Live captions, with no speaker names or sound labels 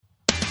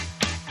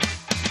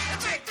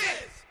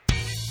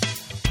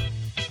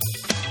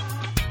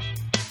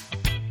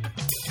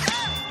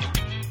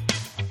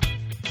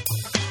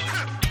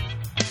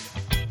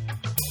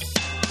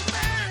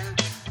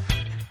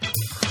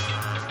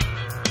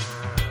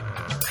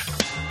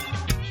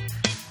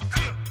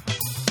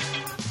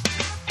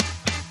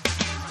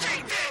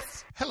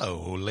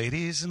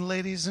Ladies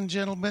and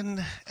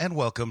gentlemen, and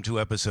welcome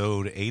to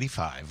episode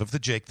 85 of the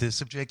Jake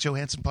This of Jake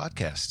Johansson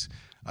podcast.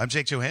 I'm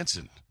Jake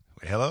Johansson.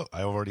 Hello,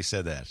 I already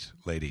said that.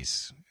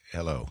 Ladies,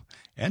 hello,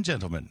 and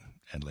gentlemen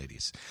and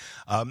ladies.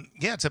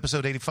 It's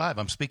episode 85.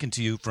 I'm speaking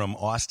to you from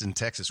Austin,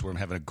 Texas, where I'm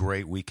having a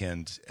great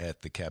weekend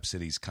at the Cap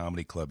Cities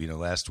Comedy Club. You know,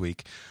 last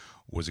week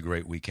was a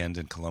great weekend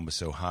in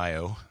Columbus,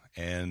 Ohio,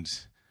 and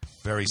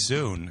very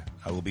soon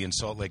I will be in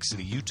Salt Lake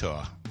City,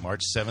 Utah,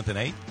 March 7th and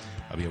 8th.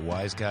 I'll be at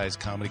Wise Guys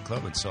Comedy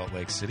Club in Salt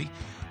Lake City.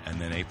 And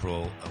then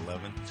April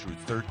 11th through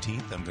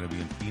 13th, I'm going to be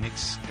in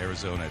Phoenix,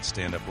 Arizona at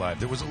Stand Up Live.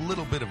 There was a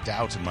little bit of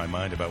doubt in my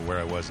mind about where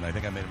I was, and I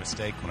think I made a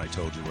mistake when I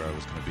told you where I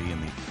was going to be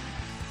in the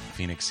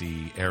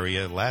Phoenixy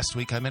area. Last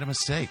week I made a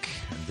mistake,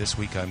 and this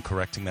week I'm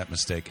correcting that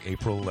mistake.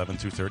 April 11th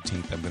through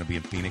 13th, I'm going to be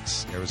in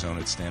Phoenix,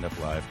 Arizona at Stand Up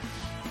Live.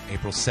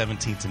 April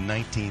 17th and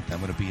 19th, I'm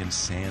going to be in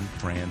San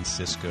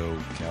Francisco,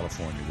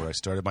 California, where I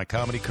started my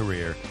comedy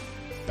career.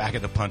 Back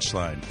at the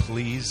Punchline.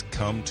 Please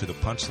come to the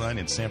Punchline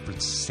in San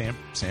Francisco.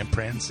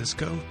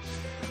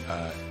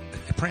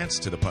 Prance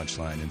to the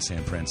Punchline in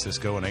San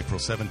Francisco on April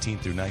 17th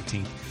through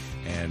 19th,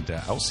 and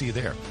I'll see you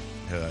there.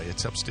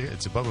 It's upstairs.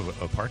 It's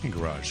above a parking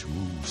garage.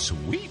 Ooh,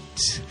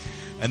 sweet.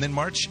 And then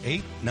March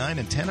 8th, 9,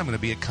 and 10, I'm going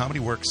to be at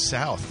Comedy Works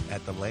South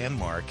at the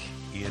Landmark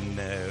in,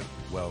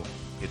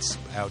 it's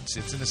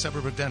in a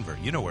suburb of Denver.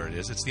 You know where it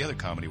is. It's the other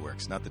Comedy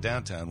Works, not the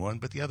downtown one,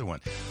 but the other one,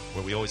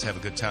 where we always have a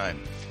good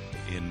time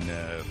in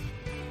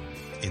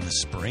the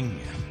spring.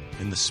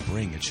 In the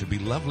spring. It should be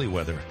lovely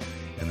weather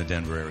in the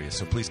Denver area.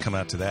 So please come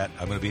out to that.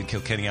 I'm going to be in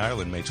Kilkenny,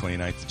 Ireland, May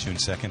 29th to June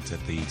 2nd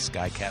at the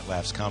Sky Cat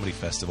Laughs Comedy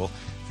Festival.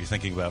 If you're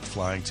thinking about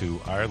flying to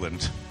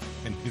Ireland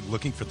and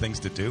looking for things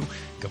to do,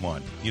 come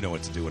on. You know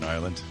what to do in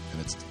Ireland.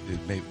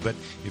 But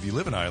if you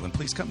live in Ireland,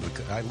 please come.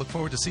 I look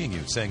forward to seeing you,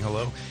 saying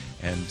hello,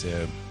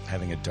 and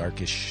having a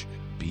darkish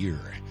beer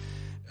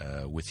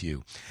with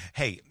you.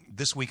 Hey,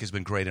 this week has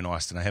been great in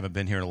Austin. I haven't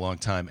been here in a long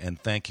time, and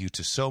thank you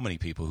to so many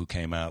people who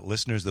came out.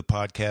 Listeners of the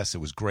podcast, it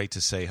was great to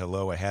say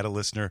hello. I had a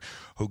listener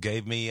who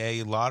gave me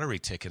a lottery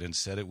ticket and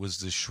said it was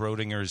the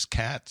Schrodinger's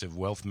cat of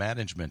wealth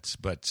management,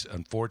 but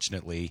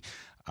unfortunately,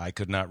 I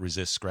could not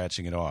resist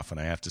scratching it off, and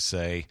I have to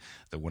say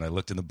that when I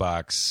looked in the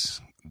box,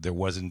 there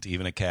wasn't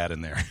even a cat in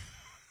there.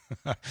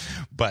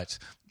 But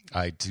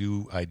I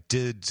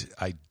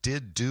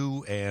did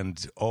do,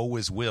 and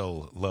always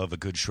will love a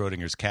good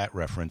Schrodinger's cat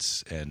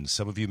reference, and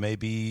some of you may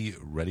be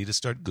ready to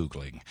start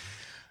Googling.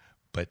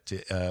 But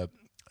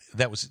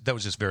that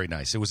was just very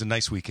nice. It was a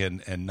nice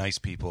weekend and nice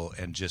people,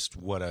 and just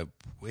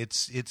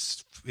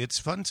it's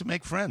fun to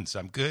make friends.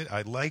 I'm good.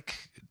 I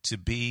like to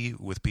be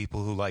with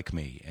people who like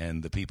me,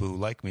 and the people who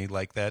like me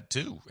like that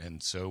too.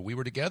 And so we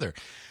were together,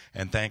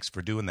 and thanks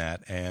for doing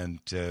that. And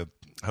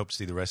hope to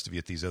see the rest of you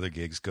at these other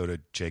gigs. Go to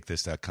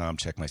jakethis.com,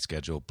 check my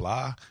schedule,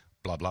 blah,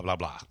 blah, blah, blah,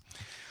 blah.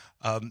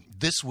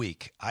 This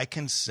week, I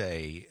can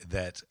say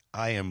that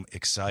I am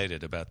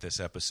excited about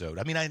this episode.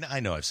 I mean, I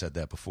know I've said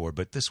that before,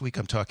 but this week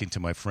I'm talking to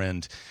my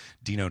friend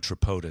Dino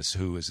Tripodis,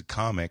 who is a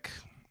comic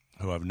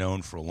who I've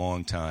known for a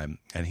long time,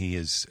 and he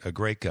is a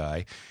great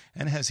guy.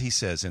 And as he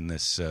says in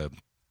this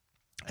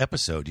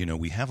episode, you know,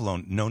 we have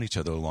known each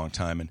other a long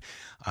time, and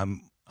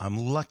I'm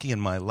lucky in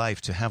my life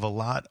to have a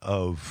lot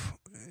of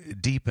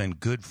deep and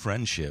good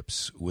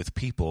friendships with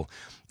people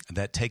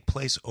that take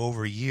place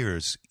over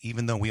years.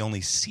 Even though we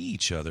only see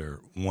each other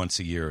once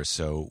a year or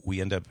so, we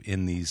end up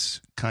in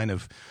these kind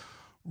of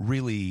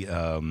really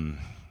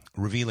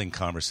revealing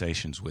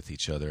conversations with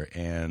each other.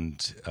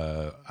 And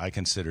I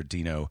consider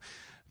Dino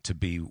to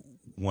be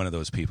one of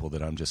those people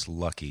that I'm just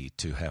lucky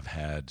to have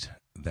had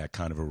that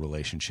kind of a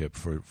relationship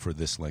for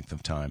this length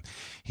of time.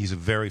 He's a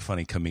very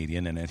funny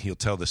comedian, and he'll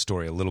tell the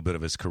story a little bit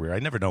of his career. I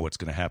never know what's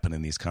going to happen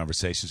in these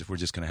conversations, if we're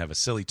just going to have a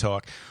silly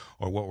talk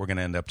or what we're going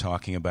to end up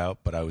talking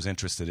about. But I was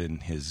interested in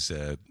his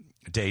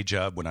day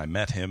job when I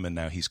met him, and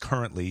now he's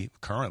currently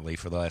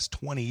for the last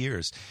 20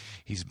 years,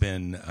 he's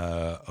been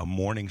a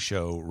morning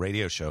show,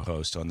 radio show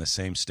host on the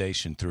same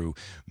station through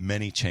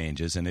many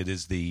changes, and it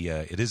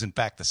is in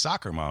fact the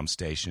Soccer Mom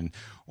station,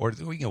 or,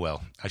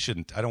 well, I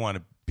don't want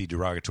to be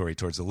derogatory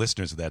towards the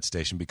listeners of that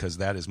station, because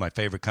that is my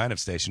favorite kind of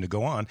station to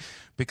go on,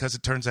 because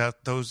it turns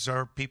out those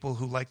are people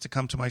who like to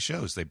come to my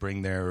shows. They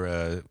bring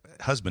their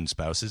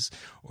spouses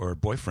or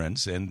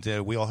boyfriends,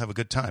 and we all have a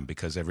good time,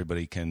 because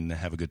everybody can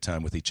have a good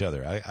time with each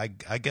other.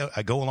 I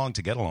go along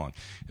to get along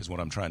is what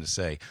I'm trying to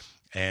say.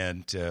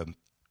 And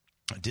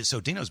so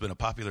Dino's been a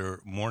popular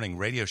morning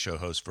radio show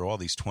host for all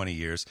these 20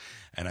 years,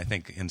 and I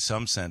think in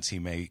some sense he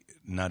may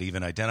not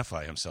even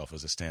identify himself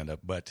as a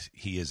stand-up, but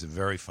he is a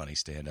very funny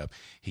stand-up.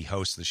 He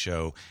hosts the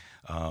show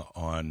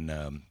on,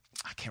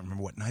 I can't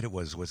remember what night it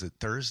was. Was it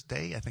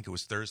Thursday? I think it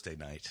was Thursday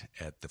night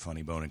at the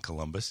Funny Bone in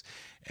Columbus,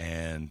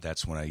 and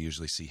that's when I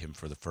usually see him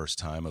for the first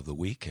time of the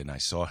week, and I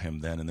saw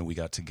him then, and then we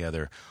got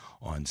together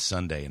on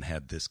Sunday and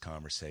had this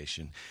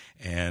conversation,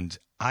 and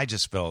I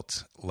just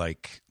felt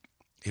like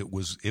it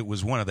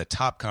was one of the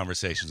top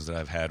conversations that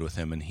I've had with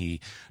him, and he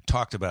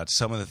talked about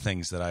some of the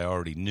things that I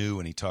already knew,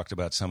 and he talked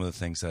about some of the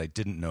things that I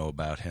didn't know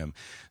about him.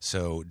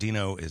 So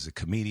Dino is a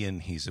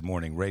comedian. He's a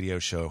morning radio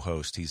show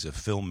host. He's a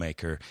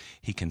filmmaker.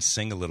 He can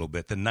sing a little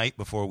bit. The night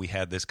before we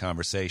had this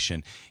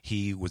conversation,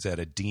 he was at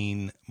a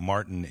Dean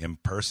Martin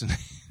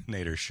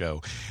impersonator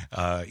show.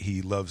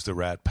 He loves the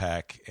Rat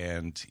Pack,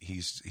 and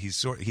he's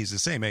the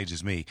same age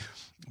as me,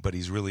 but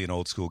he's really an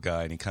old school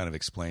guy, and he kind of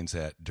explains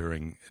that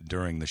during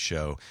the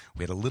show.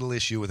 We had a little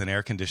issue with an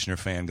air conditioner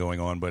fan going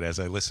on, but as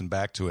I listen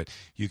back to it,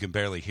 you can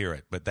barely hear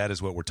it. But that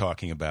is what we're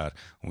talking about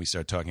when we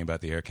start talking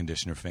about the air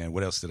conditioner fan.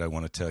 What else did I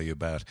want to tell you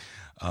about?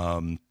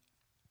 Oh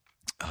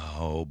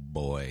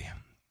boy.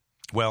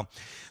 Well,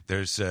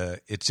 it's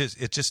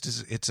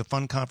a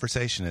fun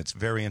conversation. It's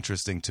very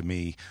interesting to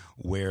me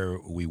where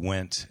we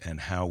went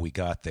and how we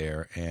got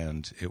there,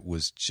 and it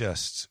was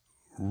just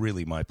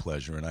really my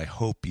pleasure. And I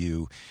hope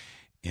you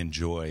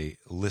enjoy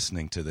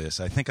listening to this.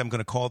 I think I'm going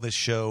to call this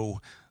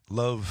show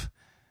Love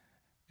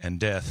and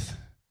Death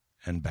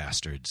and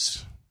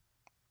Bastards.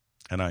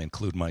 And I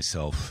include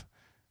myself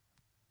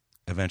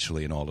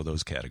eventually in all of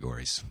those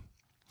categories.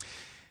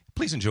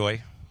 Please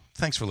enjoy.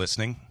 Thanks for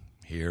listening.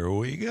 Here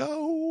we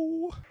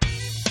go.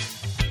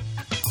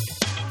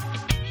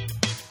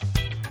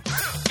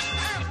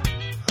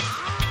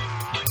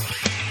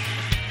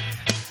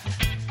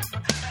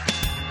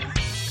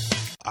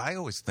 I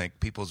always think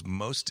people's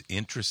most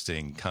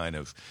interesting kind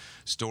of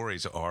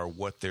stories are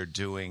what they're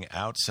doing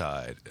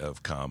outside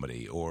of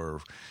comedy,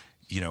 or,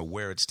 you know,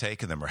 where it's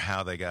taken them or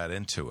how they got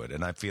into it.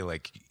 And I feel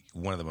like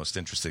one of the most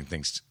interesting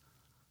things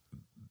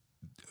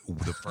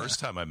the first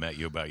time I met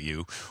you about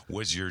you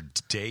was your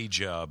day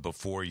job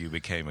before you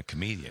became a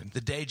comedian.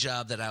 The day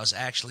job that I was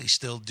actually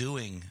still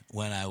doing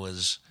when I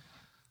was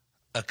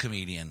a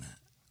comedian.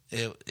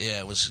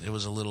 It was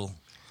a little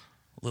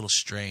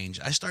strange.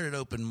 I started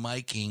open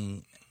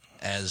micing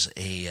as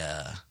a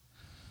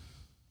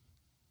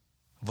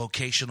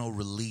vocational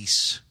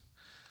release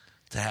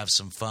to have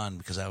some fun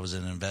because I was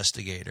an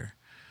investigator.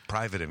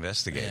 Private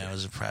investigator. Yeah,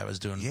 I was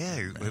doing.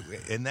 Yeah,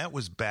 and that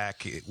was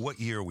back. What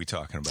year are we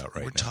talking about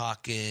right now? We're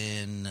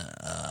talking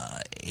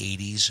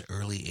 80s,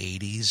 early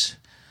 80s.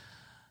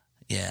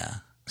 Yeah.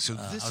 So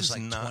this I was is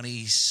like not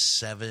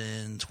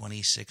 27,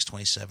 26,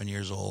 27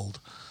 years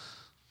old.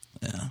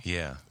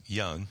 Yeah.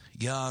 Yeah,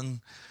 young,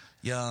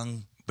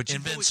 but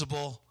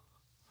invincible.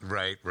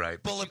 Right.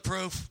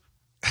 Bulletproof.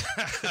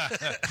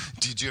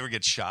 Did you ever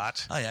get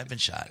shot? Oh, yeah, I've been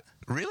shot.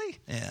 Really?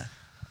 Yeah.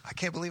 I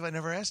can't believe I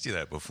never asked you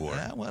that before.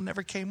 Yeah, well, it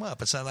never came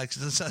up. It's not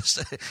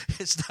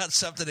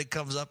something that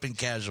comes up in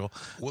casual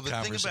Well, the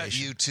thing about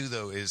you, too,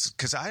 though, is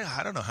because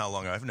I don't know how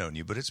long I've known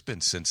you, but it's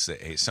been since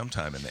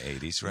sometime in the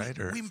 80s, right?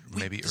 Or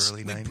maybe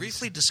early 90s? We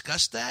briefly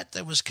discussed that.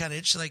 That was kind of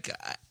interesting. Like,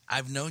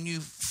 I've known you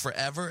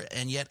forever,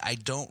 and yet I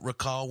don't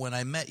recall when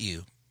I met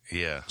you.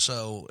 Yeah.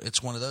 So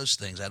it's one of those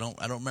things. I don't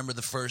remember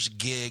the first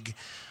gig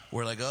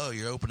where like, oh,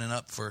 you're opening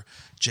up for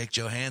Jake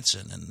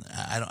Johansson, and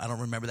I don't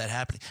remember that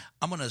happening.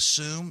 I'm going to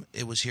assume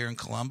it was here in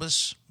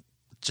Columbus.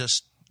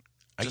 Just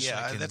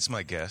yeah, that's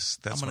my guess.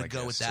 I'm going to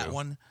go with that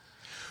one.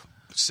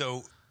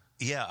 So.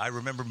 Yeah, I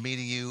remember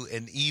meeting you,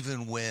 and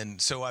even when...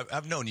 So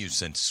I've known you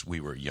since we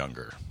were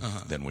younger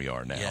than we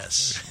are now.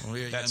 Yes.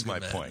 That's my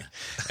point.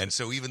 And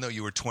so even though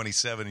you were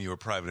 27 and you were a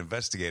private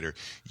investigator,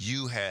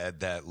 you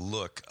had that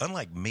look.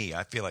 Unlike me,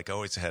 I feel like I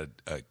always had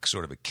a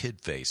sort of a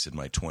kid face in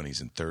my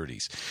 20s and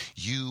 30s.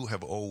 You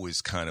have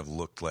always kind of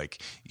looked like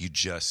you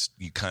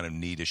kind of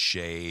need a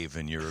shave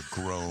and you're a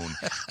grown...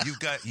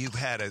 You've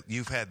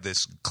had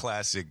this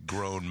classic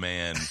grown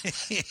man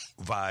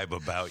vibe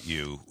about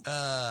you.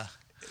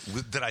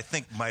 That I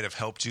think might have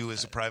helped you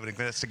as a private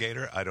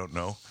investigator. I don't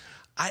know.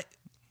 I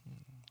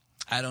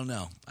don't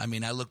know. I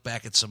mean, I look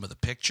back at some of the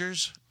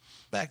pictures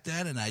back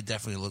then, and I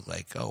definitely look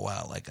like, oh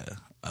wow, like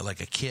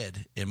a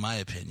kid, in my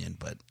opinion.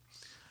 But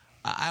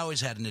I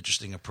always had an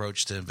interesting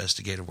approach to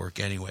investigative work,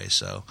 anyway.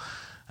 So,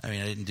 I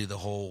mean, I didn't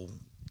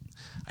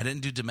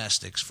do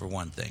domestics for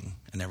one thing.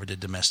 I never did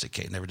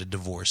domesticate, never did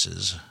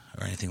divorces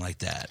or anything like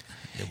that.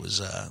 It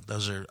was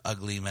those are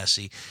ugly,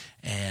 messy,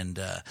 and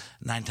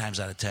 9 times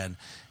out of 10,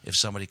 if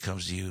somebody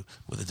comes to you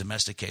with a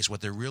domestic case,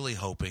 what they're really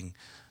hoping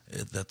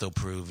that they'll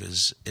prove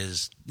is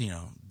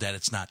that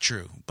it's not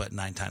true. But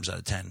 9 times out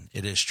of 10,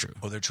 it is true.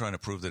 Well, they're trying to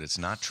prove that it's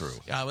not true.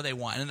 Yeah, well, they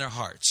want in their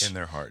hearts. In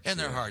their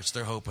hearts,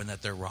 they're hoping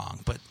that they're wrong.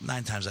 But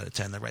 9 times out of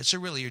 10, they're right. So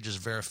really, you're just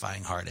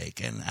verifying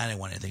heartache, and I didn't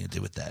want anything to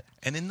do with that.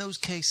 And in those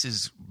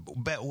cases,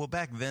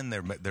 back then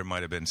there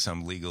might have been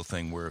some legal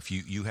thing where if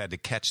you had to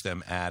catch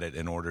them at it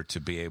in order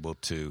to be able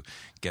to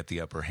get the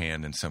upper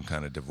hand in some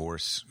kind of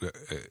divorce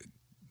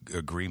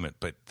agreement,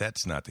 but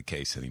that's not the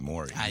case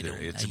anymore either.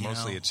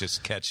 It's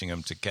just catching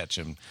them to catch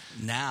them.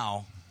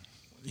 Now,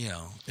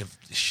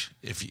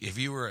 if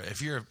you're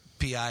a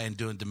PI and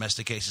doing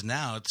domestic cases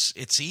now,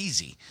 it's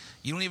easy.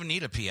 You don't even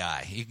need a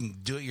PI. You can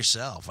do it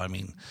yourself. I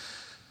mean,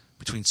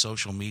 between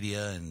social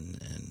media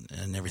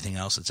and everything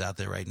else that's out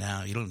there right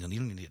now, you don't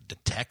need a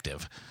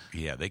detective.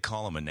 Yeah, they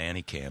call them a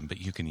nanny cam, but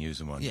you can use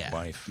them on your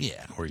wife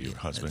or your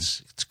husband.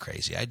 It's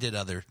crazy. I did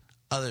other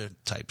other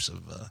types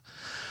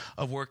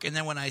of work. And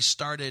then when I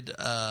started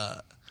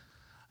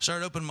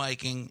open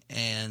micing,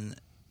 and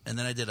then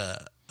I did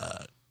a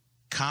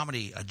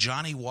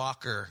Johnny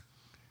Walker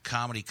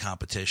comedy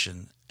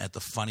competition at the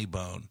Funny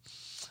Bone.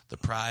 The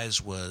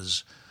prize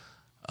was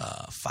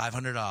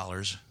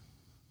 $500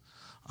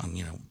 on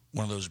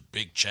one of those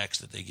big checks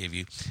that they give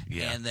you,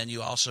 and then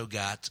you also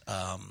got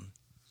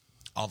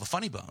all the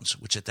Funny Bones,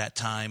 which at that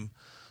time,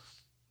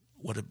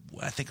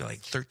 I think like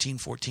 13,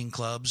 14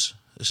 clubs.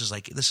 This is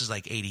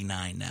like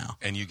 89 now.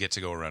 And you get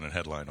to go around and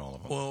headline all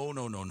of them. Oh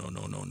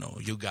no!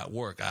 You got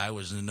work. I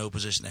was in no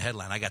position to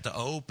headline. I got to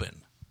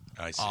open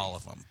all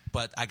of them,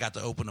 but I got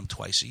to open them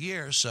twice a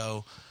year.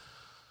 So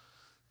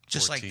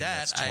just 14, like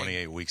that, that's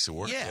 28 weeks of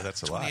work. Yeah,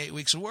 that's a 28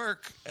 weeks of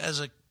work as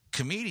a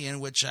comedian,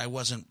 which I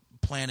wasn't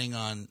planning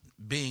on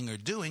being or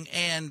doing,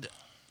 and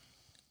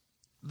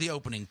the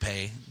opening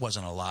pay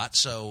wasn't a lot,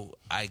 so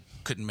I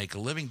couldn't make a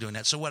living doing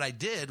that. So what I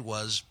did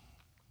was,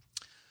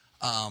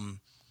 I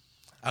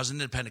was an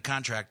independent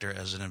contractor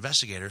as an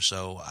investigator,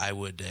 so I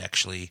would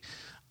actually,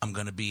 I'm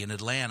going to be in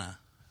Atlanta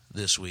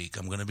this week.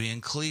 I'm going to be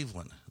in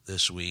Cleveland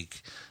this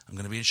week. I'm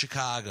going to be in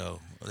Chicago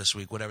this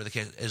week, whatever the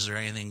case. Is there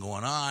anything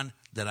going on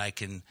that I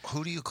can...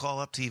 Who do you call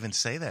up to even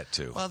say that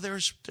to? Well,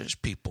 there's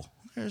people.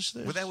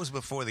 Well, that was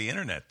before the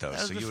internet, though,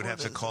 so you would have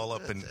to call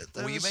up and...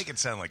 Well, you make it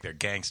sound like they're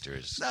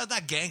gangsters. No,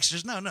 not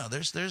gangsters. No.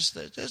 There's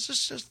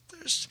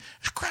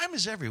crime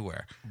is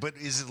everywhere. But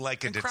is it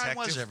like a and detective? Crime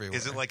was everywhere.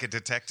 Is it like a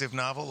detective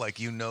novel? Like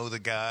the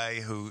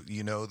guy who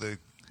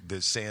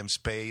the Sam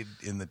Spade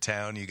in the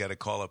town. You got to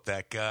call up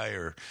that guy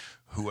or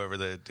whoever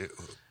the.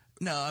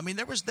 No, I mean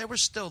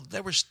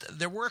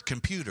there were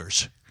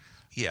computers.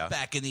 Yeah.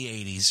 Back in the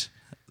 80s.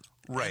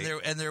 Right.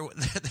 And there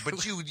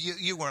but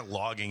you weren't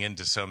logging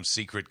into some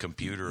secret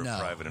computer of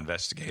private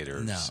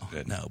investigators.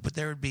 No. But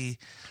there would be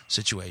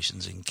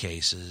situations in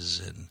cases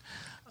and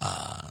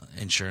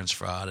insurance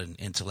fraud and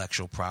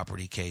intellectual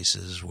property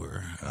cases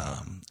where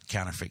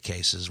counterfeit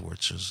cases where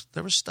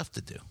there was stuff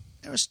to do.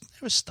 There was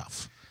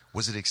stuff.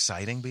 Was it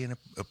exciting being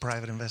a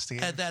private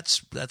investigator?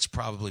 That's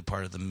probably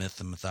part of the myth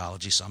and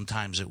mythology.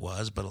 Sometimes it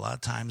was, but a lot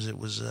of times it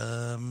was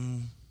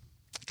kind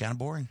of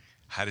boring.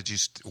 How did you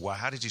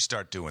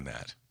start doing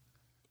that?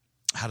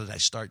 How did I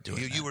start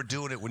doing that? You were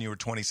doing it when you were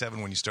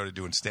 27 when you started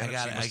doing stand-up.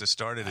 So you must have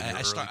started in your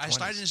early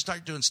 20s. I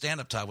started doing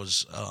stand-up till I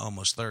was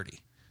almost 30.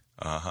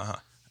 Uh-huh.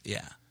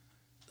 Yeah.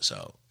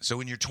 So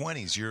in your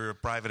 20s, you're a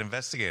private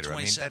investigator.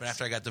 27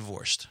 after I got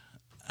divorced.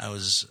 I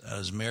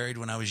was married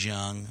when I was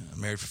young,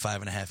 married for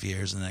 5.5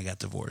 years, and then I got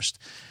divorced.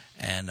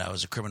 And I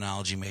was a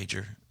criminology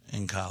major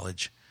in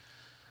college,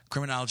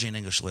 criminology and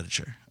English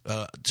literature,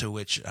 to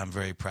which I'm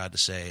very proud to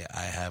say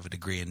I have a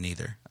degree in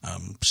neither.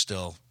 I'm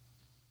still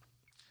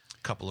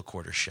a couple of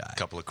quarters shy. A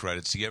couple of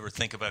credits. Do you ever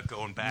think about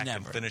going back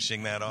and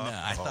finishing that off?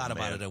 No, I thought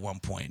about it at one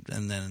point,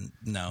 and then,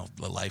 no,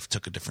 the life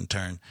took a different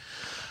turn.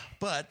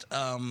 But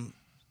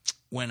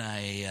when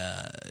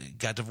I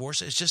got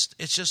divorced, it's just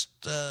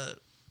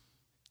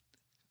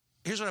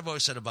here's what I've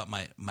always said about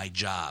my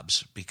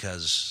jobs,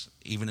 because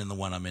even in the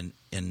one I'm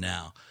in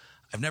now,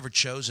 I've never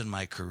chosen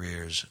my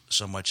careers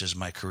so much as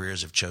my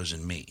careers have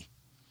chosen me.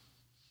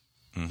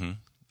 Mm-hmm.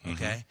 Mm-hmm.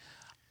 Okay?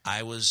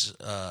 I was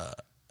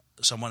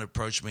someone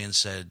approached me and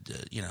said,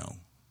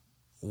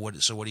 what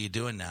are you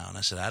doing now? And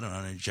I said, I don't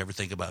know. Did you ever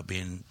think about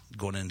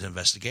going into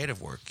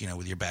investigative work,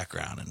 with your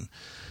background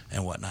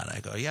and whatnot?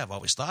 I go, yeah, I've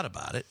always thought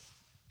about it,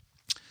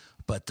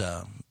 but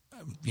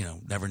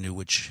never knew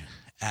which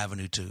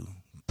avenue to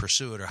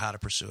pursue it or how to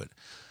pursue it.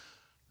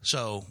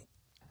 So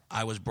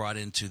I was brought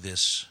into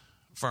this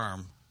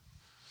firm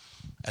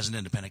as an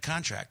independent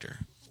contractor,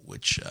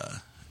 which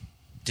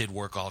did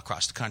work all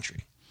across the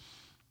country.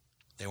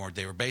 They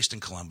were based in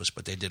Columbus,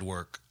 but they did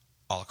work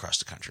all across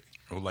the country.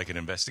 Like an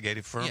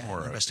investigative firm? Yeah,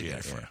 an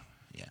investigative firm.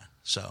 Yeah.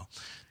 So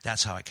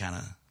that's how I kind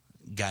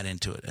of got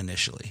into it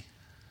initially.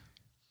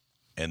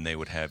 And they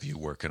would have you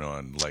working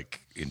on,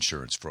 like,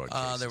 insurance fraud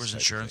cases? There was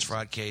insurance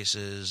fraud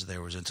cases.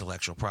 There was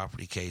intellectual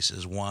property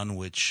cases. One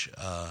which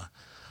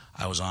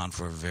I was on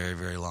for a very,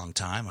 very long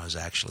time. I was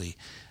actually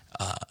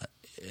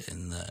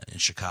in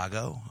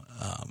Chicago.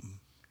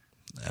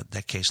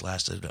 That case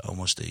lasted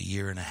almost a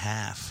year and a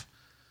half,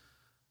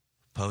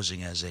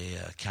 posing as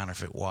a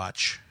counterfeit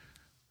watch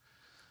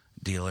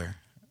dealer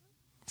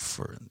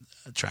for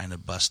trying to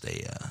bust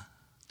a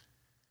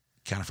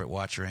counterfeit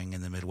watch ring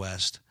in the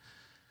Midwest.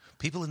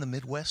 People in the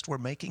Midwest were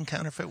making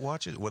counterfeit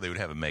watches? Well, they would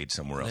have them made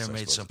somewhere else. They're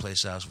made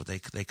someplace else, but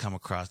they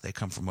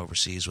come from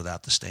overseas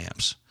without the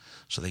stamps.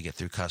 So they get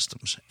through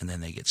customs, and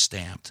then they get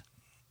stamped.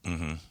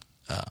 Mm-hmm.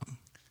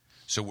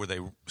 So were they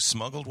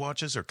smuggled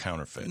watches or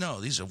counterfeit? No,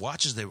 these are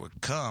watches. The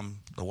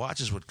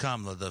watches would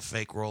come, the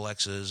fake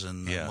Rolexes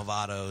and the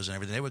Movados and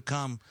everything. They would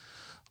come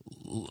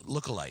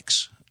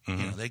lookalikes.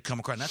 Mm-hmm. They'd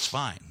come across, and that's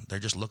fine. They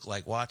just look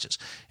like watches.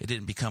 It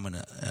didn't become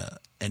an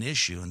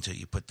issue until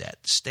you put that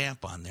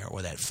stamp on there,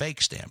 or that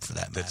fake stamp for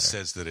that matter. That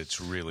says that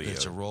it's really a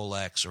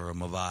Rolex or a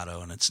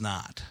Movado, and it's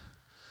not.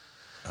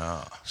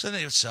 Oh. So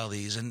they would sell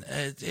these, and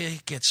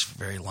it gets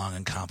very long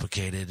and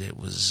complicated. It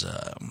was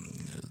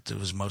it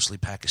was mostly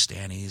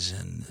Pakistanis,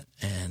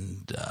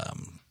 and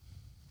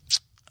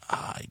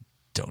I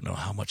don't know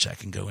how much I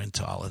can go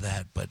into all of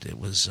that, but it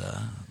was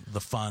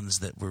the funds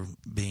that were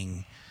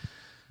being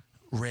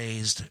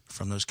raised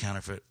from those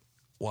counterfeit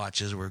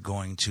watches were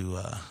going to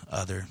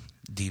other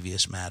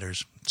devious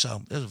matters.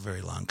 So it was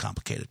very long,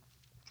 complicated.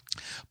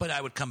 But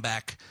I would come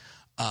back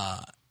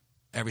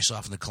every so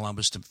often to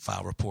Columbus to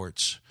file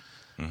reports.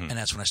 Mm-hmm. And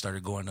that's when I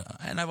started going to,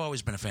 and I've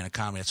always been a fan of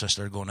comedy, so I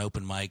started going to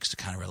open mics to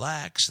kind of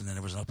relax. And then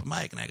there was an open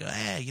mic, and I go,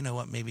 hey, you know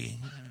what, maybe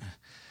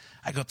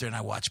I go up there and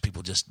I watch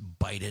people just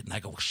bite it, and I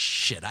go,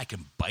 shit, I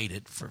can bite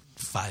it for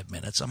 5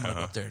 minutes. I'm going to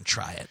go up there and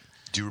try it.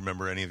 Do you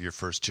remember any of your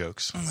first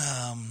jokes?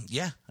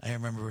 Yeah, I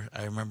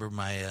remember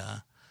my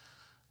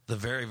the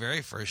very,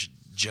 very first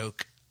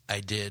joke I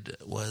did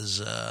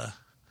was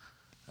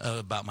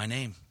about my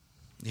name.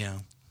 You know,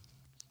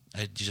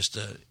 I just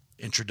a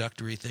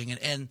introductory thing,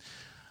 and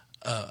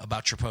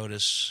about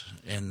Tripodis,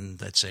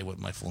 and I'd say what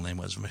my full name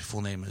was. My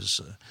name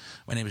is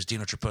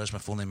Dino Tripodis. My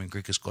full name in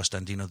Greek is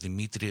Konstantino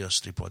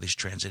Dimitrios Tripodis.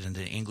 Translated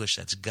into English,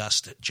 that's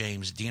Gust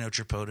James Dino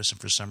Tripodis, and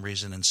for some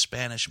reason in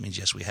Spanish means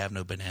yes, we have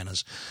no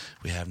bananas.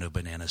 We have no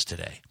bananas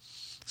today.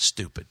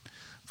 Stupid.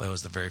 That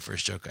was the very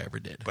first joke I ever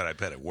did. But I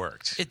bet it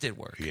worked. It did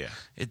work. Yeah,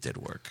 it did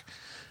work.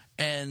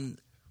 And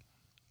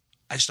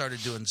I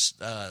started doing.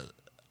 I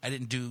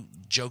didn't do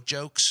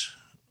jokes.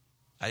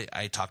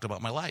 I talked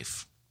about my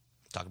life.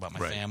 Talked about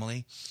my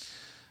family,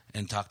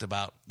 and talked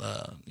about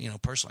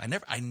personally.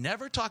 I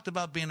never talked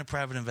about being a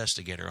private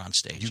investigator on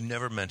stage. You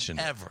never mentioned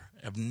ever.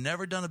 I've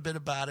never done a bit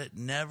about it.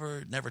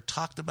 Never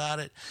talked about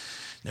it.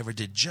 Never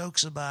did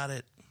jokes about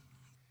it.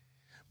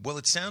 Well,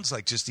 it sounds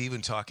like just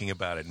even talking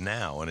about it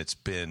now, and it's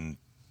been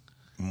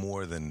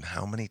more than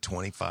how many?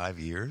 25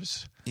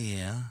 years.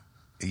 Yeah.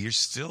 You're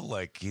still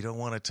like, you don't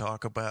want to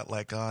talk about,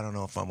 like, oh, I don't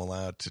know if I'm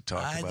allowed to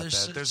talk about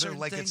that. There's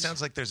like things, it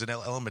sounds like there's an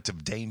element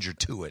of danger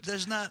to it.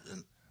 There's not.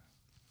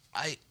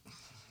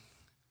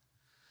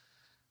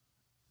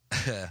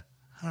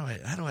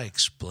 How do I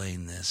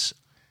explain this?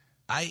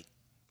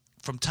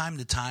 From time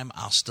to time,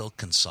 I'll still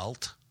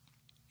consult.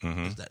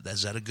 Mm-hmm.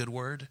 Is that a good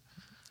word?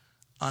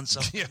 On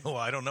something? Yeah, well,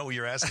 I don't know.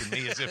 You're asking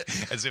me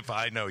as if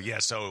I know.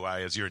 Yes,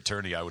 as your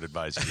attorney, I would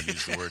advise you to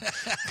use the word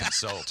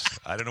consult.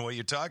 I don't know what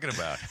you're talking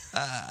about.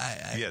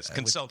 Yes,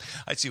 consult.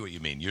 I see what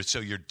you mean. You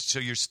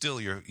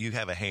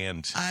have a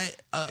hand.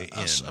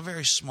 A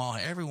very small,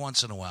 every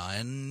once in a while,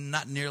 and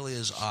not nearly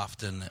as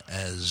often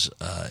as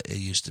it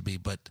used to be.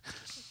 But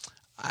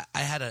I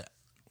have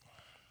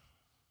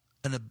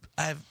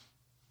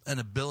an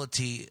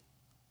ability,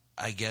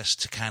 I guess,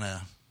 to kind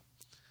of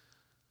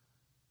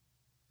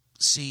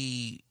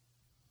see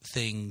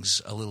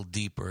things a little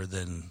deeper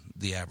than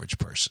the average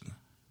person.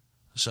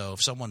 So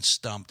if someone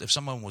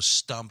was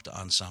stumped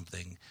on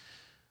something,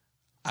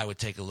 I would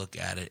take a look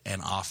at it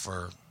and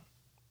offer.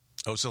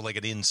 Oh, so like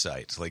an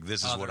insight. Like,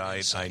 this is what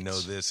I know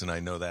this and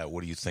I know that.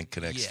 What do you think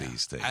connects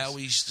these things? I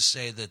always used to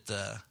say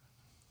that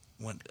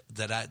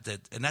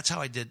and that's how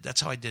I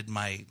did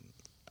my.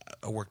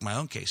 I worked my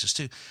own cases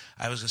too.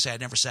 I was going to say I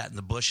never sat in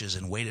the bushes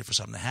and waited for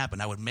something to happen.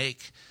 I would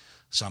make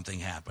something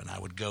happen. I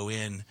would go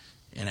in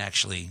and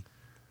actually,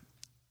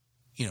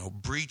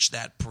 breach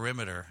that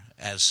perimeter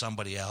as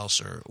somebody else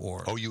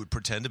or. Oh, you would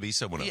pretend to be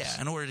someone else. Yeah,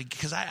 in order to,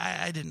 because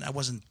I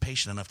wasn't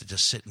patient enough to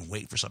just sit and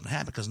wait for something to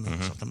happen,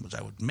 because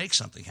I would make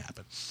something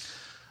happen.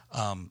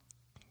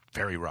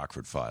 Very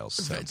Rockford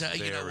Files.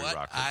 You know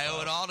what? I owe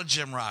it all to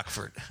Jim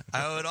Rockford.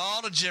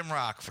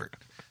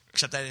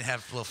 Except I didn't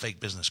have little fake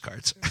business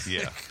cards.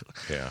 Yeah.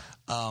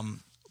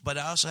 But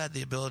I also had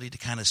the ability to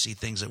kind of see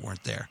things that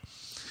weren't there.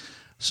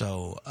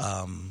 So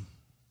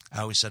I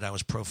always said I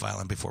was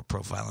profiling before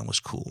profiling was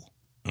cool.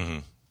 Mm-hmm.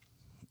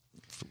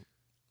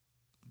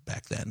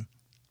 Back then.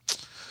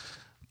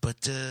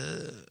 But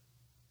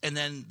and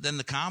then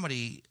the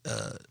comedy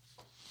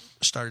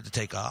started to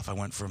take off. I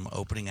went from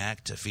opening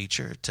act to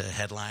feature to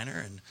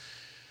headliner, and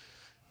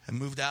I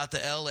moved out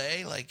to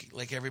L.A.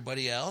 like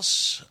everybody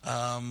else.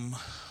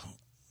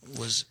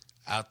 Was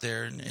out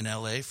there in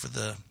L.A. for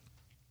the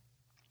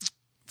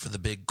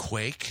big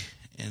quake.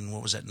 In,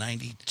 what was that,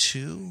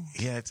 92?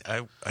 Yeah,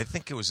 I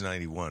think it was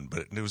 91,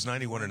 but it was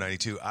 91 or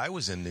 92. I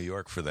was in New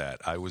York for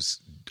that. I was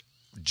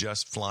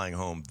just flying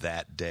home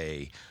that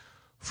day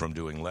from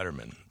doing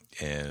Letterman,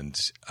 and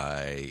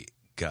I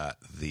got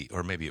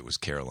or maybe it was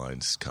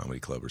Caroline's Comedy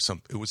Club or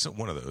some. It was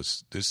one of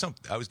those.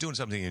 I was doing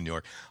something in New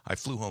York. I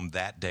flew home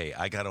that day.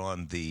 I got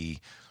on the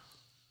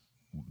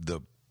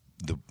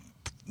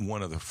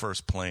one of the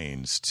first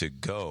planes to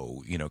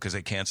go, because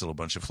they canceled a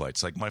bunch of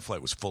flights. Like, my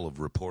flight was full of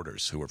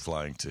reporters who were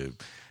flying to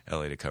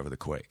L.A. to cover the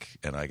quake,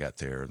 and I got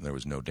there, and there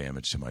was no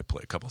damage to my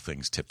plane. A couple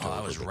things tipped over.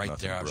 I was right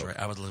there.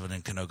 I was living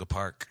in Canoga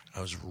Park.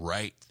 I was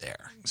right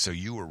there. So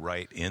you were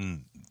right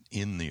in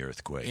the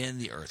earthquake. In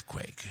the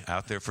earthquake.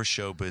 Out there for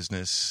show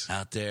business.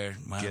 Out there,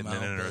 getting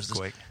in an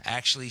earthquake.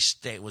 Actually,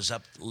 was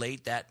up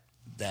late that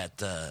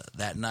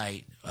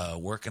night,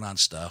 working on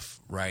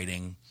stuff,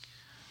 writing,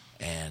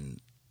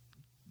 and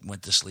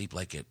went to sleep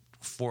like at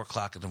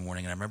 4:00 in the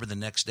morning, and I remember the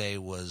next day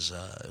was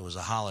it was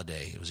a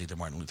holiday. It was either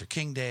Martin Luther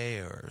King Day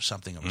or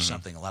something. It was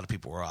something. A lot of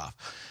people were off,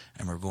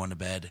 and we were going to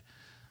bed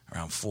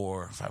around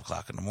 4 or 5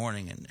 o'clock in the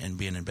morning, and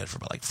being in bed for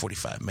about like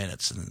 45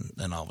 minutes, and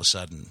then all of a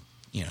sudden,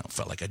 it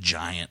felt like a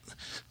giant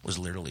was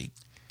literally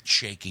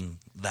shaking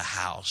the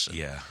house.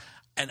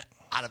 And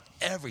out of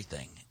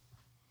everything,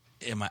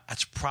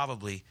 it's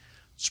probably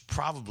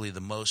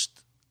the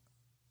most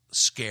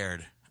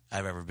scared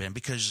I've ever been,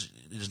 because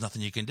there's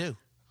nothing you can do.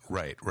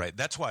 Right.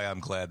 That's why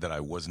I'm glad that I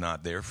was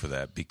not there for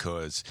that,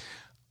 because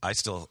I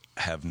still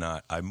have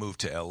not. I moved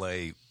to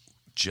L.A.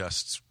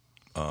 just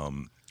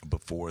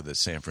before the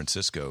San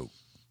Francisco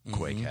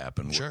quake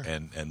happened. Sure.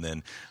 And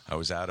then I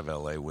was out of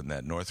L.A. when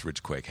that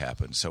Northridge quake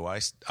happened. So I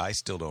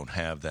still don't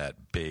have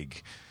that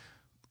big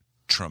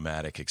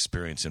traumatic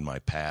experience in my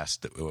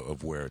past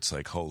of where it's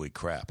like, holy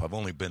crap. I've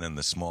only been in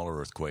the smaller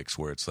earthquakes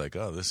where it's like,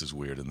 oh, this is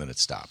weird, and then it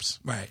stops.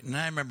 Right. And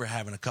I remember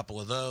having a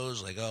couple of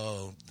those, like,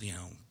 oh,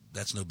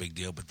 that's no big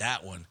deal. But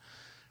that one,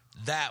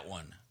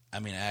 I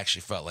mean, I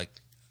actually felt like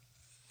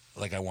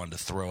I wanted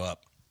to throw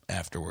up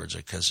afterwards,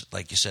 because,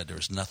 like you said, there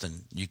was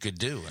nothing you could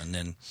do. And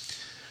then,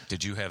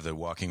 did you have the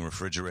walking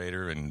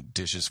refrigerator and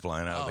dishes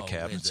flying out of the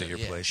cabinets at your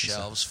place?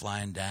 Shelves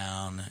flying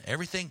down.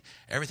 Everything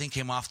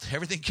came off.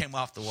 Everything came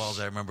off the walls.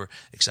 I remember,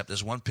 except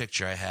there's one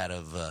picture I had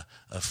of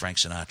Frank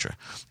Sinatra.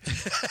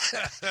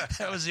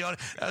 That was the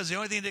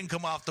only thing that didn't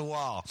come off the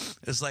wall.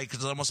 It's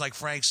almost like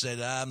Frank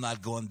said, "I'm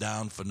not going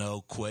down for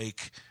no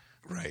quake.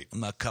 Right. I'm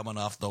not coming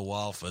off the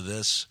wall for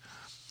this."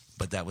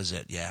 But that was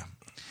it. Yeah.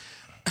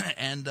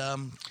 And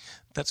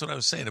that's what I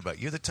was saying about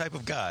you're the type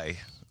of guy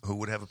who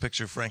would have a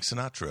picture of Frank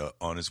Sinatra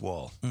on his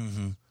wall.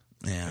 Mm-hmm.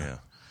 Yeah.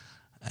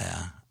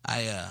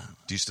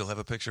 Do you still have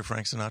a picture of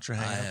Frank Sinatra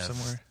hanging up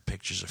somewhere?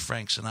 Pictures of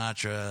Frank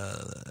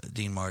Sinatra,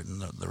 Dean Martin,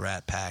 the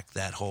Rat Pack,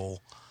 that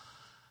whole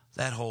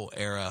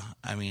era.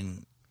 I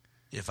mean,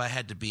 if I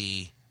had to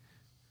be,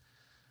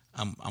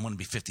 I'm going to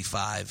be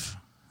 55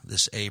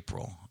 this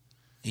April.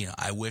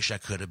 I wish I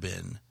could have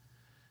been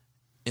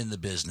in the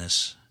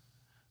business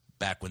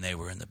back when they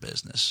were in the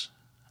business.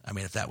 I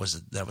mean, if that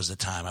was the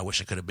time, I wish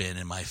I could have been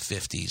in my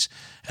 50s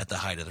at the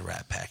height of the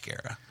Rat Pack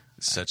era.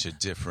 Such a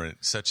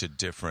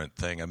different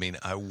thing. I mean,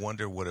 I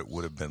wonder what it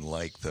would have been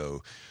like,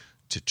 though,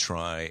 to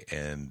try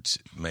and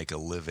make a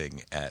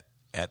living at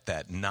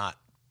that not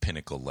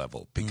pinnacle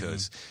level,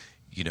 because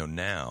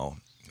now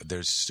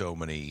there's so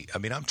many. I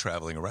mean, I'm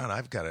traveling around.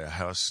 I've got a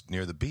house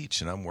near the beach,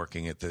 and I'm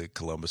working at the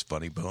Columbus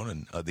Funny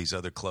Bone and these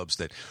other clubs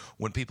that,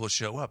 when people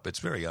show up, it's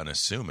very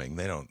unassuming.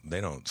 They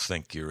don't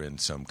think you're in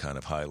some kind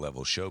of high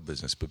level show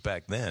business. But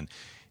back then,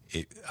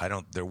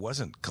 there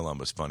wasn't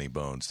Columbus Funny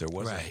Bones.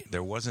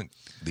 There wasn't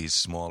these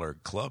smaller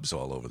clubs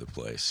all over the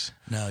place.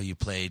 No, you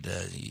played.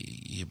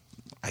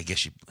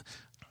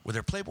 Were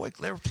there Playboy?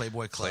 There were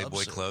Playboy clubs.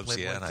 Playboy clubs,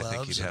 yeah. And I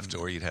think you'd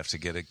have to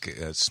get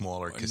a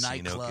smaller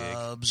casino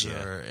nightclubs,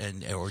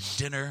 gig, or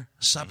dinner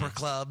supper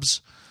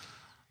clubs.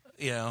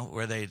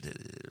 Where they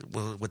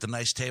with the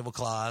nice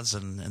tablecloths,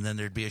 and then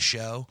there'd be a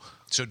show.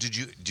 So do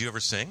you ever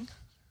sing?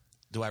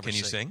 Do I ever? Can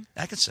you sing?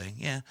 I can sing.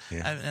 Yeah.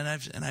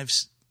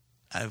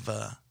 I've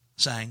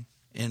sang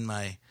in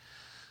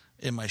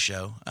my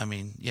show. I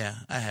mean, yeah,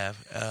 I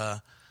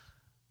have.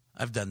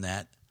 I've done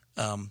that.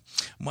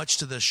 Much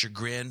to the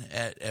chagrin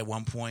at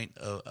one point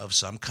of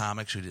some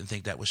comics who didn't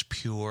think that was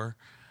pure,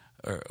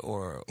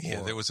 or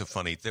there was a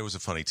funny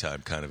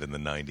time kind of in the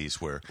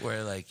 90s where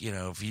like,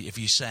 if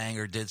you sang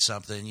or did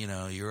something,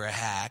 you're a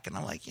hack, and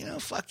I'm like,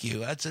 fuck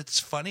you. It's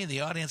funny and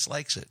the audience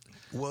likes it.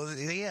 Well,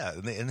 yeah,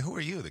 and who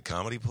are you, the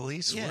comedy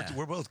police? Yeah.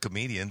 We're both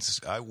comedians.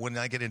 When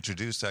I get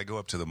introduced, I go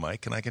up to the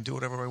mic and I can do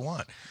whatever I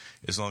want,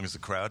 as long as the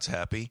crowd's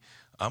happy.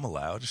 I'm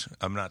allowed.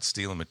 I'm not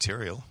stealing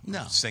material.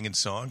 No. I'm singing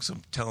songs.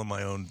 I'm telling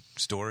my own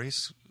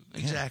stories.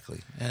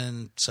 Exactly. Yeah.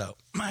 And so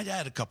I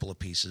had a couple of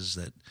pieces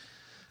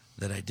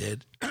that I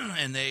did,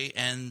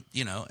 and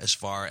as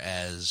far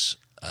as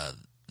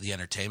the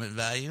entertainment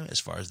value, as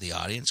far as the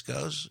audience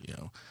goes,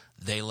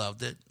 they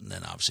loved it, and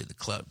then obviously the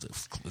club,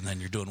 and then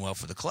you're doing well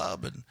for the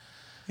club, and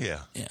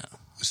yeah.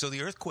 So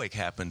the earthquake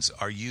happens.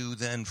 Are you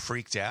then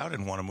freaked out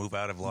and want to move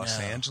out of Los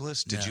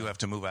Angeles? Did you have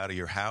to move out of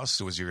your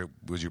house? Was your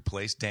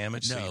place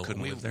damaged so you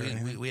couldn't live there?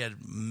 We had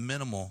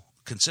minimal,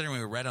 considering we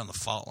were right on the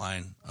fault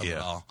line of it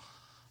all.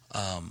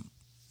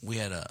 We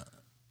had a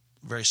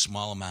very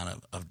small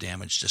amount of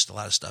damage, just a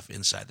lot of stuff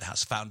inside the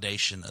house. The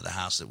foundation of the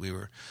house that we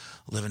were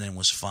living in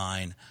was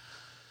fine.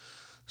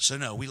 So,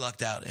 no, we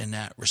lucked out in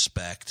that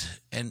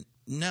respect. And,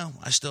 no,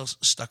 I still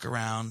stuck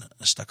around,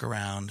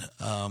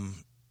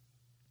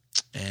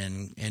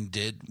 and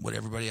did what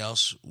everybody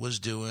else was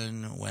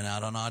doing, went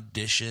out on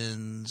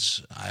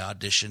auditions. I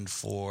auditioned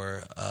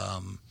for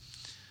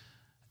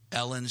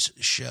Ellen's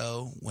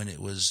show when it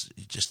was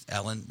just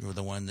Ellen, or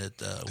the one that...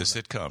 the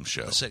sitcom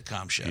show. The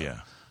sitcom show. Yeah.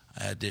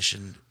 I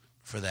auditioned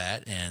for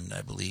that, and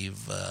I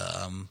believe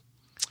I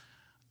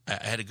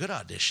had a good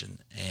audition,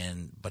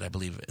 but I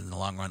believe in the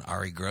long run,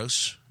 Ari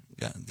Gross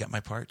got my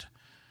part.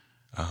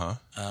 Yeah.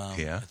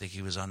 I think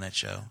he was on that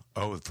show.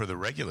 Oh, for the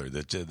regular,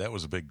 that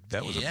was a big.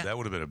 That would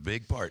have been a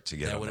big part to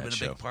get That on would have that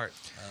been show. a big part.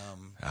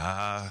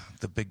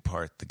 The big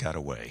part that got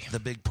away. The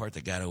big part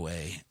that got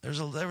away. There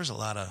was a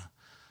lot of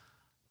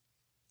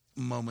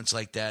moments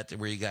like that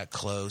where you got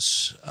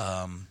close.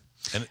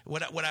 And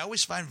What I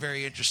always find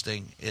very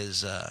interesting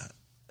is,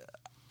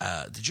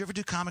 did you ever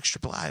do Comic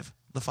Strip Live,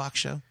 the Fox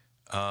show?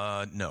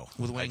 No,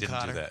 With Wayne I didn't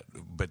Cotter? do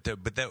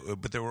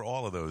that. But there were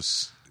all of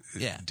those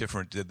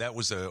different. That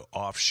was an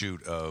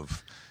offshoot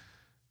of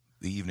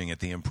the evening at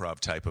the Improv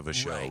type of a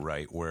show,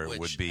 right? Where it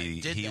would be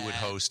he would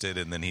host it,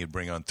 and then he'd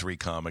bring on 3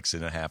 comics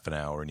in a half an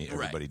hour, and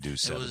everybody do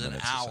 7 minutes. It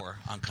was an hour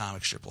on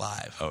Comic Strip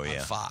Live. Oh, on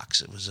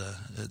Fox. It was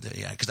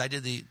because I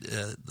did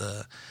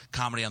the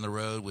Comedy on the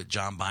Road with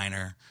John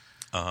Biner.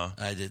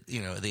 I did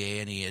the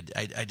A&E.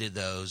 I did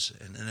those,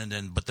 and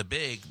then but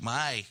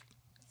my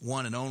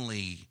one and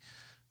only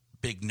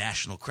big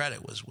national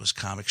credit was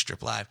Comic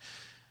Strip Live.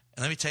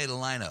 And let me tell you the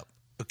lineup.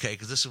 Okay,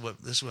 because this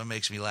is what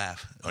makes me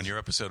laugh. On your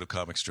episode of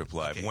Comic Strip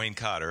Live, Wayne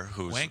Cotter,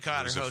 who's a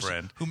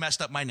friend, who messed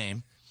up my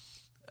name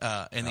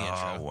in the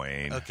intro. Oh,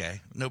 Wayne.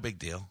 Okay, no big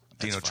deal.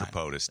 Dino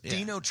Tripodis. Yeah.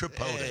 Dino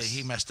Tripodis.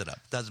 He messed it up.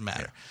 Doesn't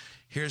matter. Yeah.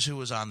 Here's who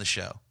was on the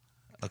show.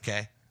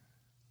 Okay,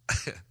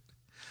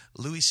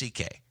 Louis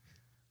C.K.,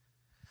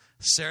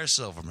 Sarah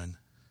Silverman,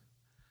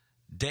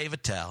 Dave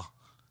Attell,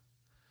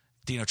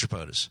 Dino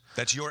Tripodis.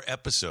 That's your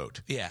episode.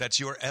 Yeah. That's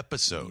your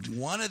episode.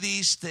 One of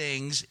these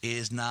things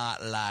is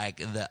not like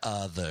the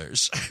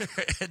others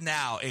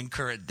now in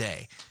current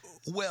day.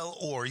 Well,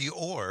 or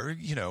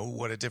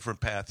what a different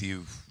path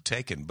you've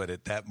taken. But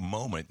at that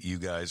moment, you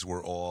guys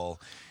were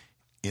all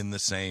in the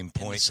same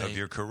point of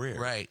your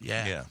career. Right.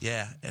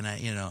 Yeah. And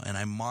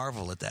I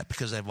marvel at that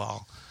because they've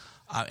all,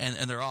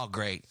 and they're all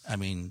great. I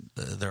mean,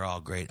 they're all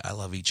great. I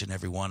love each and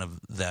every one of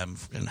them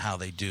and how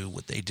they do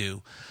what they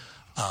do.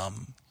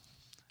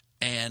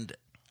 And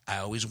I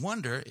always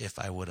wonder if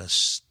I would have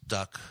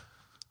stuck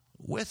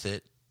with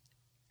it,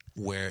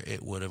 where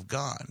it would have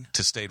gone.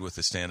 To stayed with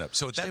the stand-up.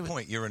 So at that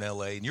point, you're in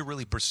L.A., and you're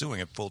really pursuing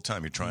it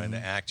full-time. You're trying to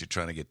act. You're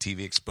trying to get TV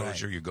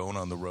exposure. Right. You're going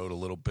on the road a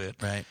little bit.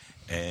 Right.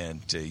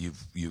 And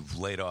you've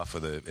laid off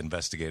of the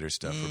investigator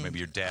stuff, or maybe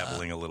you're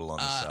dabbling a little on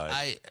the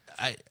side.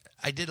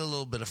 I did a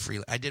little bit of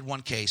free. I did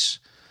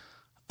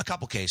a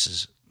couple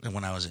cases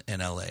when I was in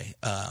L.A.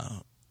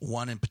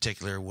 One in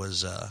particular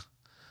was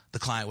the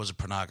client was a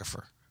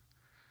pornographer.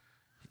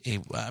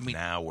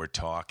 Now we're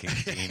talking,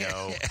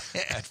 Dino.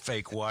 That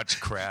fake watch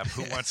crap.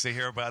 Who wants to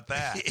hear about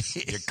that?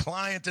 Your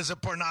client is a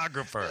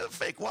pornographer. The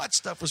fake watch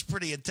stuff was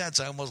pretty intense.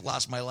 I almost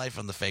lost my life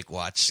on the fake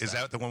watch stuff. Is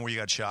that the one where you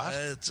got shot?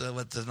 It's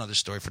another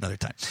story for another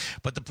time.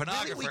 But the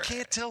pornographer... Really? We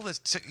can't tell this.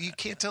 You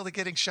can't tell the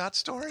getting shot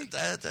story?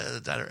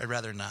 I'd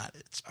rather not.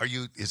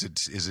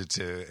 Is it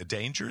a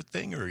danger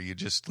thing, or are you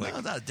just like...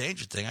 No, not a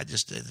danger thing. I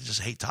just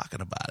hate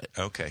talking about it.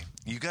 Okay.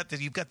 You've got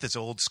this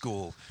old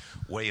school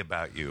way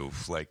about you.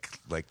 Like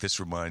this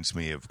reminds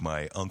me of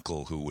my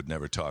uncle who would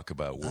never talk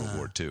about World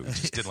War II. He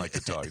just didn't like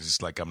to talk. He's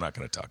just like, I'm not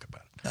going to talk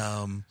about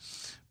it.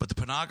 But the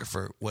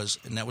pornographer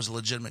and that was a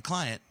legitimate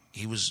client.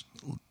 His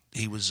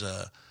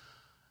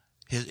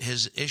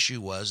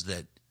issue was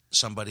that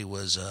somebody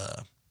was,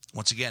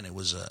 once again, it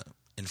was a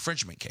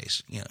infringement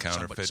case.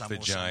 Counterfeit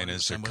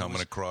vaginas are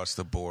coming across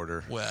the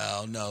border.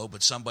 Well, no,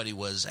 but somebody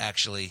was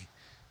actually,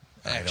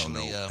 I don't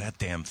know. That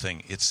damn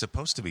thing. It's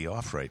supposed to be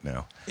off right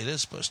now. It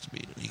is supposed to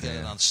be. You got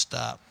it on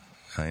stop.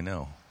 I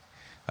know.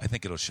 I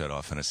think it'll shut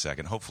off in a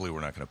second. Hopefully we're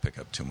not going to pick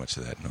up too much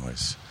of that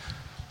noise.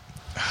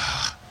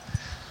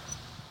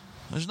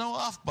 There's no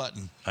off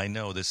button. I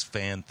know, this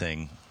fan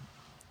thing.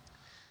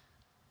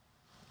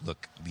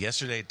 Look,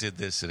 yesterday it did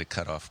this and it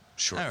cut off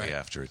shortly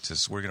after. It's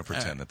just, we're going to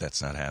pretend that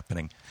that's not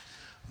happening.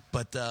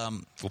 But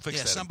we'll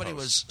fix that.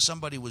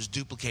 Somebody was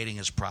duplicating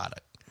his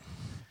product.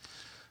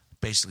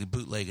 Basically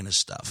bootlegging his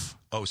stuff.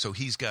 Oh, so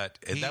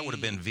that would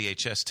have been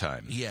VHS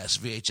time. Yes,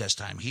 VHS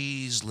time.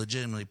 He's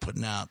legitimately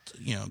putting out,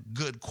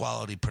 good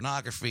quality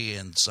pornography,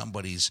 and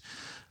somebody's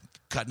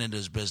cutting into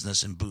his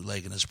business and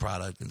bootlegging his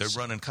product. They're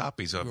running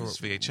copies of his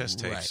VHS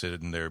tapes,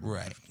 and they're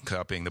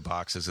copying the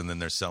boxes, and then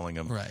they're selling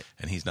them,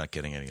 and he's not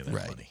getting any of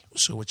that money.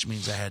 So which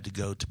means I had to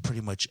go to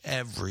pretty much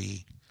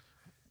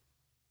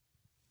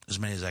as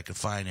many as I could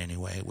find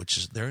anyway, which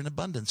is they're in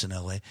abundance in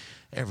L.A.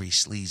 Every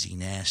sleazy,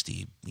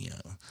 nasty,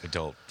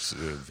 adult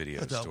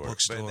video store.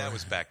 Bookstore. But that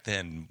was back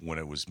then when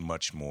it was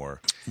much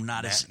more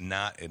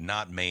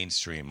not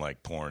mainstream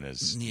like porn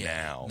is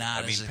now.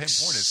 Not as porn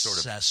is sort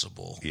of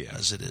accessible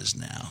as it is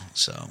now.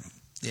 So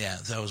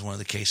that was one of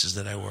the cases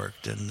that I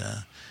worked. And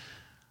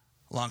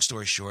long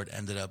story short,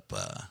 ended up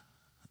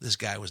this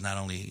guy was not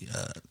only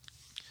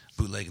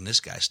bootlegging this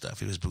guy's stuff,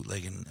 he was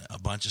bootlegging a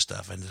bunch of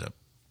stuff. Ended up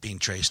being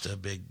traced to a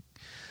big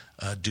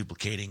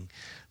duplicating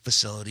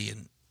facility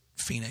in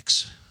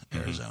Phoenix,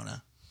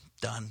 Arizona.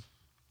 Done.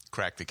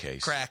 Cracked the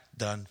case. Cracked.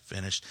 Done.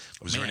 Finished.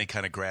 Was there any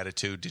kind of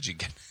gratitude? Did you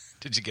get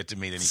to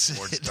meet any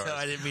porn stars? No,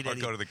 I didn't meet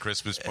any. Or go to the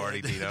Christmas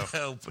party, Dino?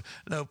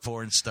 No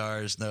porn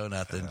stars. No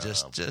nothing.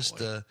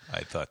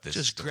 I thought this.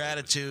 Just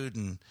gratitude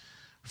and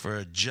for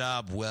a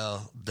job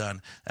well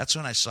done. That's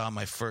when I saw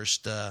my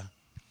first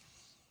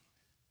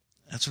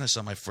That's when I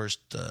saw my first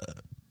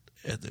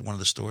at one of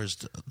the stores,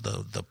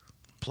 the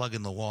plug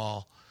in the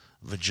wall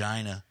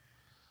vagina,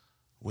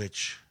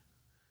 which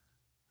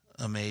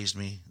amazed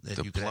me. That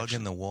The you could plug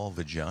in the wall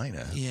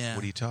vagina? Yeah.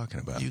 What are you talking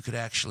about? You could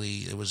actually,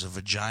 it was a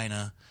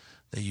vagina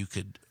that you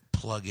could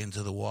plug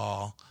into the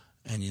wall,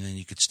 and then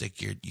you could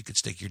stick your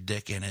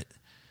dick in it,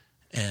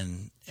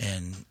 and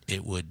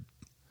it would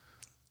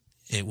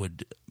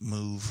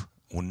move.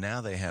 Well,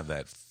 now they have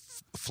that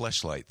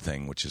fleshlight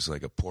thing, which is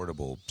like a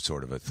portable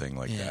sort of a thing.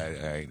 Like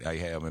I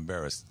am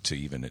embarrassed to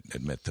even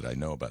admit that I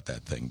know about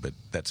that thing, but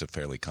that's a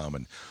fairly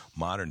common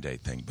modern day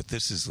thing. But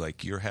this is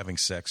like you're having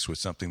sex with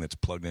something that's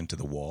plugged into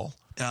the wall.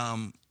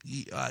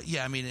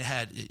 Yeah, I mean it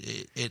had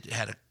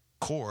a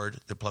cord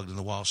that plugged in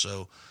the wall,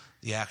 so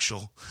the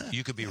actual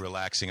you could be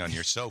relaxing on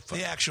your sofa.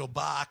 The actual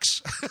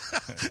box,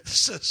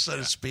 so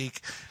to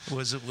speak,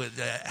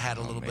 had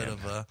a little bit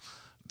of a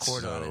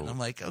cord on it. And I'm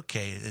like,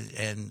 okay,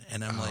 and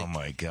I'm like, oh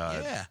my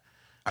God, yeah.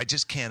 I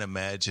just can't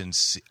imagine.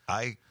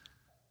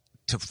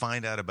 To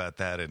find out about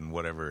that in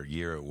whatever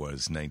year it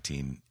was,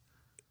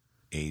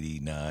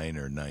 1989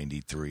 or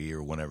 93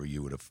 or whenever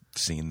you would have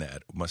seen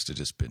that, must have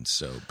just been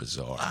so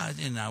bizarre.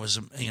 And I was,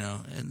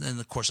 and then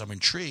of course I'm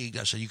intrigued.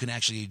 I said, you can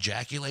actually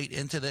ejaculate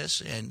into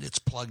this, and it's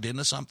plugged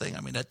into something.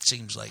 I mean, that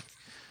seems like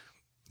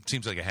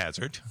a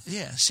hazard.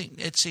 Yeah,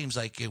 it seems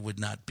like it would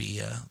not be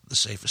the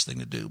safest thing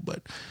to do.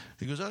 But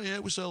he goes, oh yeah,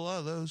 we sell a lot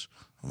of those.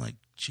 I'm like,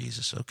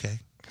 Jesus,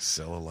 okay.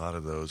 Sell a lot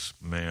of those,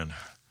 man.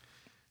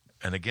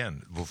 And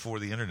again, before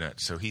the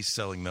internet, so he's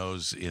selling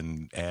those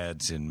in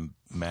ads in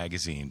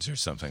magazines or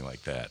something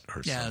like that. It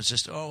was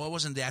just, it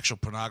wasn't the actual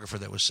pornographer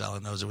that was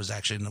selling those. It was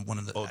actually in one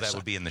of the. Oh, that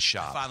would be in the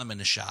shop. I found them in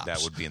the shops.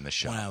 That would be in the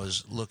shop. When I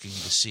was looking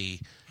to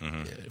see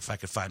if I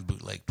could find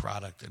bootleg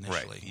product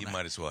initially. Right. You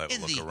might as well have a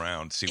look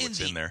around, see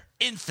what's in there.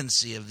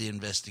 Infancy of the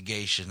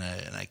investigation,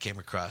 and I came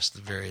across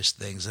the various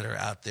things that are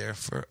out there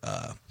for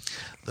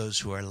those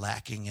who are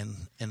lacking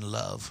in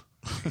love.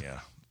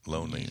 Yeah.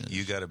 Lonely. Yeah.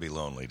 You got to be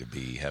lonely to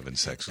be having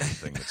sex with a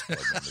thing that's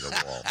plugged into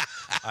the wall.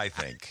 I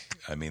think.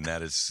 I mean, I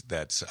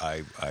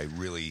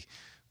really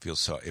feel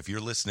so. If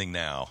you're listening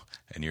now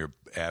and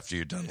after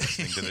you're done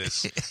listening to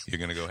this, you're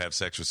going to go have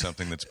sex with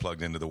something that's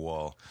plugged into the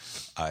wall.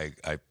 I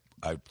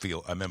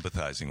feel I'm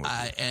empathizing with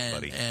you,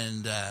 buddy.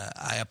 And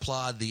I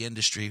applaud the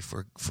industry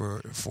for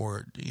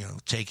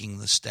taking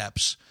the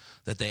steps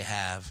that they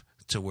have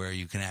to where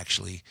you can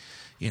actually,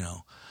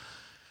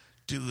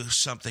 do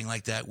something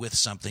like that with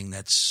something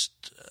that's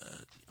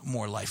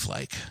more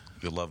lifelike.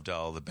 The love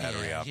doll, the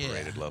battery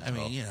operated love doll.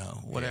 I mean,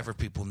 whatever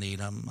people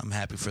need, I'm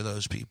happy for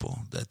those people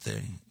that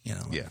they,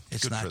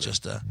 it's not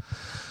just a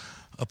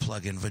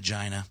plug-in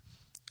vagina.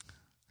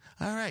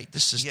 All right,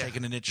 this is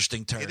taking an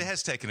interesting turn. It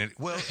has taken it.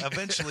 Well,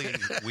 eventually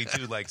we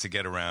do like to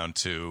get around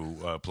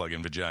to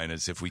plug-in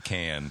vaginas if we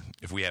can,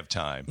 if we have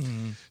time.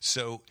 Mm-hmm.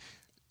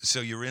 So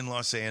you're in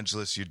Los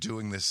Angeles. You're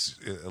doing this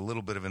a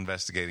little bit of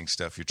investigating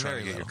stuff. You're trying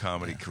to get your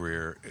comedy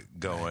career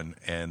going,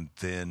 and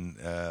then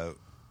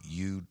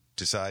you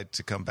decide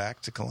to come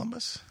back to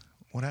Columbus.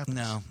 What happened?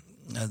 No,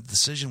 the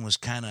decision was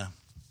kind of.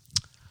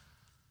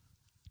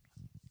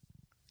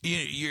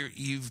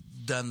 You've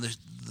done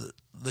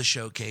the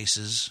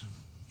showcases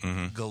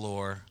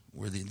galore,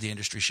 where the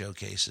industry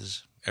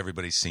showcases.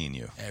 Everybody's seen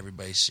you.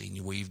 Everybody's seen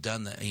you. Well, you've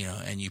done that,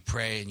 and you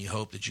pray and you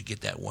hope that you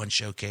get that one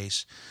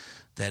showcase.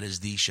 That is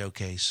the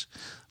showcase,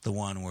 the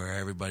one where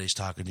everybody's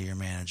talking to your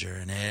manager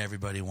and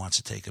everybody wants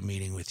to take a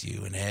meeting with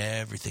you and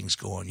everything's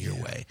going your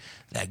way.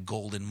 That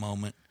golden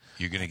moment.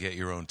 You're going to get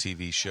your own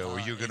TV show, or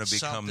you're going to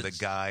become the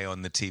guy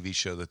on the TV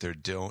show that they're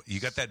doing.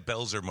 You got that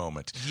Belzer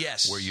moment.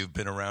 Yes. Where you've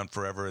been around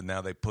forever and now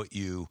they put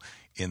you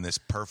in this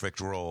perfect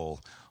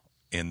role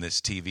in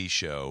this TV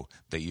show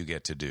that you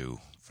get to do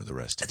for the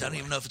rest of your life. I don't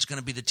even know if it's going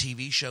to be the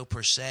TV show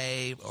per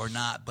se or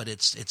not, but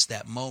it's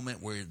that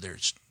moment where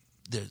there's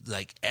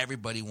like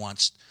everybody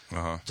wants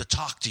to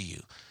talk to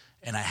you,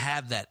 and I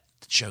have that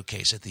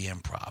showcase at the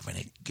Improv, and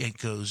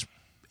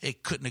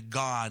it couldn't have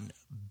gone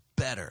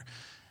better.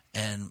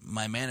 And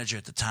my manager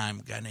at the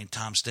time, a guy named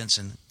Tom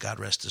Stinson, God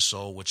rest his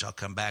soul, which I'll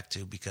come back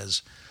to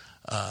because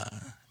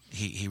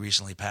he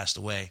recently passed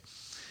away.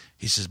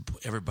 He says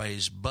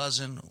everybody's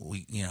buzzing.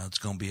 It's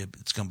going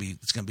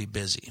to be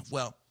busy.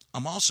 Well,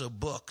 I'm also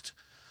booked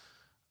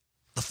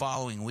the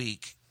following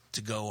week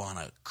to go on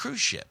a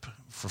cruise ship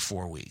for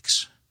 4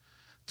 weeks.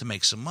 To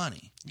make some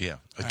money. Yeah,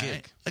 a gig.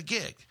 Right? A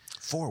gig.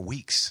 4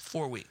 weeks.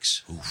 4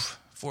 weeks. Oof.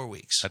 4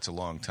 weeks. That's a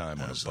long time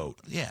on a boat.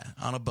 Yeah,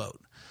 on a boat.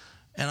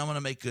 And I'm going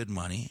to make good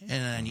money,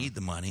 and I need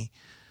the money.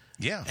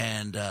 Yeah.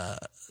 And the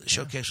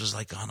showcase was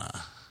like on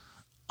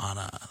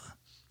a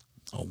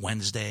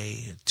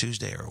Wednesday,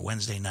 Tuesday, or a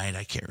Wednesday night.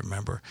 I can't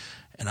remember.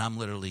 And I'm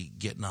literally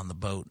getting on the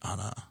boat on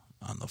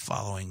the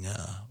following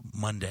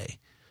Monday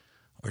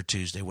or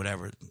Tuesday,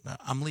 whatever.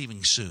 I'm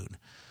leaving soon.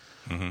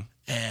 Mm-hmm.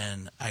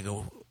 And I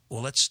go,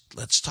 well, let's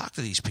talk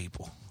to these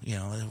people.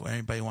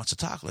 Anybody wants to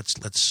talk,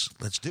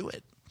 let's do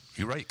it.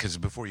 You're right, because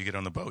before you get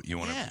on the boat, you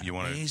want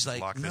to he's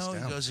like, lock this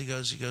down. He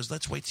goes,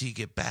 let's wait till you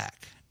get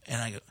back. And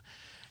I go,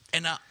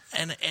 and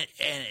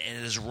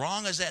as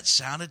wrong as that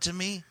sounded to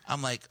me,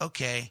 I'm like,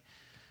 okay,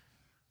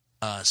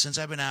 Since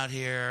I've been out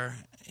here,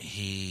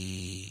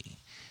 he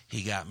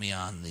got me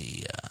on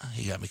the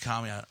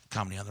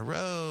comedy on the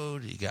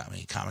road. He got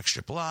me Comic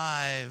Strip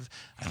Live.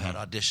 I've had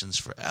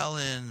auditions for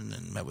Ellen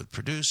and met with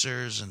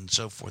producers and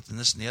so forth and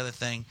this and the other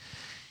thing.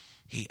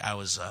 I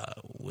was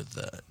with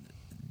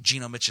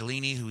Gino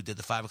Michelini, who did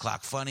the 5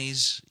 o'clock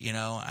funnies. You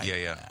know,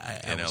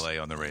 in L.A.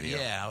 on the radio.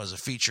 Yeah, I was a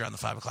feature on the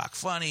 5 o'clock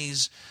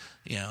funnies.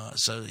 You know,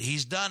 so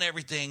he's done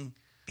everything.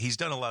 He's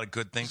done a lot of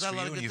good things for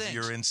you, and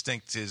your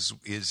instinct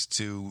is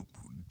to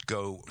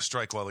go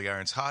strike while the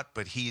iron's hot.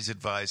 But he's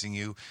advising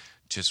you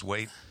just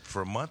wait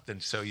for a month,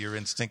 and so your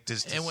instinct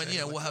is to and when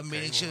say, we'll have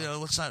meetings. Well,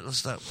 let's not.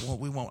 Well,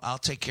 we won't. I'll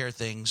take care of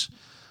things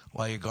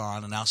while you're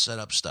gone, and I'll set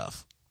up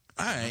stuff.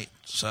 All right.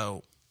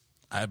 So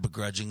I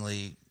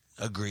begrudgingly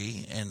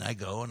agree, and I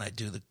go and I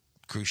do the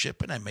cruise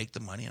ship, and I make the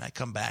money, and I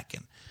come back,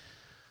 and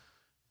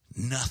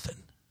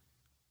nothing.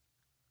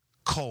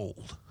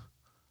 Cold.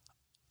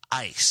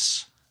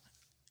 Ice.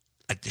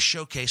 Like the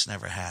showcase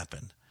never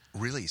happened.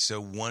 Really?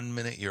 So 1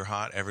 minute you're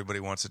hot, everybody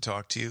wants to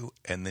talk to you,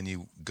 and then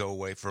you go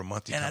away for a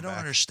month. And I don't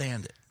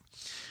understand it.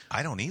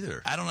 I don't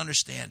either. I don't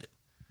understand it.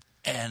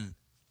 And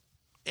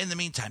in the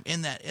meantime,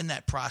 in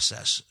that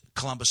process,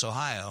 Columbus,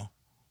 Ohio,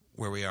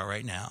 where we are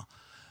right now,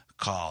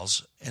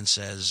 calls and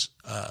says,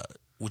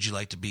 "Would you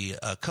like to be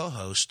a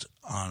co-host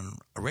on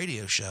a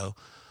radio show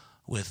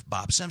with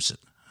Bob Simpson,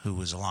 who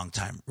was a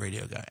longtime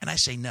radio guy?" And I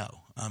say no.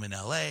 I'm in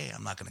L.A.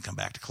 I'm not going to come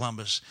back to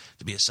Columbus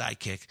to be a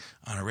sidekick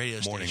on a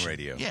radio station. Morning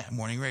radio. Yeah,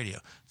 morning radio.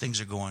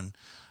 Things are going,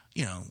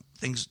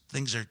 things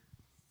are,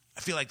 I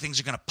feel like things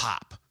are going to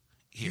pop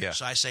here. Yeah.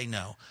 So I say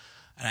no.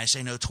 And I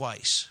say no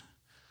twice.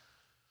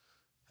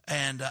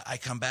 And I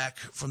come back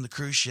from the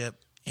cruise ship,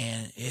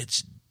 and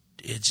it's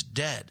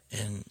dead.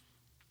 And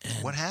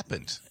what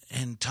happened?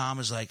 And Tom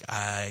is like,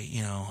 I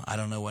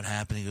don't know what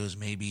happened. He goes,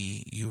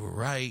 maybe you were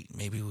right.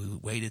 Maybe we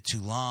waited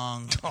too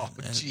long. Oh,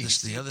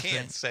 geez. You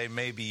can't say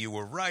maybe you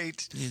were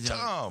right,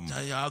 Tom.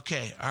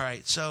 Okay, all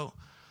right. So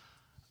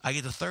I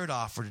get the third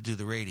offer to do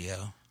the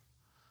radio.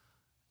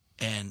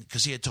 And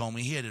because he had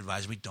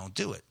advised me, don't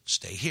do it.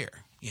 Stay here.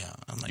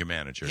 I'm like, your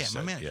manager said,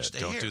 my manager,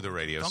 stay don't here. do the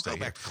radio. Don't stay go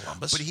here. back to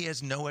Columbus. But he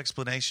has no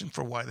explanation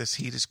for why this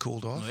heat is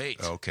cooled off?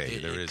 Wait. Okay,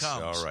 there is.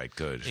 Comes. All right,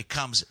 good. It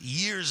comes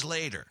years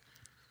later.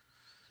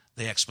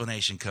 The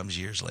explanation comes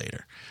years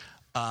later.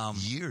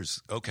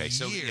 Years? Okay,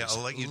 so years, I'll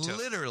let you tell.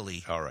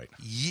 Literally. All right.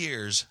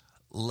 Years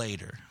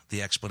later,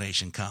 the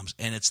explanation comes.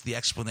 And it's the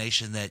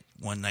explanation that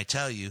when I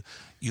tell you,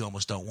 you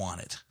almost don't want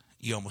it.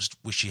 You almost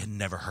wish you had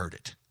never heard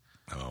it.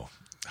 Oh,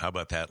 how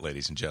about that,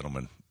 ladies and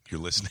gentlemen?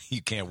 You're listening.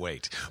 You can't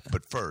wait.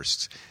 But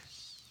first,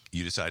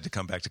 you decide to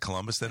come back to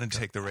Columbus then and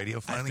take the radio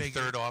finally?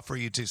 Third offer,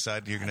 you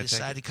decide you're going to take it? I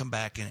decided to come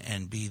back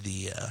and be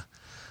the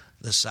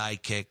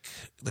sidekick,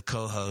 the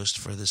co-host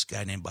for this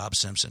guy named Bob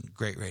Simpson.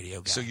 Great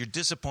radio guy. So you're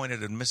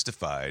disappointed and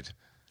mystified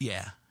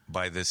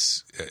by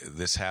this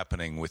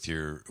happening with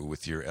your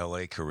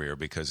L.A. career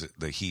because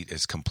the heat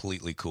has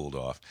completely cooled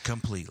off.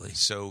 Completely.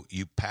 So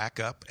you pack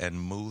up and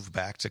move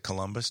back to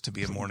Columbus to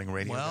be a morning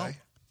radio guy?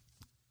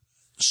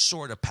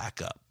 Sort of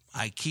pack up.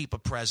 I keep a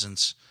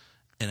presence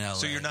in L.A.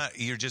 So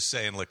you're just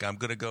saying, look, I'm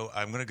going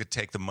to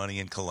take the money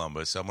in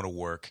Columbus. I'm going to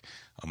work.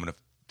 I'm going to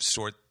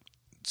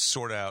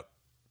sort out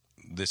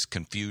this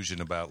confusion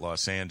about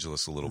Los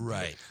Angeles a little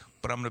bit.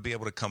 But I'm going to be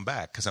able to come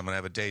back because I'm going to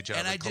have a day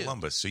job in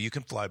Columbus. So you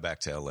can fly back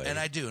to L.A. And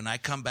I do. And I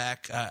come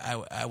back.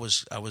 I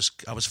was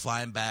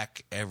flying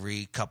back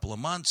every couple of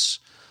months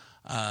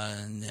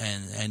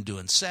and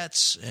doing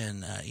sets.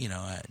 And,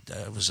 I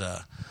was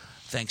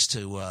thanks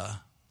to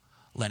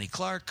Lenny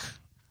Clark.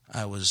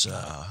 I was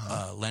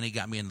Lenny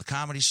got me in the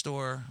Comedy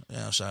Store,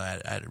 so I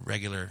had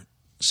regular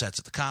sets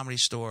at the Comedy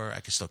Store. I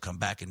could still come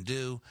back and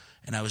do,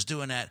 and I was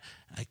doing that.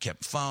 I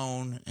kept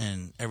phone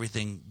and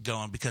everything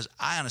going because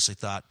I honestly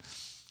thought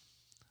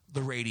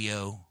the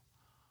radio,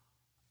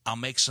 I'll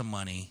make some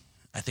money.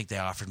 I think they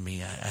offered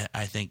me,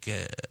 I think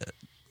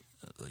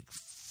like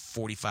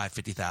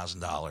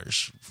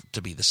 $45,000-$50,000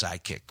 to be the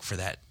sidekick for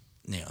that.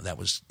 That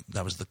was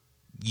the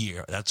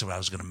year. That's what I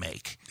was going to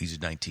make. These are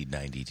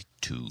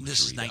 1992. This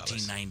is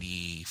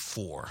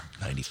 1994.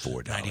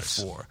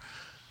 $94.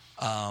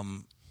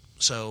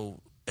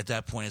 So at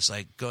that point, it's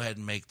like, go ahead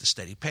and make the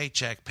steady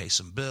paycheck, pay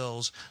some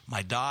bills.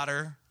 My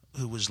daughter,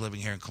 who was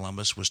living here in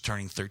Columbus, was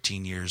turning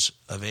 13 years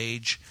of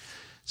age.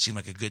 Seemed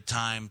like a good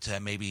time to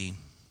maybe,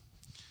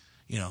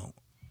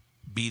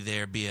 be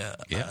there, be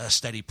a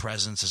steady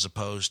presence as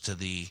opposed to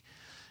the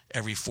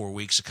every 4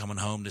 weeks of coming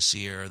home to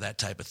see her, that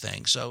type of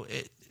thing. So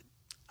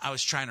I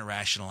was trying to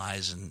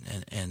rationalize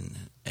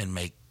and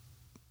make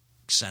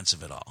sense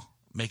of it all,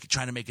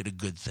 trying to make it a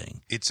good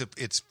thing.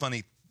 It's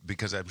funny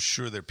because I'm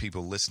sure there are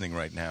people listening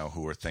right now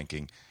who are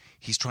thinking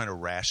he's trying to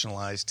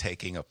rationalize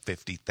taking a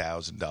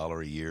 $50,000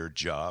 a year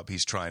job.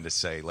 He's trying to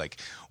say like,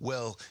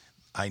 well,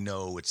 I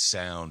know it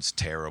sounds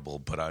terrible,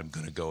 but I'm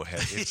going to go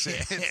ahead.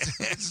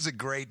 It's a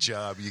great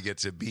job. You get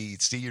to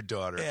see your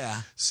daughter.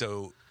 Yeah.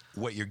 So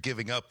what you're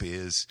giving up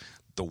is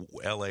the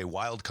L.A.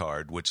 wild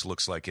card, which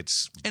looks like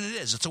it's... And it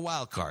is. It's a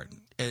wild card.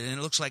 And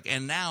it looks like...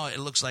 And now it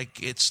looks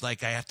like it's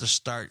like I have to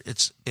start...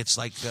 It's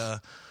like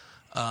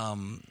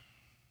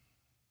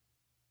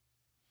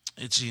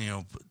It's, you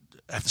know,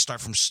 I have to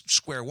start from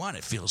square one,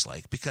 it feels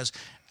like, because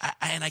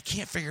I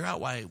can't figure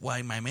out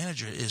why my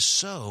manager is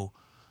so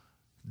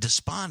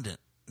despondent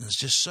and is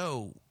just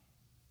so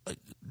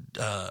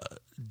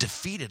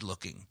defeated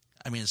looking.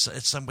 I mean,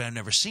 it's somebody I've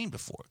never seen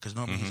before, because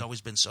normally he's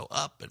always been so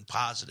up and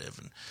positive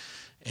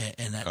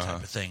and that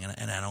type of thing,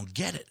 and I don't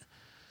get it.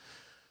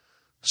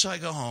 So I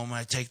go home,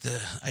 I take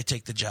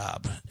the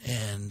job,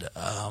 and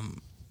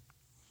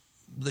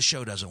the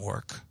show doesn't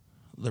work.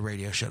 The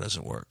radio show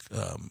doesn't work.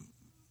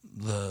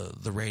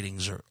 The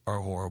ratings are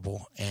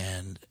horrible,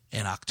 and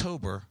in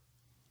October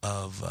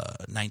of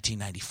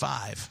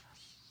 1995,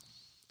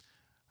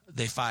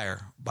 they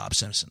fire Bob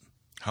Simpson.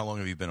 How long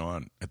have you been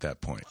on at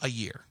that point? A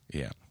year.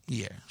 Yeah.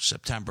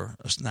 September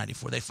of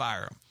 94. They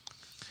fire him.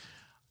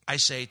 I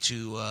say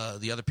to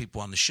the other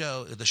people on the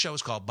show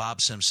is called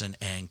Bob Simpson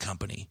and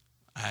Company.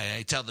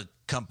 I tell the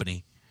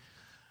company,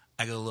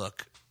 I go,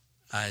 look,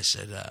 I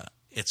said,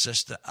 it's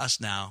just us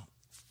now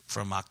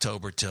from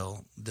October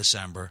till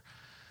December.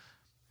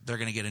 They're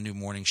going to get a new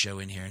morning show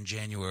in here in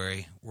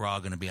January. We're all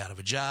going to be out of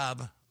a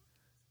job.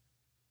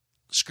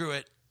 Screw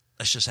it.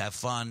 Let's just have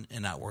fun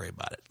and not worry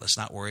about it. Let's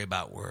not worry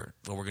about what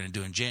we're going to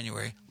do in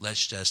January.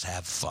 Let's just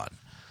have fun.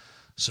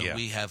 So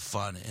we have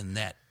fun in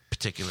that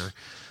particular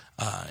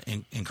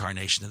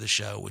incarnation of the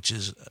show, which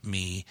is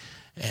me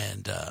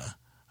and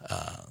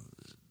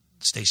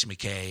Stacey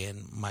McKay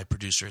and my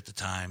producer at the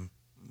time,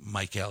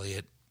 Mike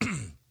Elliott,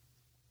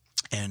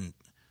 and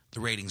the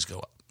ratings go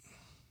up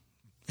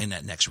in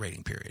that next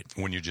rating period.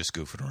 When you're just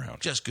goofing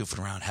around. Just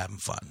goofing around, having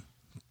fun.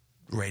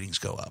 Ratings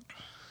go up.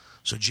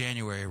 So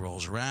January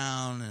rolls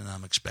around, and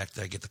I'm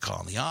expecting I get the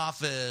call in the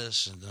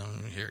office, and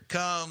here it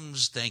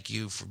comes. Thank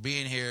you for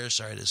being here.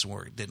 Sorry this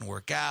didn't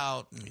work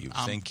out. And you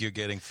think you're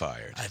getting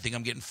fired. I think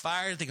I'm getting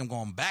fired. I think I'm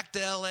going back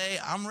to L.A.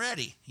 I'm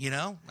ready, you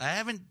know.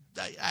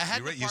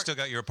 You still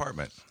got your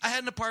apartment. I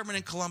had an apartment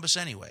in Columbus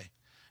anyway,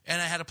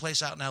 and I had a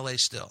place out in L.A.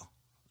 still.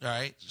 All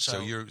right,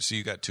 so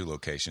you got two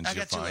locations.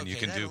 You're fine. You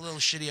can I had a little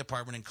shitty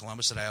apartment in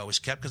Columbus that I always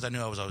kept because I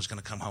knew I was always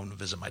going to come home to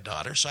visit my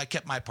daughter. So I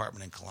kept my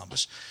apartment in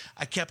Columbus.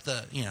 I kept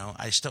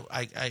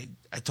I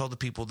told the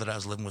people that I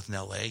was living with in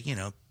L.A., you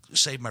know,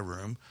 save my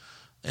room,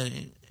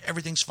 and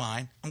everything's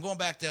fine. I'm going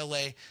back to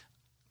L.A.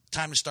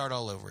 Time to start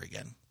all over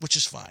again, which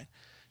is fine.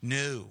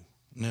 No.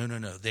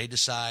 They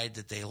decide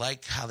that they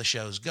like how the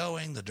show's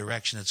going, the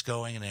direction it's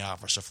going, and they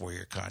offer us a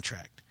 4-year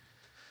contract.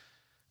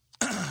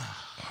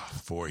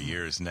 4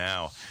 years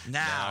now.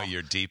 Now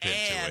you're deep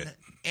into it.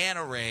 And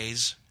a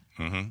raise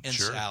in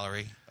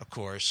salary, of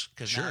course.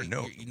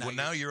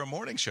 Now you're a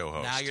morning show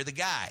host. Now you're the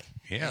guy.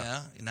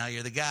 Yeah. Now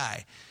you're the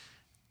guy.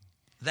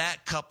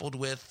 That coupled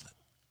with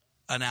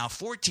a now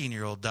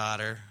 14-year-old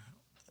daughter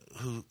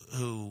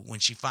who, when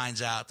she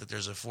finds out that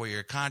there's a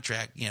 4-year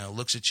contract, you know,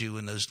 looks at you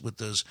with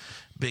those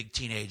big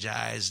teenage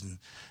eyes and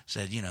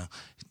said, you know,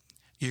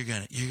 you're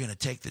gonna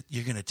take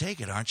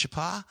it, aren't you,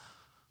 Pa?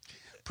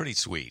 Pretty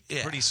sweet.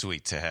 Yeah. Pretty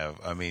sweet to have.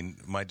 I mean,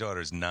 my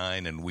daughter's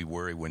 9, and we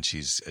worry when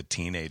she's a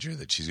teenager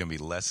that she's going to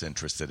be less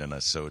interested in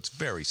us. So it's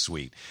very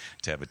sweet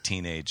to have a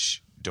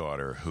teenage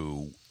daughter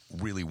who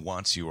really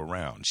wants you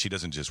around. She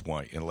doesn't just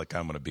want, you know, like,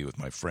 I'm going to be with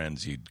my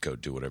friends. You go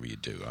do whatever you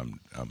do.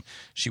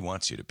 She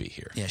wants you to be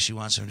here. Yeah, she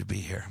wants him to be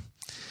here.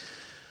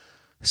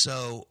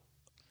 So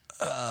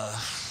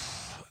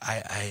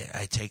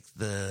I take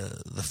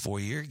the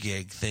 4-year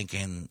gig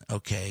thinking,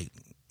 okay,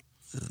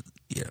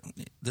 you know,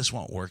 this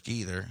won't work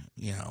either.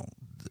 You know,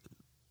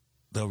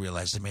 they'll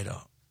realize they made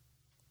a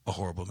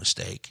horrible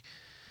mistake.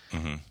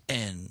 Mm-hmm.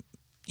 And,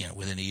 you know,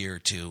 within a year or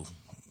two,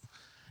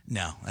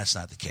 no, that's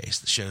not the case.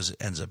 The show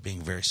ends up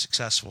being very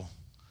successful,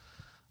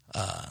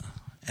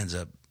 ends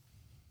up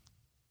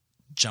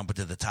jumping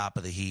to the top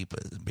of the heap,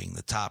 being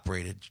the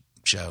top-rated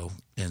show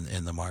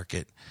in the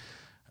market,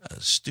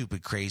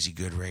 stupid, crazy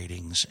good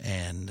ratings,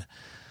 and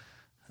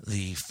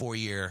the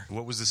 4-year.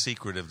 What was the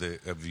secret of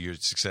your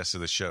success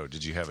of the show?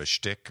 Did you have a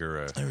shtick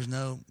or a? There was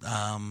no.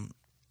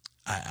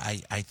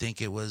 I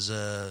think it was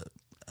a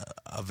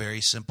very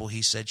simple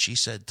he said she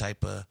said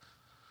type of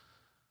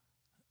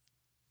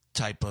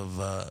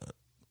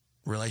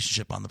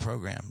relationship on the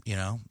program. You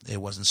know,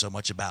 it wasn't so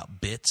much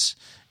about bits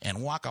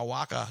and waka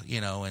waka, you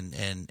know,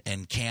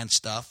 and canned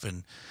stuff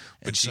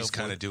But she's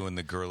kind of doing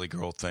the girly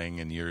girl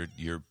thing, and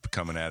you're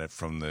coming at it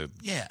from the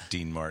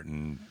Dean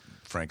Martin,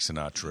 Frank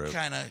Sinatra,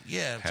 kind of,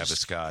 have a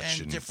scotch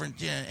and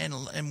different,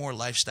 and more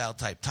lifestyle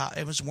type.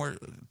 It was more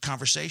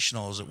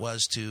conversational as it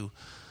was to,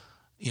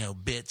 you know,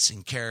 bits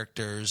and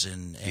characters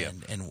and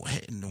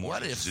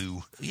what if?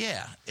 Zoo.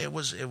 Yeah, it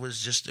was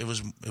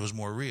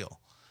more real,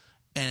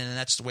 and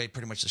that's the way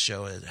pretty much the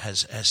show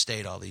has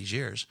stayed all these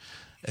years,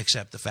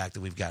 except the fact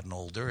that we've gotten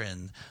older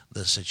and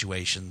the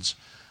situations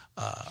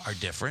are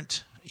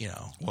different. You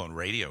know, well, and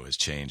radio has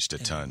changed a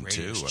ton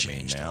too. I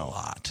mean, now a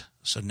lot.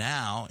 So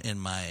now in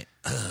my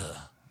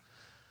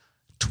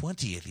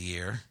 20th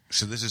year.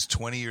 So this is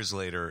 20 years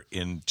later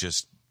in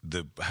just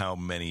how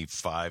many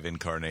 5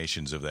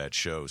 incarnations of that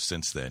show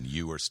since then?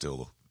 You are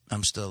still.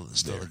 I'm still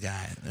the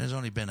guy. There's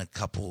only been a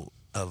couple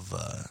of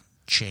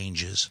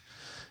changes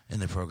in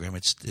the program.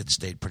 It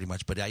stayed pretty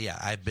much. But yeah,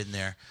 I've been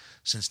there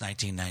since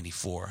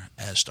 1994,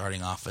 as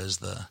starting off as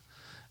the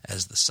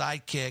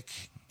sidekick,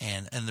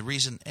 and the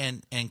reason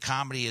and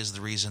comedy is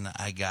the reason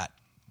I got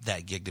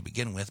that gig to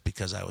begin with,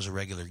 because I was a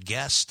regular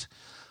guest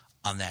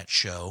on that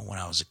show when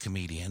I was a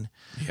comedian.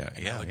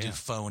 I would do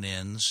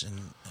phone-ins and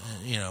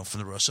from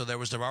the road. So there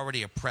was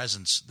already a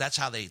presence. That's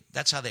how they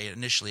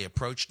initially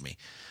approached me.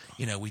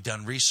 We'd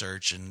done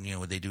research, and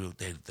what they do,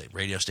 the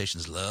radio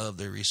stations love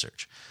their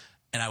research,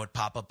 and I would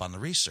pop up on the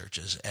research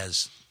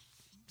as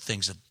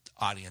things that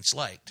the audience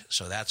liked.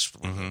 So that's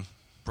what the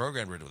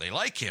program would do. They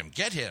like him,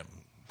 get him,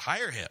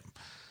 hire him.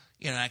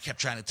 And I kept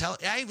trying to tell.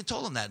 I even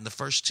told him that in the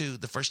first two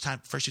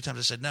times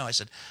I said no. I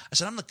said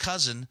I'm the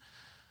cousin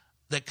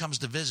that comes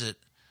to visit.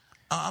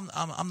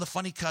 I'm the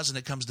funny cousin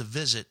that comes to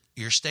visit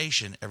your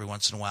station every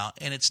once in a while,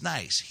 and it's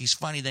nice. He's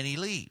funny, then he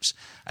leaves.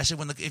 I said,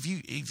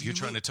 if you're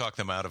trying to talk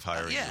them out of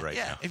hiring you right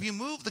now. If you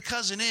move the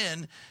cousin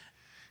in,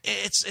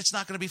 it's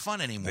not going to be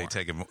fun anymore.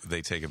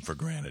 They take him for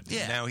granted.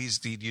 Yeah. Now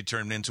you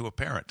turned into a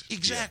parent.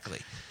 Exactly.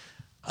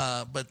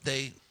 Yeah. But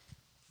they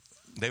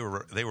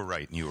were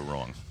right and you were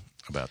wrong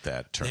about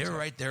that. They were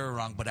right, they were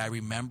wrong. But I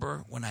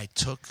remember when I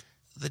took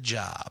the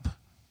job,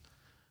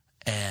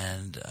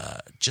 and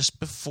just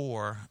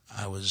before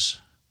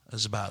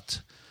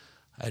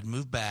I'd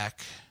moved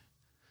back.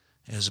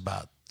 It was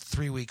about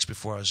 3 weeks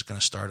before I was going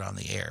to start on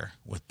the air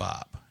with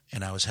Bob,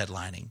 and I was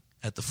headlining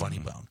at the Funny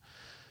Bone.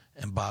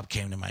 And Bob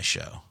came to my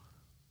show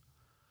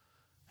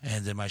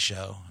and did my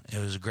show. It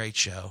was a great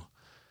show.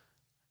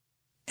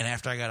 And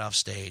after I got off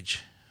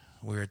stage,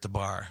 we were at the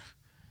bar,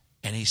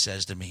 and he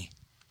says to me,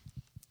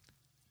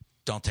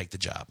 "Don't take the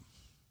job.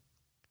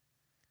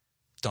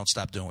 Don't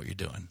stop doing what you're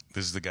doing."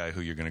 This is the guy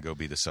who you're going to go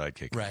be the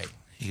sidekick. Right.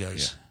 He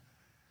goes,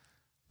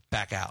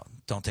 "Back out.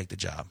 Don't take the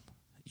job.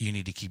 You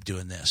need to keep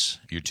doing this.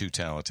 You're too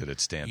talented at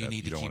stand-up. You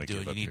need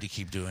to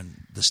keep doing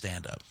the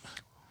stand-up."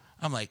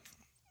 I'm like,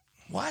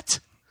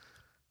 "What?"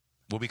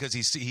 Well, because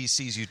he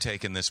sees you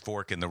taking this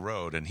fork in the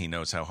road, and he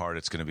knows how hard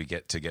it's going to be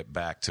to get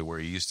back to where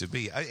you used to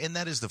be. And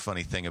that is the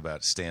funny thing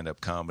about stand-up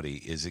comedy,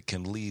 is it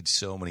can lead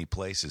so many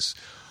places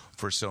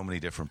for so many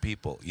different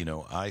people.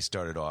 I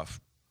started off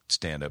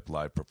stand-up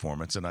live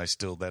performance, and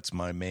that's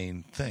my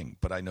main thing.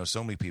 But I know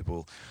so many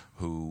people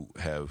who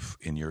have,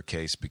 in your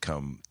case,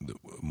 become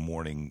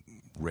morning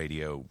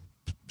radio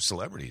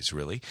celebrities,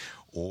 really,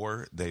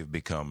 or they've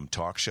become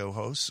talk show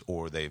hosts,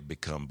 or they've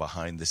become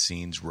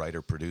behind-the-scenes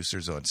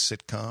writer-producers on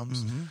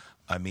sitcoms.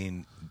 I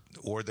mean,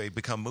 or they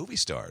become movie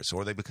stars,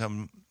 or they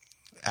become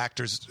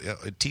actors,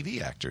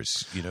 TV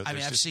actors.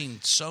 I've seen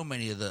so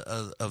many of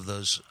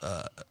those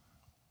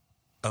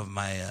of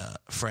my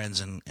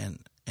friends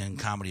and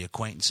comedy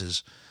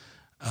acquaintances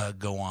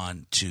go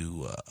on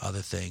to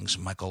other things.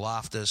 Michael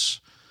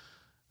Loftus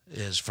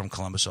is from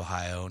Columbus,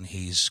 Ohio, and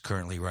he's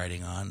currently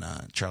writing on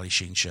Charlie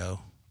Sheen show,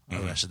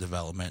 Arrested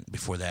Development.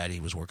 Before that, he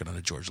was working on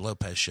a George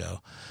Lopez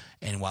show.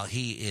 And while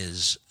he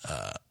is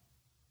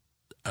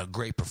a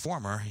great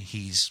performer,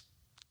 he's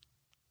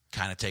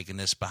kind of taking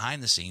this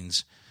behind the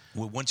scenes.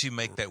 Well, once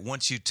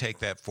you take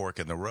that fork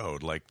in the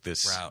road, like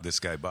this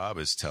guy Bob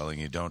is telling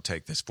you, don't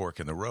take this fork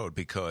in the road,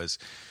 because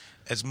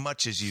as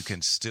much as you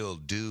can still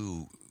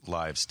do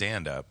live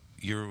stand-up,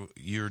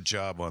 your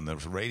job on the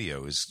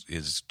radio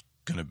is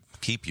going to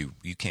keep you.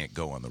 You can't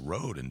go on the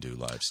road and do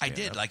live stand-up. I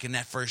did, like in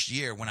that first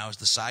year when I was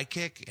the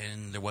sidekick,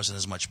 and there wasn't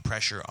as much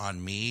pressure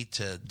on me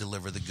to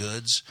deliver the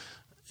goods.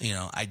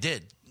 I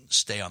did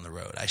stay on the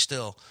road. I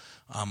still,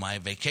 on my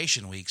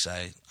vacation weeks,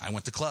 I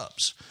went to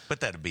clubs.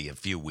 But that'd be a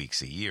few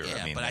weeks a year. Yeah,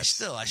 I mean, but I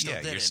still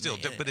did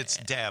it. But it's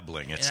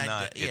dabbling. It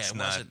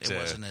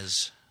wasn't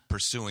as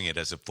pursuing it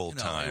as a full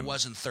time. It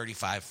wasn't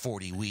 35,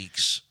 40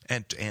 weeks.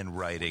 And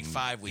writing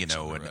 5 weeks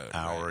on the an road,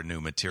 hour right.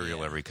 new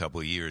material every couple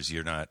of years.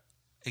 You're not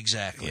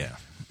exactly. Yeah,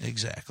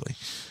 exactly.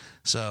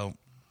 So,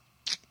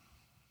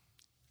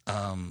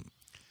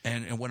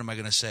 and what am I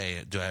going to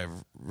say? Do I have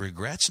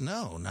regrets?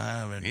 No,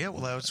 Yeah,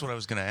 well, that's what I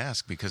was going to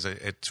ask, because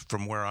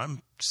from where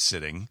I'm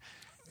sitting,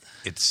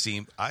 it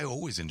seemed I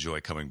always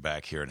enjoy coming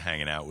back here and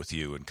hanging out with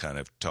you and kind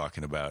of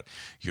talking about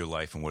your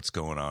life and what's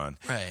going on.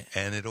 Right.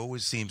 And it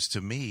always seems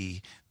to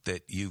me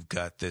that you've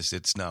got this.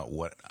 It's not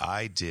what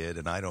I did,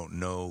 and I don't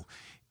know.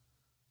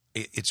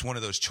 It's one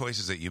of those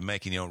choices that you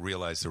make and you don't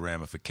realize the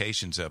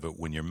ramifications of it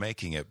when you're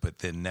making it. But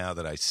then now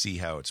that I see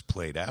how it's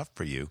played out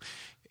for you,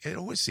 it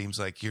always seems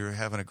like you're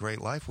having a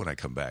great life when I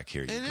come back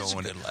here. It is a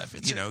good life.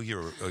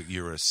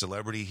 You're a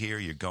celebrity here.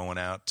 You're going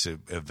out to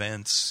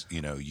events.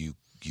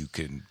 You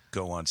can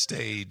go on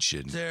stage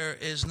and there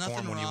is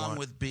nothing when you wrong want.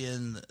 with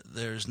being.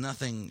 There's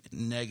nothing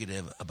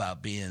negative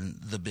about being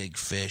the big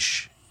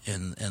fish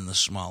in the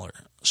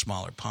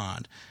smaller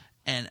pond,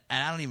 and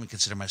I don't even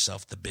consider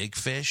myself the big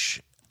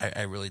fish.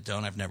 I really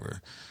don't. I've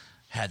never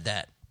had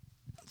that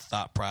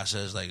thought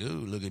process like,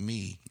 "Ooh, look at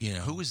me."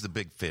 Who is the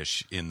big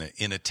fish in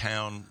a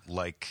town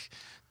like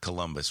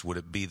Columbus? Would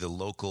it be the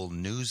local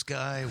news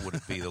guy? Would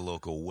it be the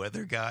local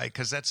weather guy?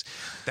 Because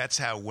that's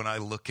how, when I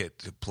look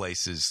at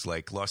places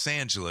like Los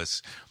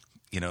Angeles,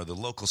 the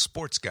local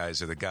sports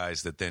guys are the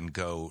guys that then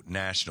go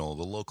national.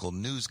 The local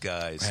news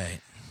guys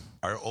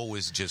are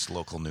always just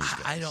local news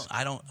guys.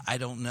 I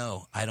don't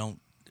know. I don't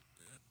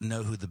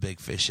know who the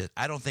big fish is.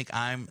 I don't think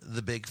I'm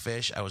the big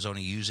fish. I was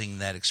only using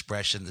that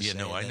expression to say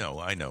I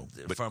know.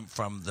 But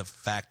from the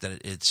fact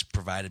that it's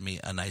provided me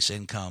a nice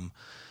income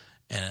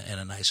and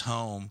a nice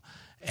home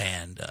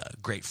and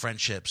great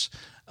friendships,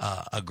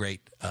 a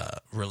great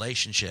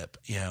relationship,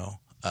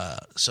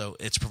 so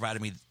it's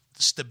provided me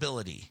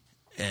stability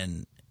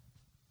and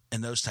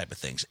those type of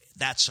things.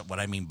 That's what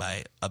I mean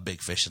by a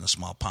big fish in a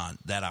small pond,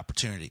 that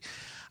opportunity.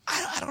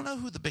 I don't know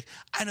who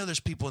I know there's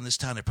people in this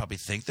town that probably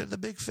think they're the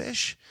big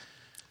fish.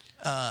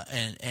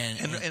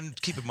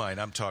 And keep in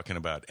mind, I'm talking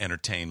about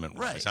entertainment.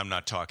 Right. I'm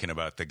not talking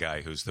about the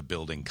guy who's the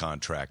building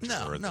contractor.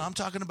 No, I'm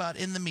talking about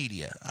in the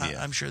media.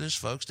 I'm sure there's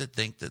folks that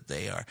think that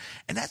they are,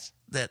 and that's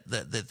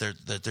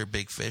that they're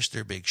big fish,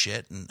 they're big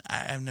shit, and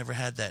I've never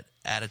had that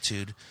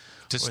attitude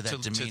or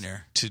that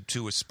demeanor.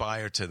 To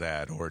aspire to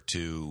that or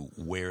to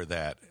wear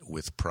that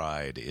with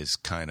pride is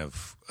kind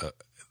of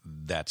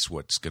that's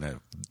what's gonna.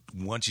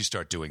 Once you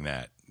start doing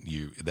that,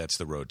 that's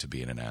the road to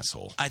being an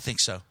asshole. I think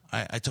so.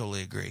 I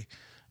totally agree.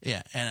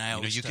 Yeah,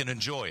 and you can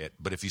enjoy it,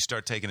 but if you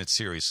start taking it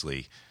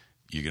seriously,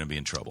 you're going to be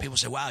in trouble. People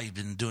say, "Wow, you've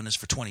been doing this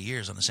for 20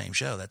 years on the same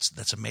show.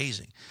 That's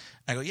amazing."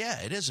 I go,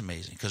 "Yeah, it is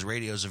amazing because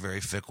radio is a very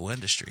fickle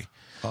industry."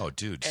 Oh,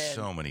 dude,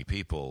 so many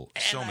people,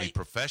 so many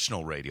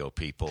professional radio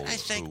people. I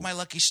thank my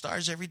lucky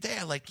stars every day.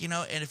 I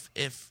and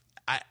if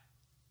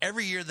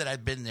every year that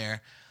I've been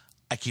there,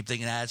 I keep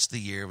thinking that's the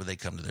year where they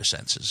come to their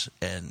senses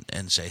and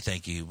say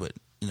thank you, but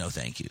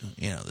thank you.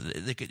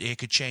 It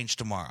could change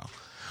tomorrow.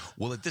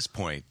 Well, at this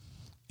point,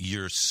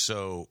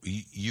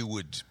 you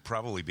would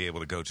probably be able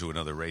to go to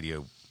another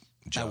radio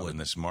job in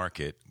this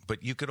market,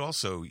 but you could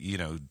also,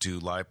 do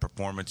live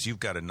performance. You've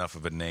got enough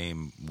of a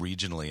name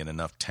regionally and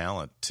enough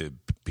talent to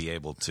be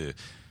able to,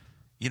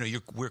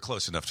 we're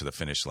close enough to the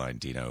finish line,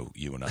 Dino,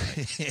 you and I,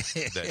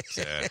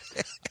 that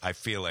I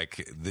feel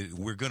like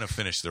we're going to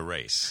finish the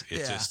race.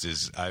 It just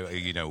is,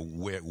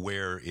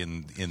 where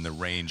in the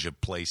range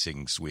of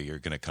placings we are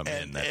going to come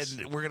in.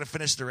 And we're going to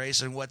finish the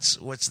race, and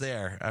what's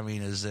there? I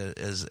mean, is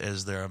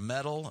there a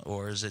medal,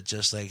 or is it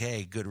just like,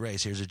 hey, good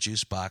race, here's a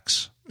juice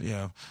box,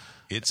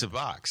 It's a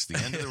box. The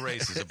end of the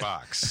race is a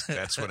box.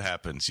 That's what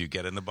happens. You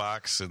get in the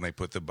box, and they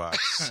put the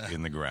box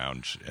in the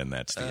ground, and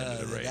that's the end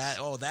of the race.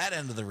 That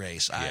end of the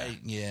race.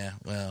 Yeah.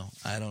 Well,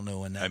 I don't know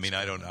when. That's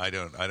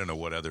I don't know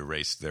what other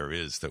race there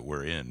is that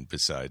we're in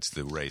besides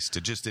the race to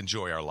just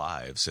enjoy our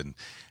lives and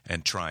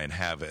try and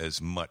have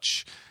as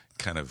much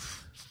kind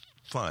of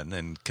fun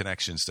and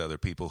connections to other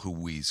people who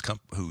we's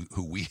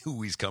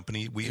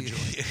company we enjoy.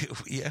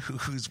 Yeah,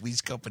 who's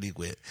we's company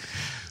with.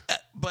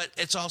 But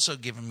it's also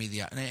given me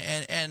the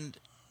and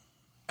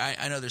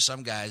I know there's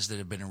some guys that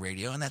have been in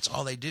radio and that's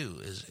all they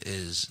do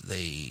is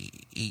they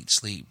eat,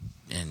 sleep,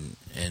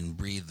 and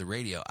breathe the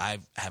radio. I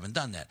haven't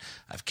done that.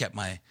 I've kept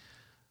my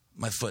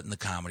foot in the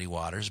comedy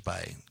waters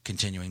by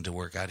continuing to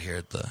work out here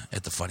at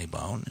the Funny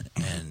Bone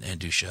and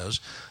do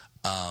shows.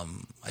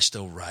 I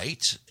still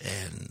write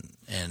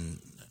and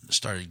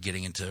started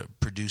getting into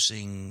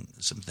producing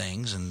some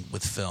things and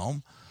with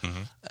film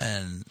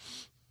and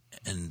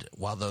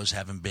while those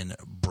haven't been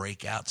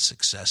breakout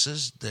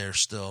successes, they're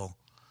still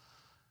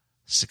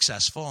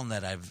successful in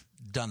that I've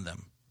done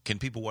them. Can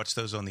people watch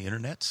those on the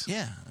internet?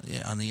 Yeah,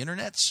 on the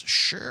internet,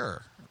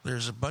 sure.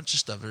 There's a bunch of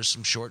stuff. There's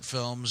some short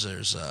films.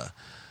 There's a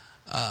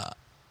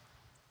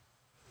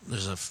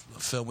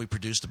film we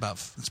produced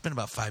it's been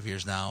about 5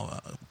 years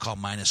now, called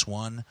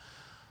 -1,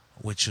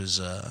 which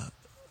was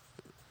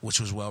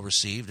well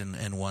received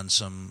and won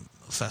some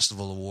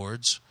festival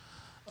awards.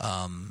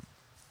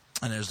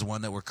 And there's the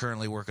one that we're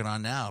currently working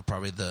on now,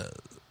 probably the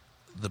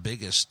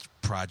biggest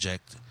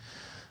project.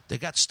 They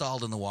got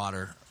stalled in the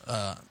water. What's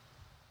that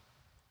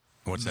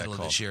called? Middle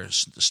of this year,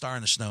 Star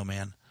in the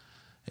Snowman.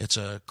 It's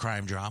a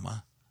crime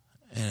drama,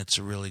 and it's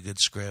a really good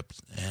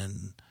script.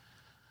 And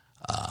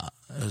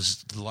it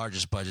was the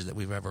largest budget that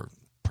we've ever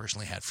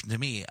personally had. To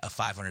me, a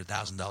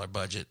 $500,000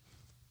 budget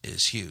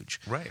is huge.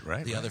 Right.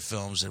 The other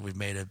films that we've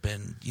made have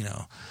been,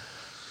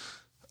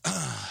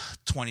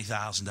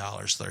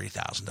 $20,000,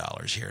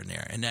 $30,000 here and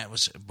there, and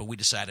but we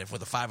decided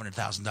with a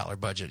 $500,000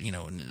 budget,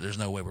 there's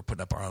no way we're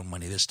putting up our own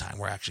money this time.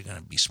 We're actually going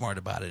to be smart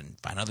about it and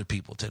find other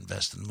people to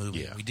invest in the movie.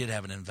 Yeah. We did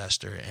have an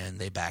investor, and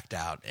they backed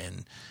out,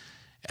 and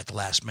at the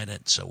last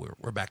minute, so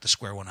we're back to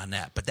square one on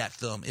that. But that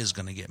film is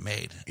going to get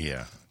made.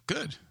 Yeah,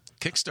 good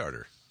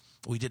Kickstarter.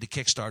 We did a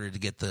Kickstarter to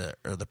get the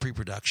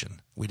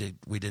pre-production. We did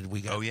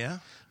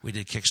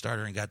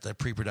Kickstarter and got the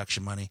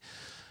pre-production money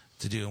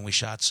to do, and we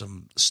shot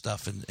some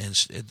stuff. And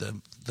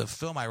the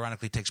film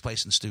ironically takes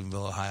place in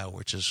Steubenville, Ohio,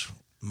 which is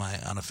my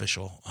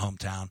unofficial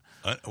hometown.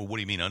 What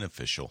do you mean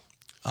unofficial?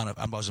 I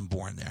wasn't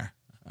born there.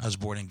 I was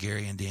born in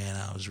Gary,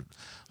 Indiana.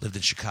 Lived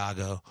in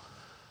Chicago,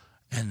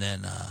 and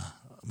then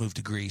moved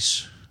to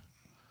Greece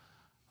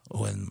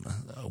when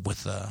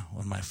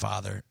my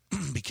father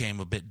became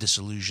a bit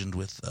disillusioned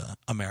with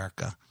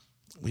America.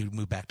 We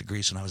moved back to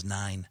Greece when I was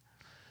 9.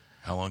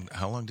 How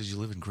long did you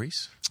live in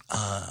Greece?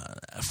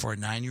 For a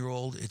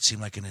 9-year-old, it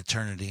seemed like an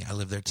eternity. I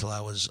lived there till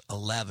I was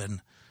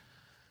 11.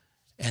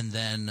 And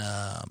then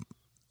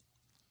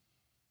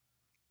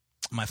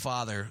my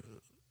mother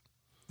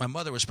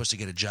was supposed to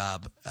get a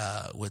job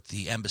with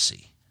the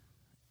embassy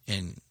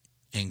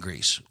in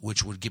Greece,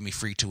 which would give me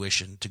free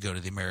tuition to go to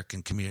the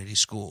American community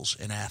schools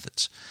in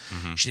Athens.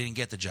 Mm-hmm. She didn't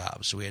get the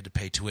job, so we had to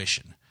pay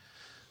tuition.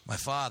 My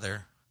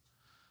father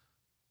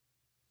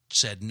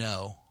said,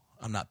 no,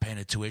 I'm not paying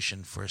a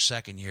tuition for a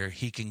second year.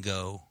 He can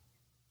go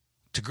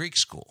to Greek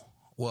school.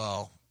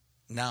 Well,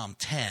 now I'm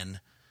 10,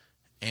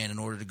 and in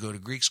order to go to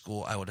Greek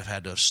school, I would have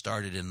had to have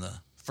started in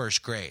the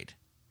first grade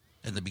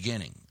in the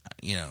beginning,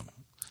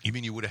 You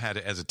mean you would have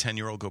had to, as a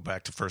 10-year-old, go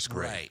back to first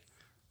grade? Right.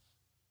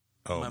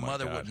 Oh, my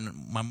mother God.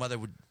 My mother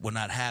would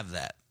not have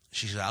that.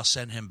 She said, I'll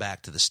send him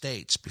back to the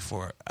States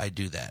before I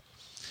do that.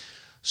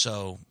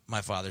 So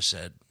my father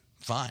said,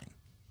 fine,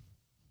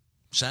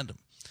 send him.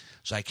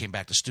 So I came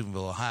back to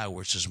Steubenville, Ohio,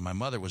 which is my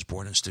mother was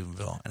born in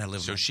Steubenville, and I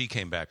lived. So she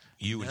came back.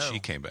 And she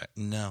came back.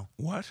 No.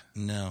 What?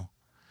 No.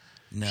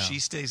 She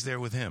stays there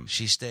with him.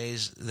 She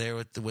stays there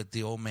with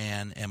the old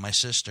man and my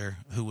sister,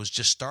 who was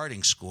just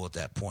starting school at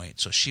that point.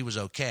 So she was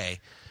okay.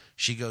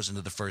 She goes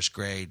into the first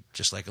grade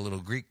just like a little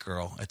Greek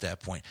girl at that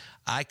point.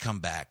 I come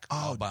back.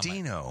 Oh,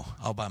 Dino.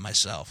 All by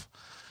myself.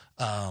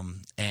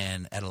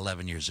 And at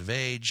 11 years of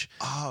age,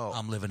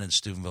 I'm living in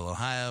Steubenville,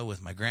 Ohio,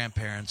 with my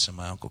grandparents and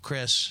my Uncle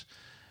Chris.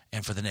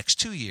 And for the next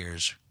 2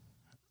 years,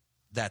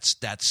 that's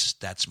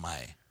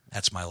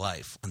my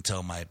life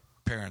until my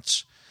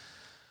parents'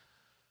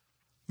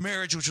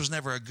 marriage, which was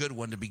never a good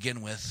one to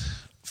begin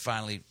with,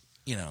 finally,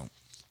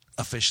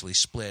 officially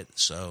split.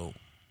 So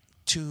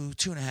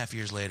 2.5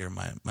 years later,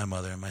 my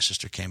mother and my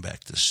sister came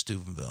back to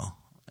Steubenville,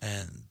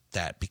 and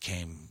that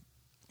became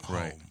home.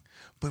 Right.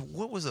 But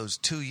what was those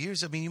 2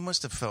 years? I mean, you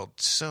must have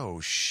felt so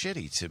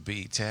shitty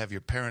to have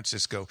your parents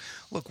just go,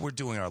 look, we're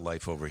doing our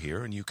life over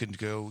here, and you can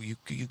go,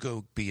 you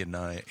go be a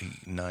 9,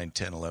 10,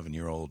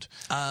 11-year-old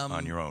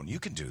on your own. You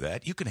can do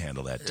that. You can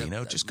handle that,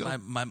 Dino. Just go.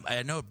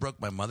 I know it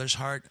broke my mother's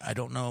heart. I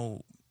don't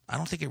know. I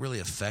don't think it really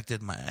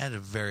affected I had a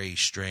very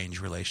strange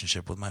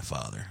relationship with my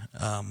father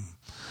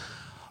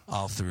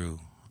all through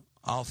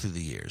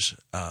the years.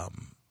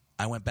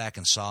 I went back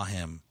and saw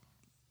him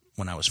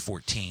when I was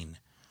 14.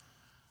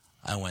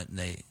 I went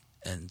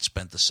and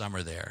spent the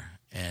summer there,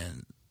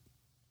 and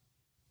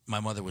my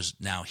mother was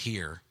now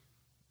here,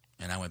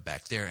 and I went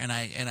back there, and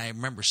I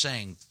remember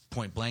saying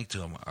point blank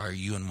to him, "Are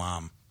you and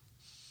Mom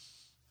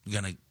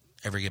gonna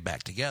ever get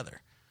back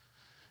together?"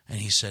 And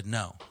he said,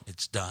 "No,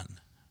 it's done."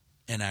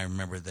 And I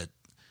remember that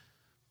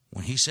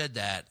when he said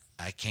that,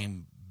 I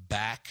came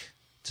back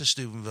to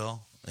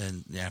Steubenville,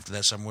 and after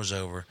that summer was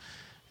over,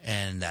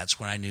 and that's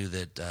when I knew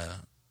that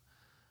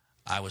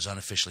I was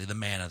unofficially the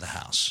man of the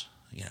house.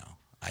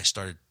 I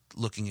started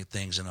looking at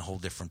things in a whole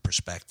different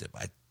perspective.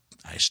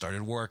 I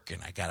started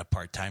working. I got a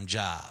part-time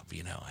job,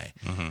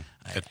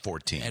 At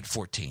 14. At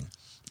 14,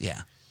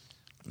 yeah,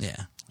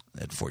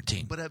 at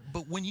 14.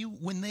 But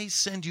when they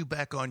send you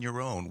back on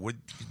your own,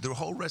 the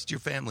whole rest of your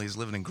family is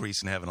living in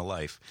Greece and having a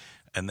life,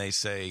 and they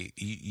say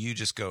you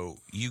just go,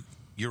 you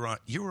were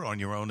on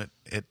your own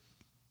at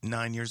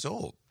 9 years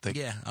old.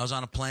 Yeah, I was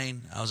on a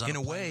plane.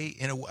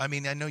 I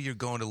mean, I know you're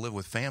going to live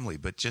with family,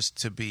 but just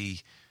to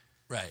be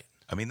right.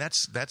 I mean,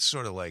 that's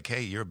sort of like,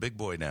 hey, you're a big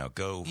boy now.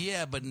 Go.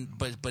 Yeah, but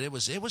it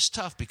was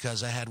tough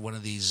because I had one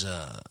of these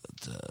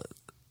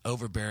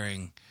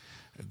overbearing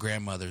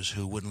grandmothers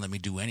who wouldn't let me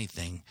do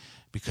anything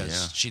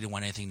because she didn't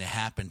want anything to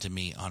happen to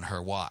me on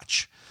her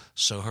watch.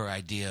 So her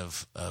idea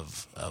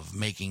of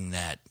making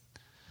that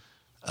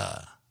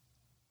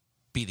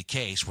be the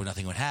case where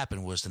nothing would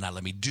happen was to not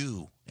let me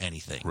do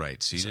anything.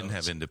 Right. So you didn't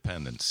have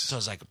independence. So I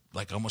was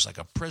like almost like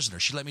a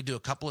prisoner. She let me do a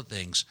couple of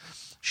things.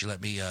 She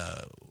let me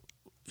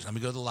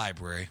go to the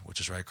library, which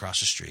is right across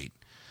the street,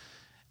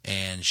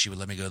 and she would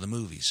let me go to the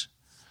movies,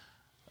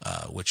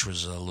 which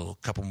was a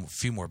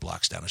few more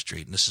blocks down the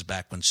street. And this is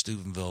back when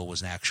Steubenville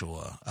was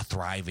a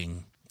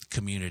thriving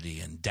community,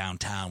 and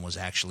downtown was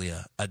actually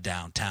a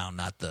downtown,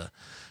 not the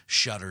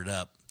shuttered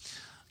up,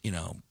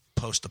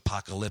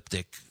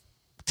 post-apocalyptic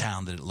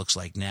town that it looks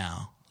like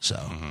now. So,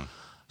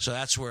 so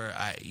that's where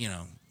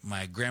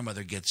my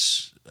grandmother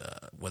gets,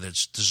 whether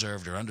it's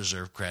deserved or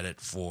undeserved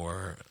credit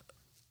for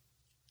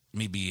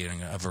me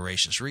being a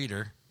voracious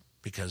reader,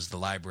 because the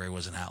library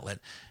was an outlet,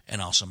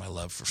 and also my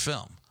love for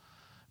film,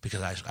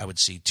 because I would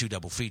see 2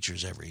 double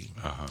features every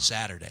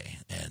Saturday,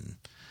 and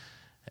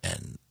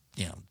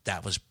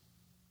that was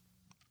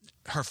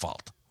her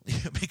fault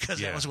because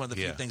that was one of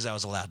the few things I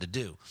was allowed to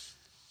do.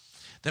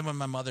 Then when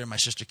my mother and my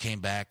sister came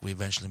back, we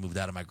eventually moved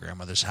out of my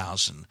grandmother's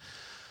house and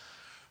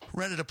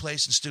rented a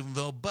place in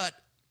Steubenville. But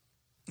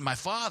my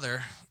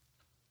father,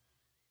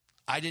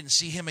 I didn't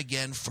see him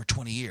again for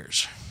 20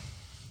 years.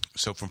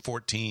 So from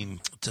 14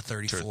 to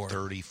 34. To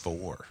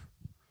 34.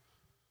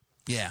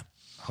 Yeah.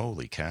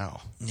 Holy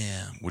cow.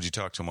 Yeah. Would you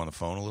talk to him on the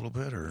phone a little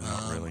bit or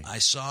not really? I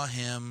saw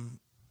him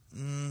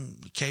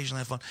occasionally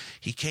on the phone.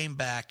 He came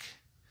back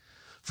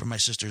from my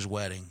sister's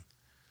wedding,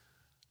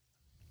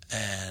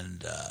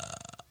 And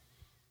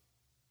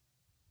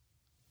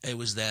it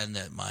was then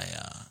that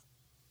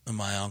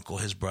my uncle,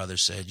 his brother,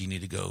 said, you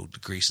need to go to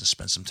Greece and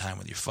spend some time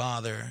with your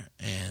father.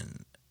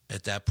 And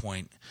at that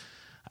point,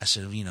 I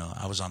said,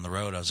 I was on the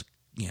road. I was,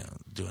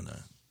 doing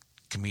a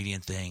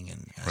comedian thing.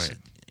 And I said,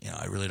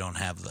 I really don't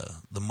have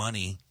the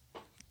money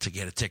to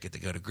get a ticket to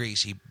go to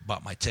Greece. He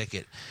bought my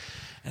ticket.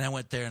 And I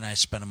went there and I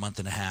spent a month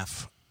and a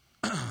half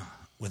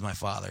with my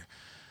father.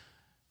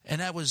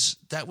 And that was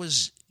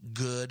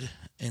good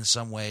in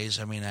some ways.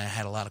 I mean, I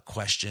had a lot of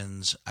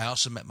questions. I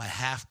also met my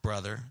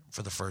half-brother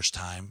for the first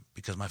time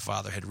because my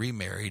father had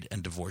remarried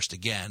and divorced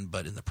again,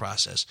 but in the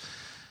process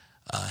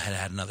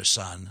had another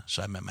son.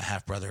 So I met my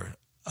half-brother,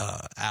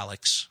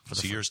 Alex, for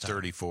the first time. So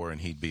you're 34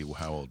 and he'd be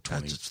how old?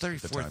 20?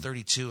 34,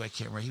 32. I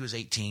can't remember. He was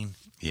 18.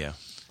 Yeah.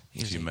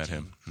 So you met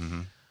him.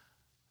 Mm-hmm.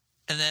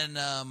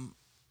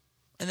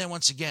 And then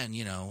once again,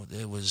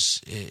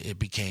 it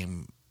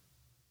became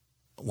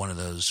one of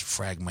those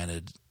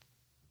fragmented.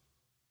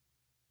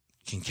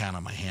 Can count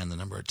on my hand the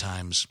number of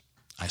times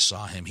I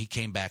saw him. He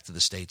came back to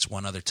the States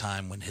one other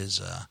time when his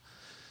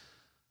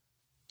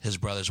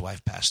brother's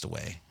wife passed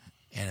away,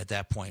 and at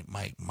that point,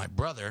 my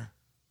brother,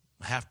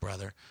 half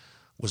brother,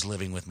 was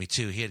living with me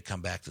too. He had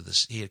come back to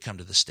this. He had come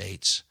to the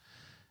States,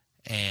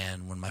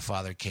 and when my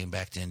father came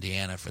back to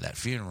Indiana for that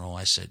funeral,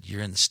 I said,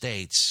 "You're in the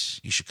States.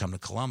 You should come to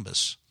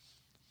Columbus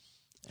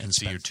and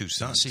see your two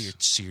sons.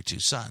 See your two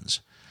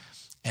sons."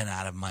 And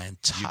out of my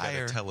entire... You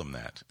got to tell him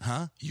that.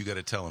 Huh? You got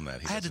to tell him that.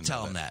 I had to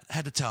tell him that. I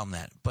had to tell him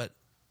that. But,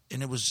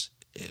 and it was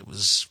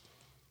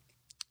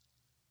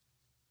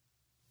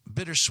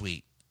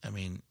bittersweet. I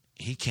mean,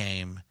 he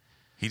came...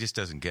 He just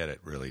doesn't get it,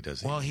 really,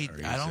 does he? Well,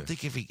 I don't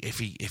think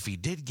if he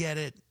did get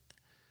it,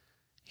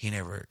 he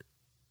never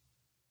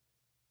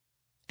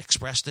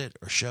expressed it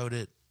or showed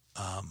it.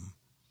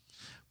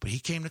 But he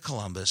came to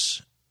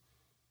Columbus,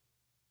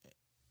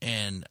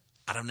 and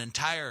out of an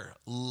entire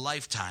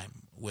lifetime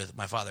with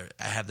my father,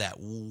 I have that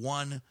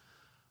 1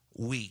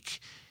 week.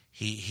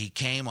 He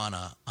came on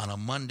a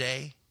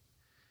Monday,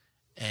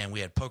 and we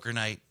had poker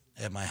night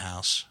at my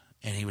house,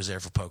 and he was there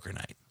for poker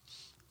night,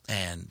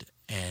 and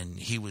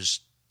he was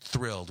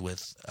thrilled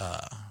with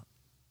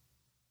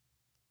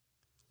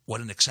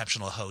what an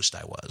exceptional host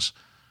I was.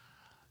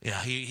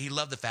 He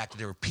loved the fact that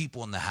there were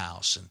people in the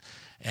house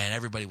and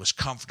everybody was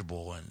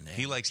comfortable. And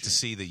he likes to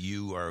see that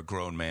you are a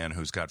grown man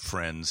who's got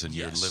friends and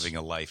you're living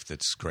a life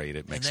that's great.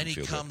 It makes him feel good.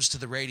 And then he comes to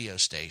the radio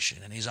station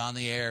and he's on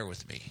the air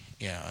with me.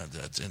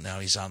 And now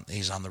he's on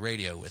the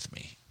radio with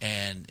me,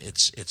 and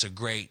it's a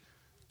great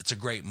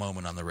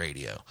moment on the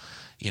radio.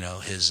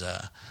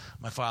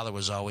 My father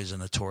was always a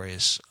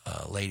notorious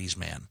ladies'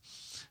 man.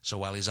 So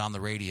while he's on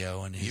the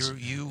radio and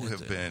you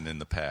have been in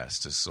the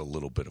past just a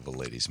little bit of a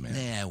ladies' man.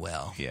 Yeah,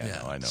 well,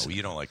 no, I know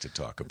you don't like to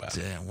talk about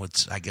it.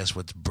 What's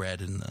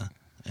bred in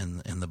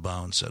the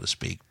bone, so to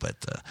speak.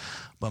 But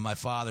my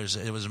father's,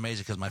 it was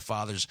amazing because my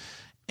father's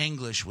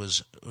English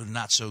was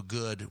not so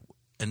good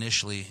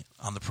initially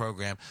on the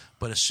program,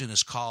 but as soon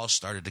as calls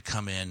started to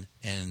come in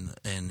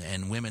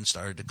and women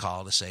started to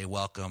call to say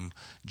welcome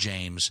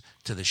James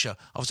to the show,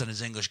 all of a sudden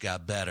his English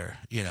got better.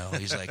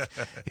 He's like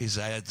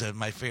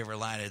my favorite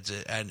line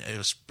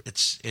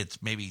it's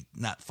maybe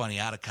not funny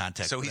out of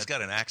context. So he's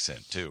got an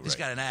accent too, right? He's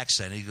got an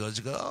accent. He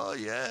goes, "Oh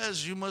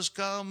yes, you must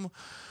come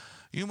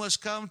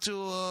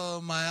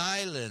to my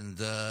island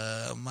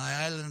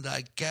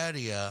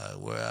Icaria,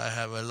 where I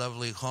have a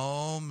lovely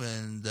home,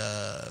 and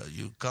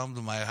you come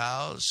to my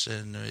house,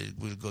 and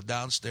we'll go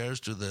downstairs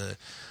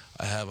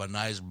I have a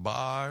nice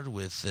bar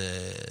with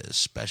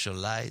special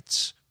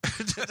lights."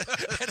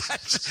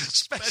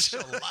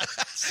 Special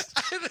lights.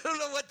 I don't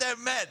know what that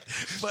meant,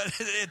 but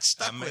it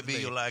stuck with me.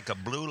 Maybe you like a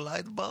blue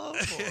light bulb,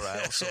 or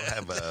I also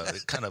have a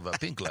kind of a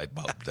pink light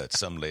bulb that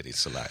some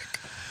ladies like.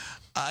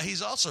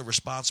 He's also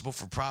responsible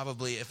for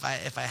probably if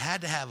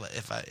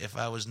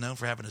I was known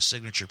for having a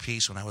signature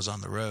piece when I was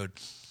on the road,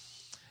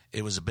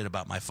 it was a bit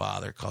about my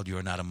father called "You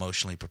Are Not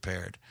Emotionally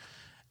Prepared,"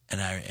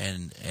 and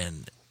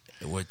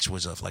which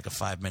was like a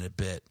 5-minute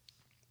bit.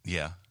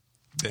 Yeah.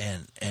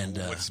 And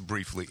what's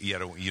briefly? You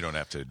don't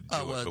have to do it.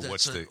 But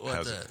what's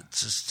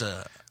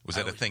was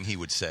that a thing he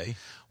would say?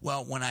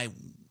 Well, when I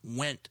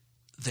went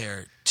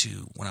there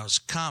when I was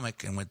a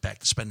comic and went back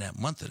to spend that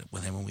month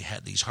with him, when we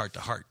had these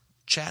heart-to-heart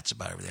chats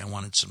about everything,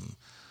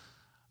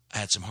 I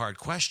had some hard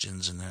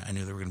questions, and I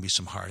knew there were going to be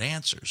some hard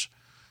answers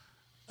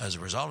as a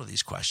result of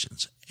these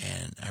questions.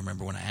 And I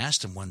remember when I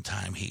asked him one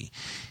time, he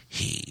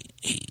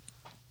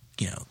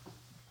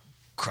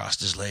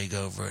crossed his leg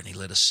over and he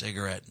lit a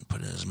cigarette and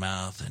put it in his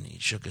mouth, and he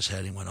shook his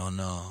head and went, "Oh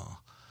no,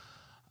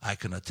 I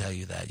cannot tell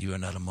you that. You are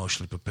not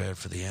emotionally prepared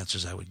for the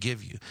answers I would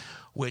give you,"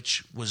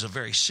 which was a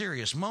very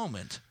serious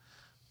moment,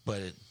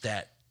 but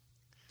that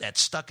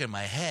stuck in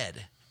my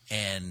head,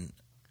 and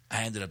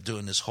I ended up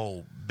doing this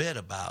whole bit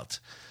about,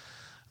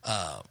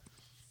 how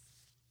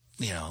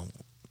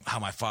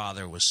my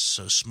father was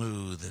so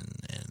smooth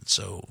and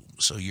so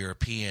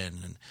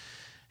European,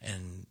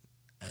 and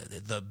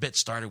the bit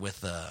started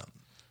with,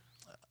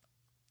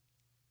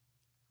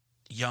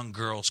 young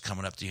girls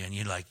coming up to you and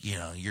you're like,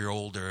 you're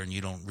older and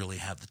you don't really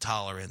have the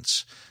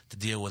tolerance to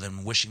deal with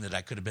them, wishing that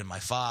I could have been my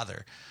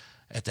father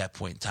at that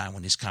point in time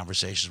when these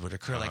conversations would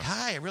occur. Like,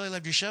 hi, I really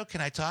loved your show. Can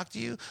I talk to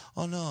you?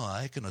 Oh, no,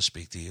 I cannot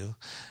speak to you.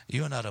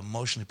 You are not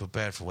emotionally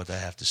prepared for what I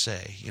have to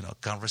say.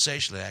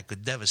 Conversationally, I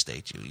could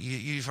devastate you.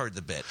 You've heard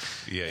the bit.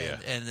 Yeah,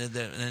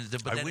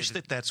 But I wish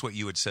that's what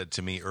you had said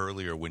to me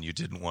earlier when you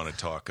didn't want to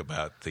talk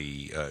about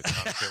the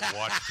concert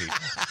watch people.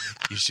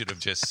 You should have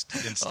just,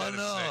 instead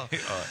of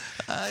saying...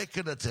 I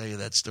cannot tell you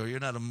that story. You're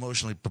not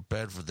emotionally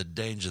prepared for the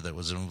danger that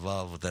was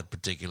involved with that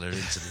particular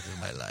incident in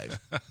my life.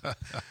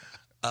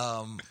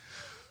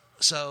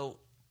 So,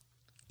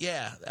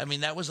 yeah, I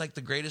mean, that was like the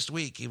greatest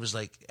week. He was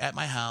like at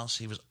my house.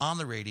 He was on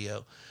the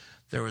radio.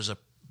 There was a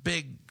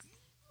big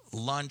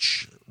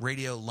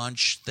radio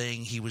lunch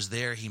thing. He was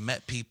there. He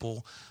met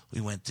people.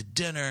 We went to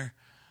dinner.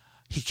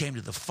 He came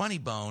to the Funny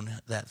Bone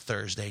that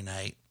Thursday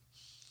night,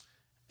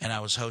 and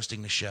I was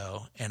hosting the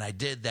show. And I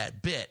did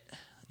that bit,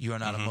 "You are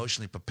not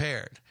emotionally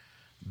prepared,"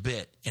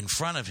 bit in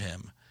front of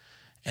him.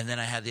 And then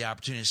I had the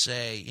opportunity to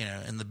say,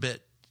 and the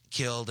bit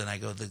killed, and I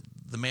go,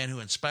 the man who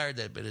inspired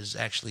that bit is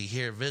actually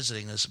here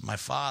visiting us, my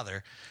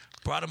father.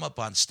 Brought him up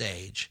on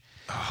stage.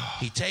 Oh.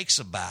 He takes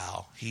a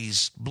bow.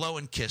 He's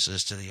blowing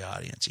kisses to the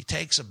audience. He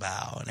takes a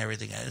bow and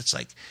everything. And it's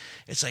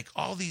like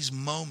all these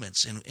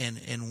moments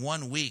in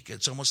 1 week.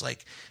 It's almost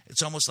like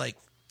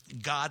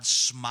God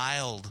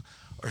smiled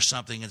or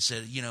something and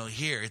said,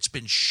 here, it's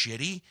been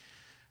shitty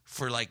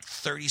for like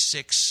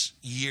 36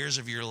 years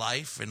of your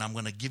life, and I'm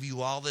going to give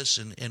you all this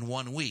in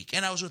 1 week.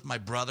 And I was with my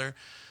brother.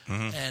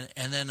 Mm-hmm.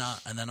 And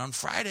then on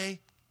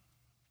Friday,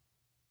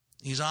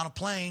 he's on a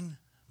plane,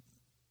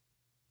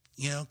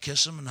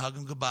 kiss him and hug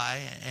him goodbye,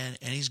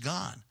 and he's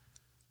gone.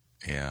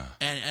 Yeah.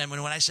 And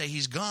when I say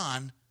he's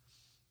gone,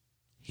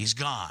 he's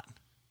gone.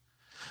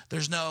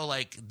 There's no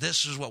like,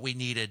 this is what we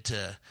needed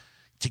to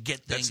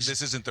get things.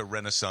 This isn't the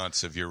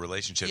renaissance of your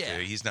relationship. Yeah.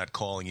 He's not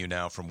calling you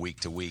now from week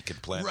to week and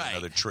planning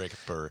another trip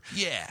or.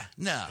 Yeah.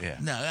 No.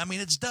 I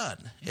mean, it's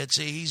done.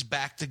 He's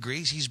back to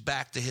Greece. He's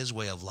back to his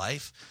way of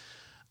life.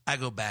 I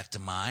go back to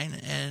mine,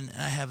 and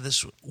I have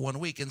this 1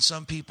 week. And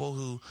some people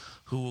who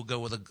will go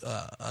with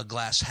a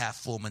glass half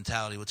full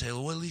mentality will tell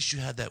you, well, at least you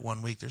had that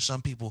 1 week. There's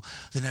some people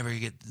that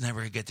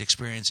never get to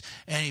experience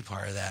any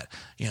part of that,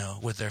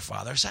 with their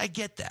father. So I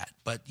get that,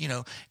 but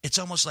it's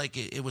almost like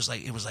it was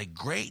like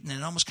great, and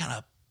it almost kind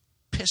of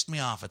pissed me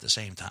off at the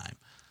same time.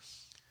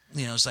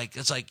 It's like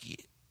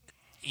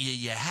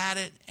you had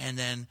it, and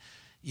then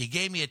you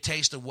gave me a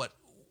taste of what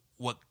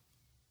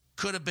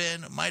could have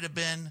been, might have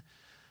been.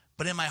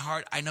 But in my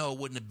heart, I know it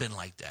wouldn't have been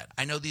like that.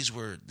 I know these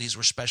were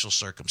special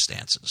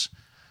circumstances.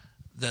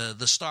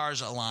 The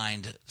stars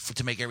aligned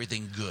to make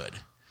everything good.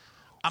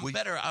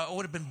 Better. I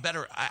would have been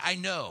better. I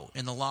know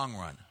in the long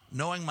run,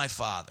 knowing my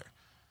father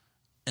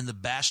and the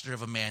bastard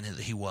of a man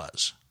that he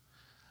was,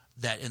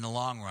 that in the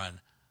long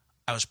run,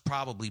 I was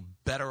probably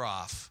better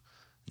off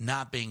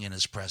not being in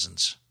his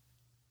presence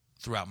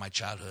throughout my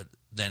childhood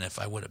than if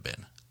I would have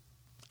been.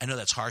 I know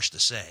that's harsh to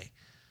say,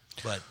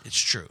 but it's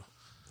true.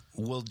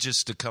 Well,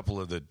 just a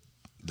couple of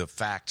the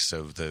facts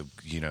of the,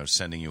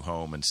 sending you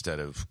home instead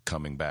of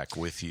coming back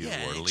with you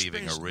or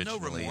leaving originally. No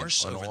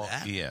remorse over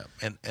that. Yeah,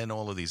 and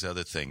all of these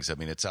other things. I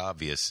mean, it's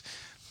obvious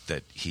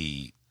that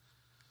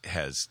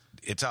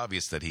it's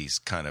obvious that he's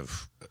kind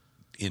of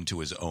into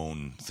his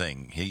own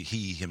thing.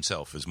 He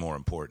himself is more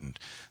important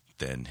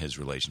than his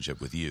relationship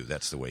with you.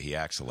 That's the way he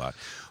acts a lot.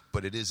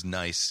 But it is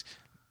nice.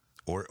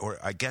 Or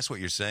I guess what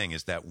you're saying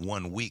is that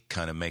 1 week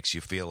kind of makes you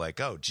feel like,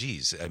 oh,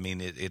 geez. I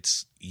mean,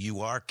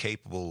 you are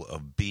capable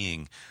of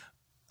being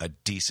a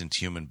decent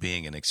human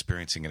being and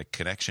experiencing a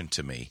connection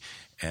to me,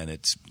 and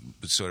it's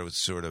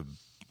sort of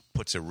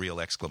puts a real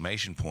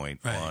exclamation point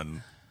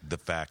on the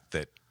fact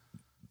that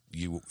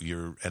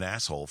you're an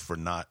asshole for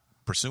not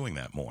pursuing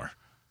that more.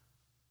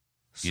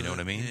 You know what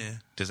I mean? Yeah.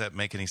 Does that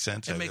make any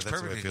sense? It makes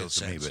perfectly good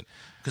sense.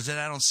 Because then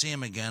I don't see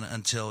him again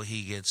until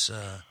he gets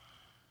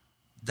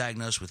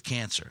diagnosed with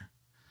cancer.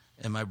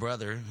 And my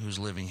brother, who's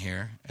living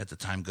here at the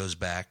time, goes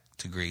back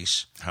to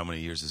Greece. How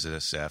many years is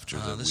this after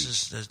the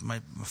week? My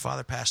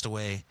father passed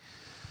away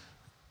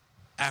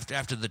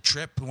after the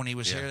trip when he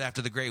was here,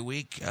 after the great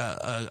week,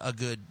 a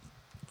good,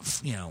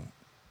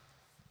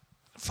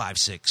 5,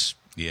 6,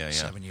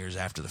 7 years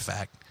after the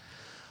fact.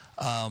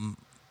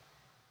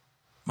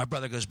 My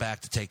brother goes back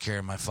to take care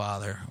of my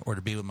father or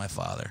to be with my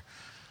father.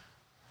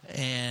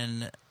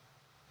 And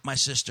my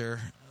sister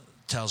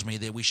tells me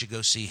that we should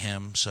go see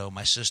him. So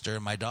my sister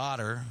and my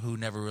daughter, who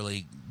never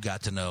really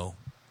got to know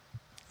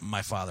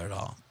my father at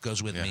all,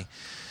 goes with me.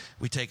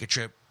 We take a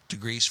trip to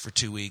Greece for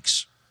 2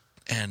 weeks.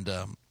 And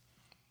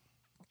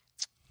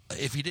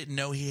if you didn't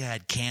know he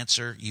had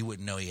cancer, you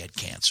wouldn't know he had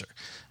cancer.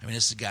 I mean,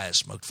 this is a guy that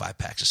smoked 5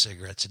 packs of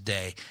cigarettes a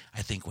day.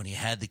 I think when he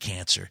had the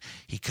cancer,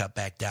 he cut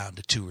back down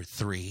to 2 or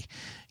 3.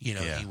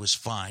 He was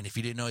fine. If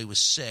you didn't know he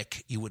was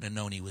sick, you wouldn't have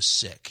known he was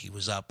sick. He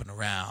was up and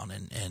around.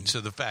 And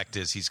so the fact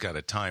is he's got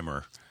a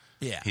timer.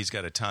 Yeah. He's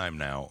got a time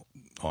now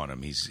on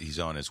him. He's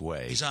on his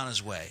way. He's on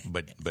his way.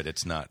 But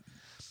it's not.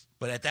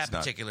 But at that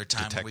particular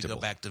time when we go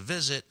back to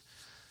visit,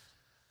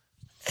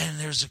 And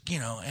there's,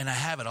 and I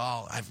have it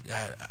all. I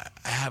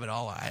have it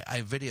all.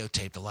 I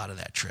videotaped a lot of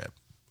that trip.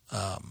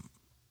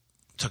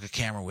 Took a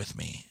camera with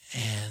me,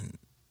 and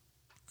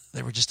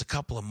there were just a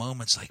couple of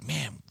moments like,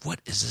 man, what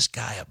is this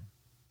guy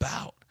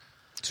about?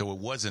 So it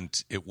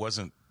wasn't. He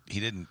wasn't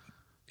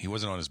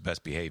on his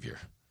best behavior.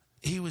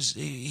 He was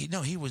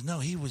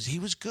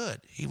good.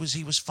 He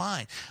was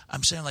fine.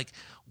 I'm saying, like,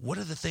 what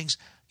are the things,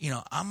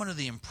 I'm under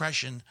the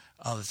impression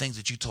of the things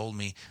that you told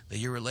me, that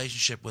your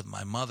relationship with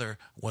my mother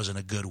wasn't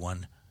a good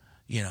one.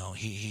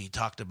 He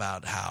talked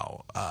about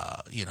how,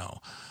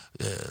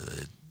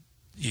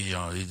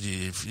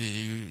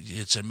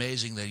 it's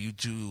amazing that you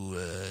two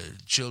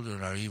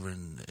children are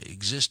even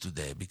exist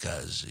today,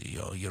 because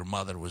your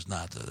mother was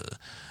not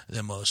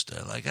the most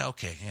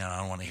okay. I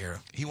don't want to hear.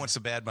 He wants to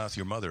badmouth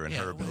your mother and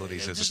her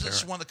abilities as a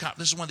parent.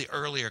 This is one of the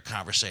earlier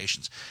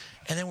conversations,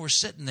 and then we're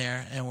sitting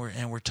there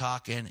and we're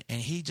talking,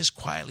 and he just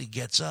quietly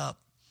gets up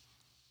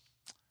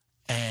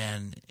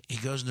and he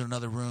goes into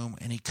another room,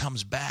 and he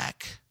comes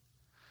back,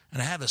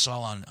 and I have this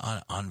all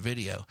on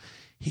video.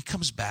 He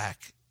comes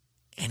back,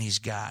 and he's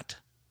got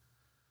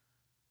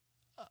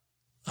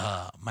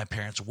my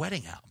parents'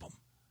 wedding album.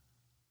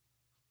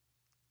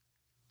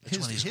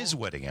 His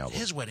wedding album.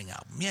 His wedding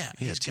album, yeah.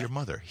 Yes, to your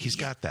mother. He's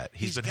got that.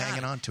 He's been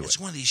hanging on to it. It's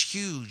one of these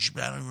huge,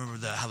 I don't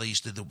remember how they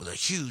used to do it, with a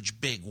huge,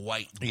 big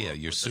white book. Yeah,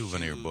 your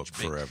souvenir book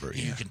forever.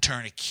 You can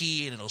turn a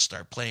key, and it'll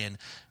start playing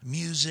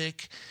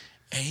music.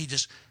 And he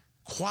just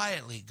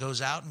quietly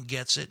goes out and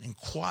gets it and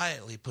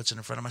quietly puts it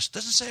in front of us.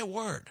 Doesn't say a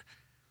word.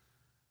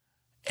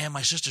 And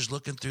my sister's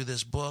looking through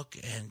this book,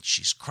 and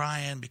she's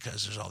crying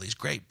because there's all these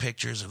great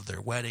pictures of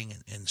their wedding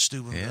in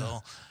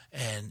Steubenville,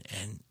 and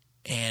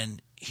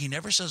he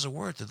never says a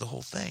word through the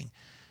whole thing.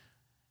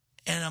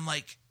 And I'm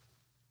like,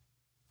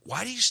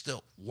 why do you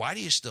still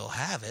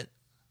have it?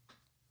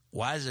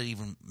 Why does it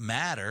even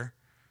matter?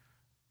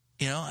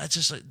 It's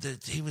just like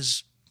he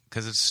was,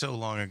 because it's so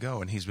long ago,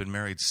 and he's been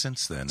married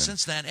since then.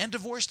 And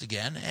divorced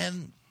again.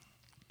 And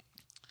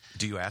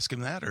do you ask him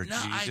that, or do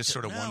you just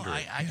sort of wonder?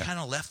 I kind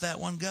of let that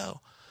one go.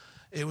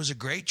 It was a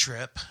great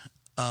trip,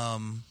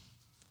 and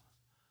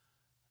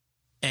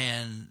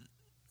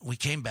we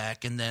came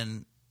back, and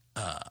then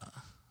I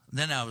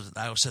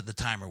said the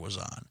timer was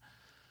on,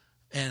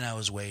 and I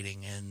was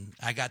waiting, and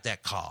I got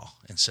that call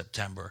in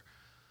September,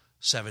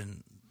 this will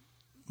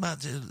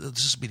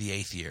be the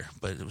 8th year,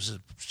 but it was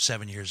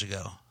 7 years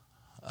ago.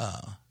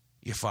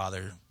 Your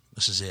father,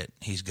 this is it.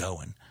 He's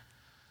going.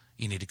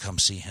 You need to come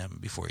see him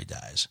before he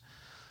dies.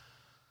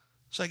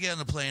 So I get on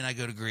the plane, I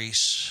go to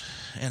Greece,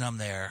 and I'm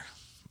there.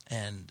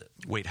 And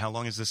wait, how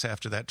long is this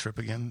after that trip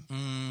again?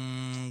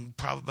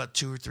 Probably about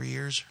 2 or 3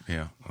 years.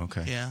 Yeah.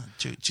 Okay. Yeah.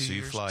 Two years. So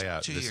you fly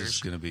out. This is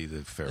going to be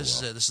the farewell.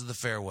 This is the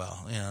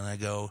farewell. And I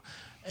go,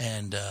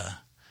 and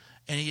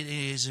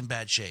he is in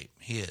bad shape.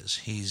 He is.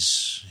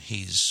 He's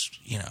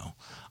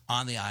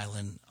on the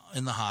island,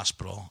 in the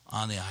hospital,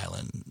 on the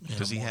island.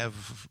 Does he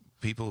have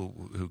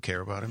people who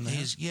care about him there?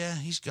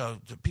 He's got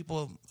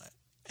people.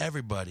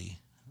 Everybody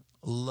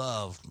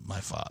loved my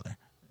father.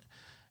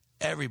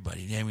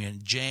 Everybody.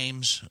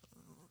 James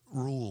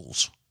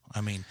rules.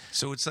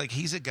 So it's like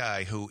he's a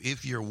guy who,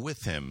 if you're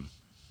with him,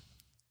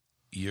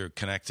 you're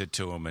connected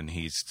to him, and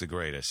he's the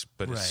greatest.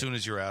 But as soon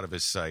as you're out of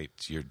his sight,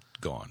 you're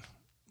gone.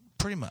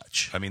 Pretty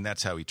much.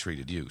 That's how he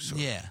treated you. So.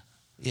 Yeah.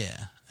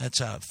 That's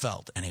how it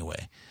felt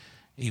anyway.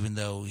 Even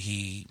though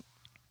he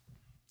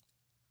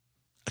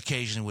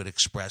occasionally would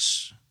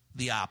express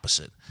the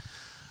opposite.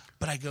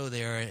 But I go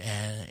there,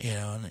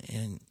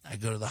 and I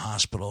go to the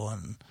hospital,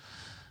 and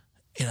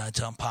I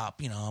tell him,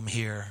 Pop, I'm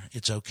here.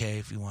 It's okay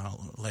if you want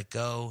to let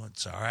go.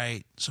 It's all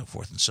right, so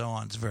forth and so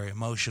on. It's very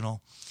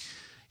emotional.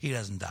 He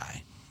doesn't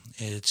die.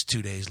 It's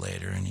 2 days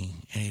later, and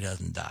he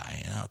doesn't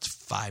die. It's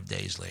 5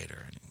 days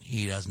later, and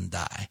he doesn't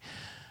die.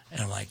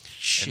 And I'm like,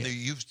 shit. And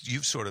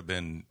you've sort of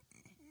been,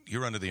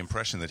 you're under the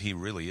impression that he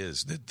really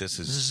is, that this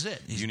is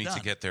it. He's you need done.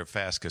 to get there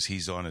fast because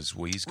he's on his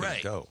way. He's going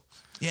to go.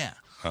 Yeah.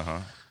 Uh-huh.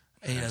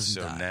 And he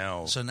doesn't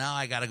die. So now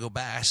I got to go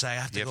back. I say I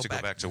have to go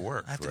back to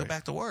work. I have to go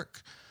back to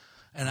work.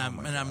 And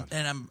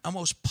I'm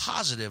almost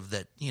positive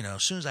that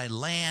as soon as I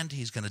land,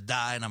 he's going to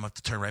die, and I'm going to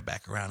have to turn right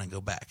back around and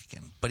go back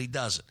again. But he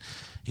doesn't.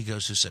 He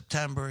goes through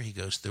September. He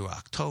goes through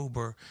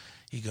October.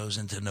 He goes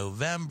into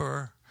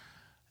November,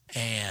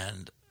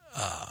 and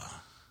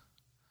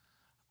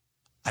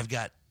I've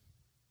got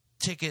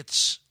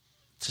tickets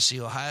to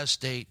see Ohio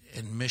State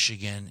and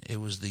Michigan. It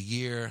was the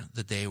year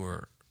that they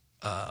were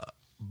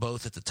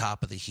both at the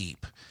top of the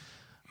heap.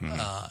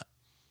 Mm-hmm.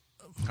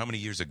 How many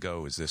years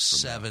ago is this?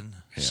 7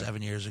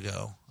 years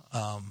ago.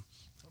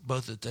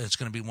 It's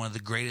going to be one of the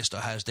greatest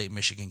Ohio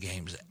State-Michigan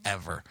games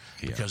ever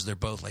because they're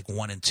both like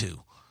 1 and 2.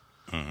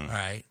 Mm-hmm. All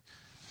right,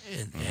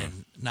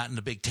 and not in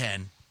the Big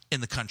Ten,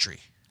 in the country.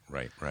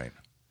 Right.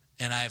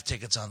 And I have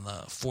tickets on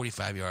the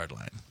 45-yard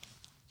line.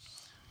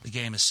 The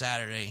game is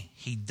Saturday.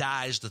 He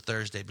dies the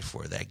Thursday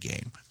before that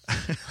game.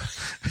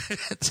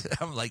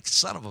 I'm like,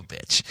 son of a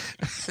bitch.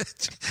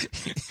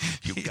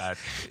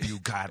 You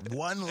got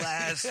one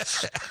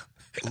last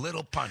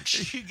Little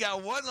punch. You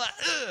got one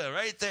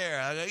right there.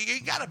 I go,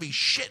 you got to be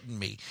shitting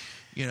me.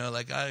 You know,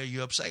 like, are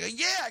you upset? I go,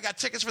 yeah, I got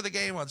tickets for the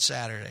game on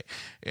Saturday.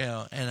 You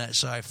know, and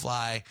so I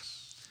fly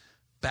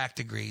back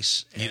to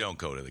Greece. You don't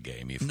go to the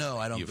game. No,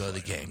 I don't go to the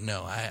game.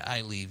 No,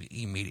 I leave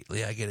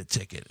immediately. I get a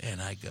ticket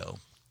and I go.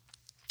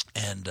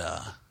 And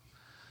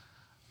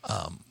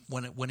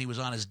when he was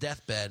on his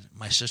deathbed,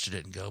 my sister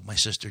didn't go. My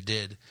sister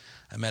did.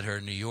 I met her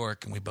in New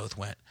York, and we both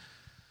went.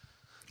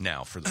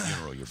 Now, for the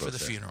funeral, you're both for the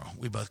there. Funeral.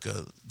 We both go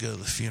to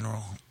the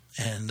funeral,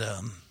 and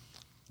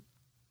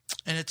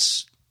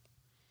it's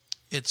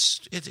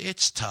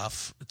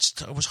tough.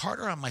 It was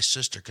harder on my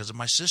sister because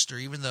my sister,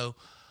 even though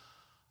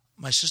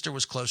my sister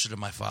was closer to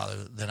my father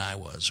than I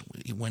was.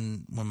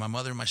 When my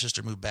mother and my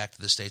sister moved back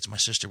to the States, my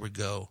sister would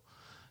go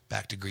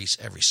back to Greece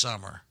every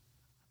summer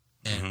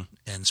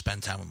and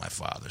spend time with my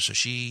father. So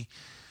she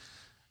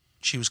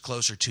was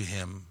closer to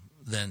him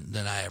than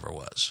I ever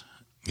was.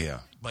 Yeah.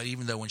 But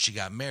even though when she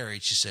got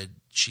married, she said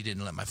she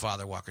didn't let my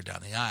father walk her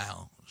down the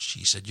aisle.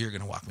 She said, "You're going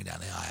to walk me down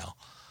the aisle."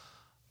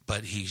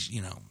 But he's,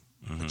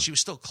 but she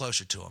was still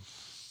closer to him.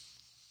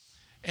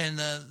 And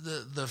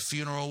the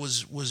funeral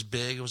was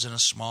big. It was in a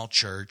small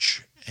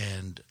church,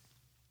 and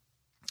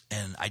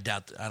I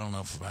don't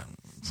know if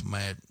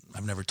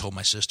I've never told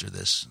my sister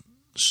this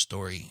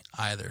story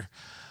either,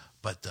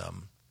 but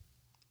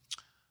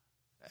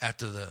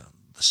after the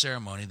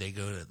ceremony, they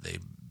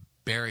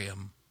bury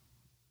him,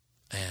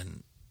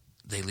 and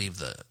they leave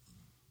the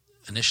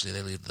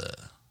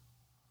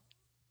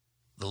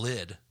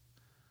lid,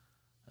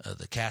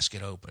 the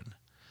casket open,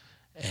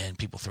 and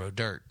people throw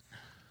dirt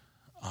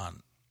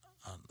on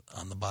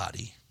the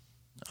body.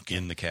 Okay.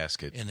 In the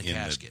casket. In the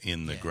casket.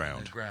 In the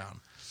ground.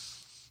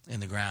 In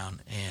the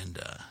ground. And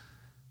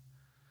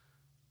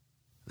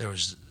there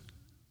was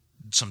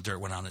some dirt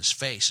went on his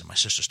face, and my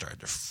sister started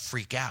to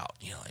freak out.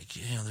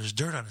 There's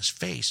dirt on his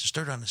face. There's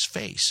dirt on his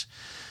face.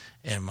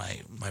 And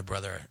my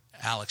brother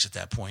Alex at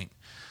that point,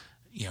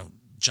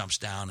 jumps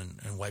down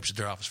and wipes the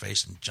dirt off his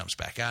face and jumps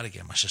back out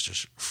again. My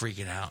sister's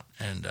freaking out.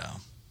 And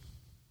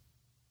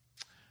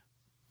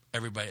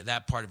everybody,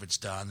 that part of it's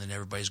done. Then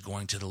everybody's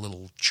going to the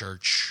little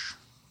church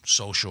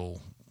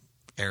social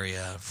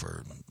area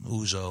for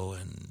ouzo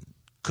and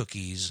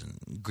cookies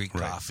and Greek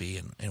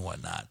coffee and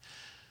whatnot.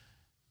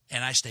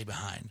 And I stay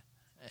behind.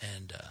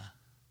 And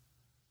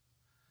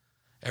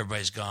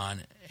everybody's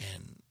gone.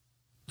 And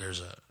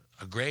there's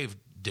a grave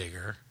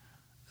digger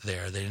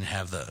there. They didn't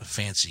have the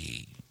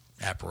fancy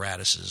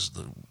apparatuses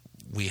that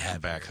we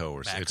had.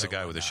 Backhoe. It's a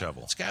guy with a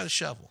shovel. It's a guy with a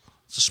shovel.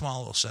 It's a small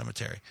little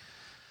cemetery.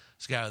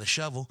 It's a guy with a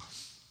shovel.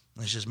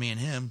 And it's just me and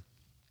him.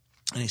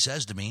 And he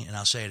says to me, and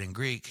I'll say it in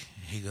Greek,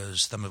 he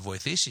goes, "Thama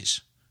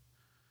voithesis.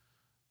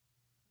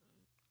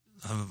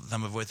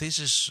 Thama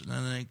voithesis,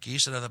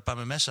 kisara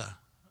pamemesa,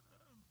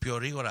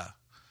 piorigora.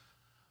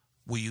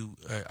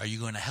 Are you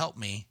going to help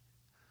me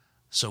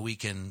so we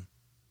can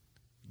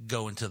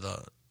go into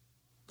the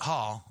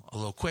hall a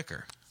little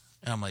quicker?"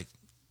 And I'm like,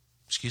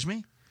 "Excuse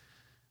me?"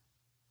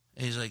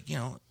 And he's like,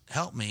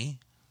 "Help me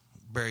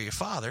bury your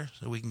father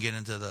so we can get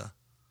into the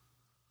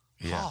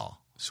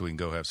hall. So we can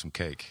go have some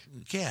cake."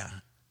 Yeah.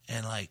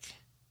 And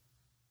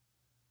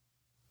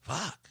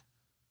fuck.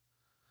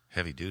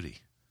 Heavy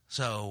duty.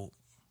 So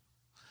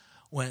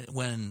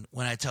when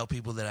I tell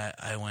people that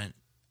I went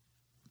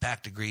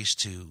back to Greece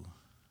to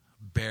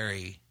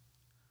bury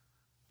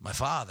my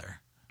father,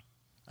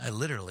 I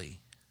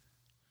literally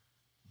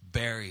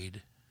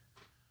buried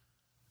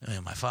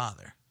my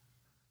father.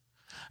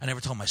 I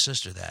never told my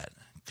sister that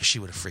because she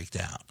would have freaked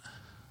out.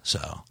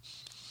 So,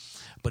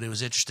 but it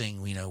was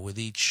interesting, with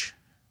each,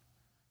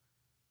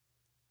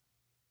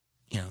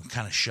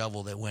 kind of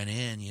shovel that went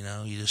in, you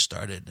just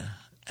started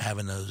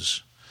having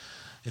those.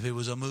 If it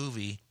was a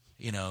movie,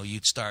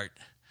 you'd start.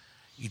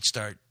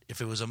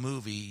 If it was a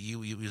movie, you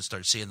would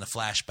start seeing the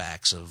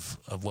flashbacks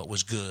of what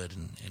was good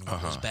and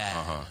what was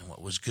bad, and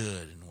what was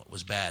good and what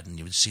was bad, and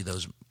you would see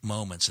those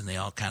moments, and they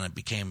all kind of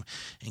became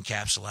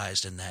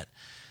encapsulated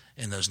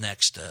in those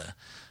next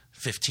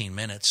 15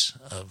 minutes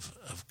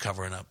of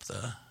covering up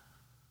the,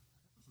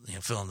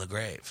 filling the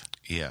grave.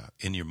 Yeah,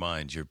 in your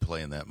mind, you're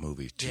playing that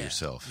movie to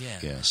yourself.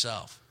 Yeah,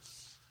 myself.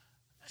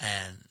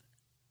 And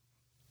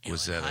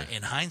was that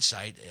in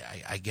hindsight,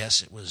 I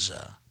guess it was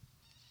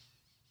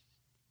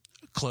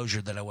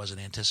closure that I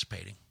wasn't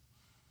anticipating.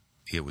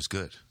 It was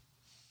good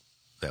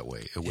that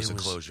way. It was a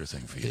closure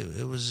thing for you.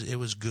 It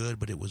was good,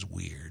 but it was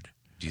weird.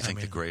 Do you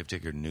think the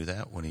gravedigger knew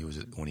that when he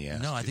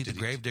asked? No, I think the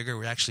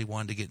gravedigger actually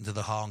wanted to get into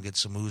the hall and get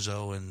some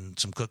ouzo and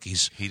some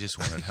cookies. He just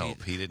wanted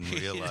help. He didn't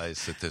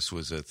realize that this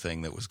was a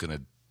thing that was going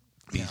to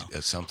be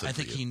something. I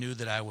think he knew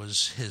that I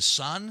was his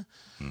son.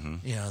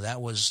 Mm-hmm.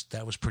 That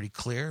was pretty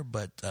clear.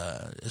 But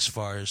as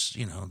far as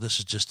this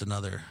is just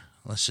another.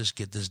 Let's just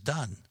get this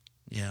done.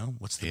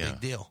 What's the big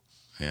deal?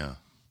 Yeah,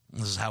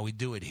 this is how we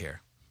do it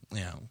here.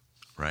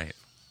 Right.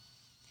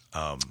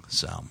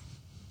 So.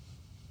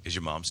 Is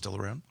your mom still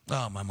around?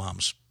 Oh, my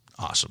mom's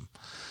awesome.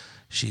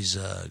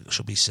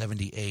 She'll be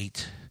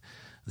 78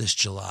 this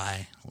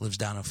July. Lives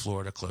down in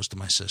Florida, close to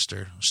my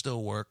sister.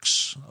 Still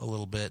works a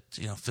little bit.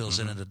 Fills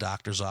in at the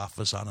doctor's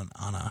office on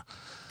a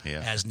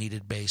as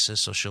needed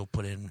basis. So she'll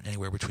put in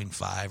anywhere between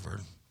 5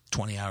 or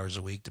 20 hours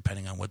a week,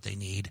 depending on what they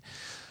need.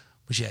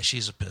 But yeah,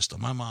 she's a pistol.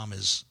 My mom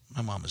is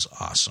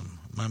awesome.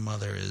 My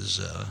mother is.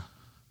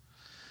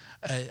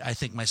 I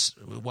think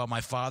while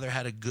my father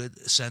had a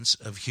good sense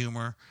of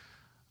humor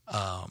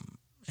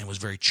and was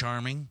very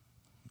charming,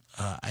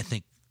 I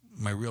think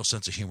my real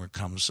sense of humor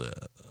comes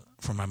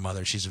from my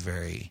mother. She's a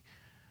very,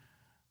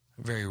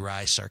 very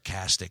wry,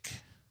 sarcastic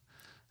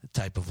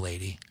type of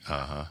lady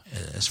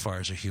as far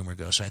as her humor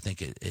goes. So I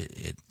think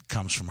it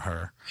comes from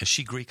her. Is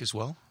she Greek as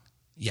well?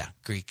 Yeah,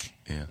 Greek.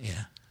 Yeah.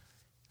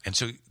 And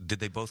so did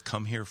they both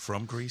come here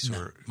from Greece? No,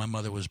 or my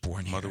mother was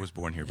born here. Mother was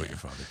born here, but your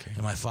father came.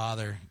 And my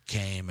father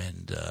came,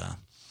 and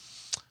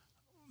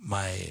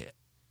my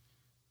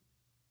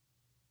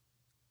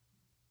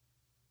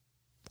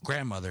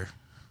grandmother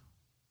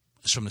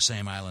is from the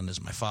same island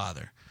as my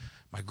father.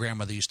 My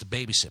grandmother used to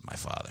babysit my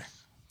father.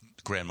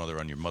 Grandmother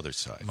on your mother's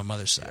side. My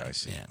mother's side. Yeah, I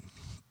see. Yeah.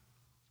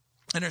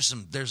 And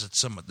there's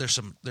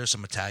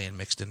some Italian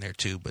mixed in there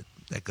too, but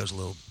that goes a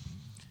little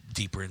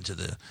deeper into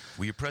the.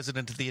 Well, you're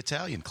president of the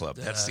Italian Club.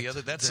 That's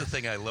the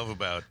thing I love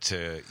about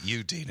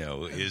you,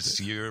 Dino, is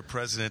you're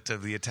president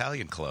of the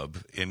Italian Club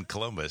in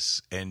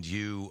Columbus, and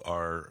you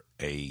are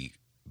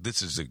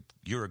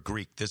you're a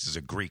Greek. This is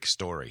a Greek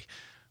story,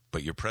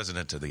 but you're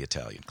president of the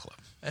Italian Club.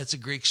 That's a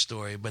Greek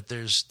story, but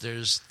there's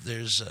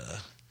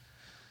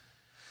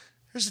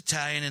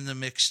Italian in the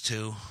mix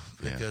too.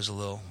 That goes a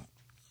little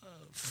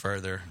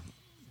further.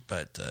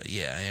 But,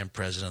 I am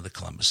president of the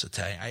Columbus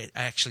Italian. I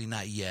actually,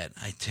 not yet.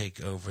 I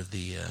take over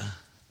the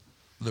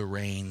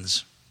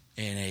reins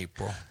in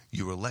April.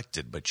 You were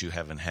elected, but you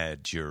haven't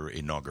had your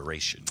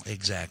inauguration.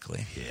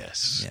 Exactly.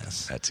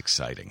 Yes. That's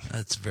exciting.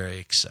 That's very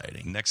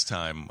exciting. Next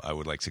time, I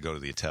would like to go to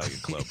the Italian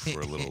Club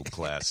for a little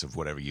glass of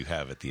whatever you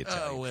have at the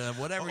Italian. Oh, well,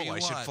 whatever you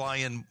want. I should fly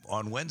in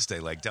on Wednesday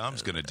like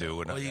Dom's going to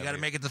do. Well, you got to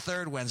make it the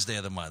third Wednesday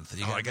of the month.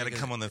 I got to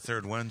come on the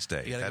third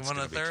Wednesday. You got to come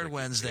on the third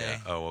Wednesday. Yeah.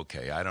 Oh,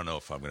 okay. I don't know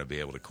if I'm going to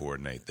be able to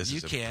coordinate. You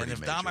can.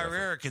 If Dom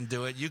Herrera can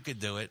do it, you can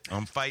do it.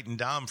 I'm fighting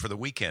Dom for the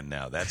weekend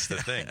now. That's the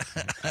thing.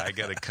 I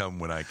got to come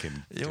when I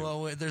can.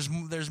 Well,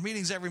 there's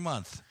meetings every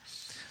month.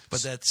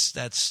 But that's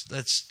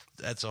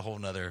a whole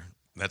nother.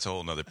 That's a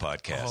whole nother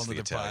podcast. A whole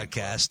nother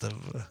podcast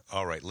of.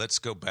 All right, let's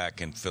go back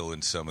and fill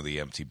in some of the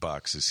empty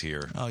boxes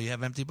here. Oh, you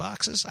have empty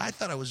boxes? I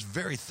thought I was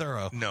very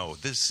thorough. No,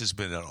 this has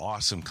been an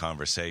awesome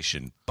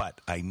conversation, but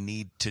I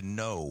need to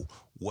know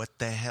what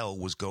the hell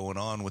was going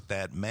on with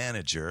that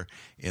manager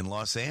in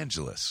Los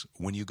Angeles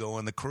when you go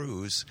on the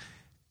cruise.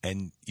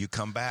 And you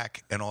come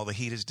back, and all the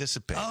heat is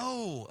dissipated.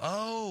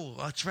 Oh,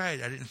 that's right.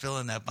 I didn't fill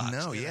in that box.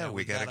 No,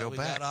 we got to go back.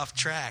 We got off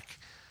track.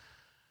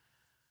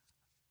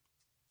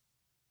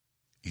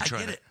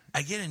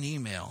 I get an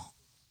email,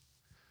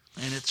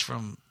 and it's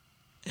from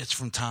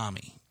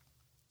Tommy.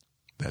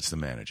 That's the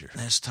manager.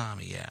 That's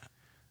Tommy, yeah.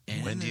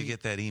 And when do you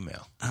get that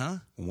email? Huh?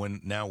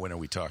 When are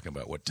we talking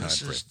about? What time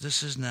frame?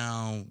 This is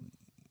now,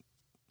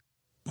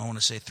 I want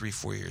to say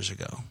 3-4 years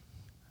ago.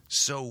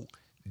 So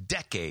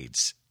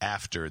decades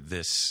after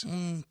this,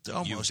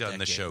 almost you've done decades.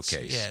 the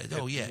showcase. Yeah.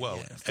 Oh, yeah. Well,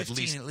 yeah.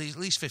 15, at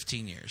least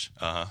 15 years.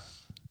 Uh-huh.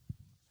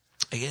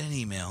 I get an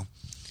email.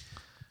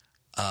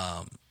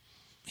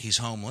 He's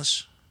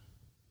homeless.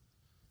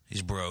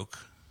 He's broke.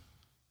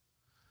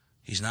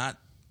 He's not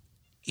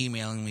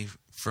emailing me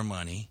for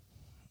money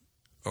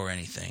or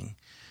anything.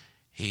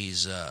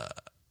 He's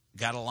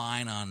got a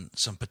line on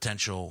some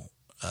potential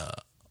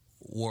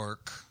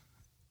work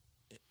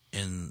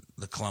in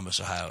the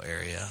Columbus, Ohio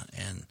area,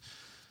 and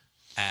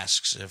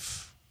asks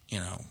if,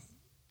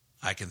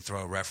 I can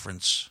throw a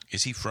reference.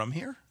 Is he from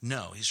here?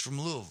 No, he's from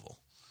Louisville.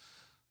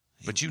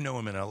 But you know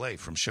him in L.A.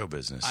 from show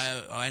business.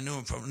 I knew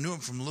him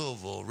from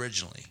Louisville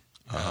originally.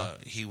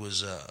 He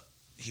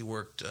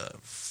worked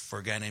for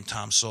a guy named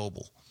Tom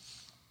Sobel.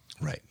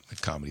 Right, a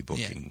comedy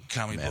booking,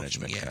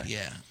 management guy.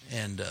 Yeah.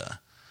 And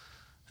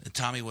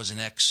Tommy was an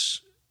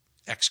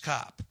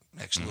ex-cop,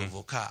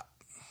 ex-Louisville cop.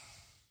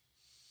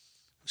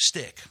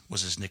 Stick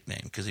was his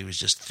nickname because he was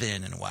just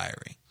thin and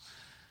wiry.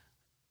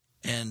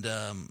 And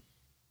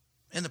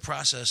in the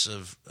process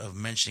of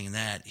mentioning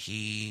that,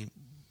 he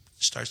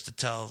starts to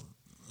tell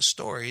a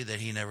story that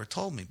he never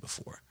told me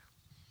before.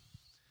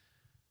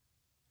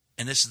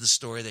 And this is the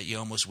story that you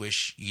almost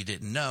wish you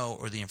didn't know,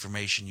 or the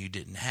information you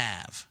didn't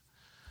have.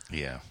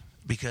 Yeah.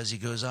 Because he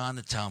goes on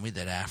to tell me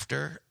that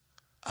after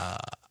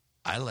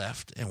I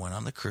left and went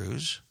on the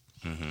cruise,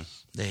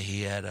 that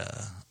he had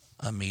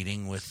a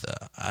meeting with,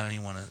 I don't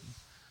even want to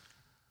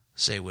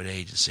say what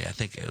agency. I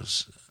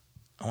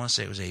want to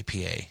say it was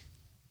APA.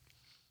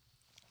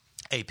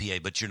 APA,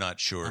 but you're not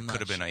sure.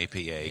 Could have been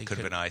APA, could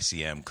have been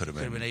ICM, could have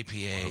been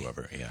APA.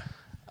 Whoever, yeah.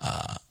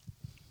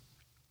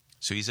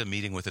 So he's a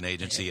meeting with an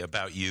agency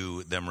about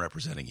you, them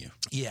representing you.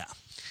 Yeah.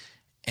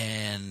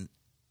 And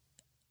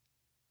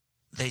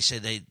they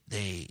said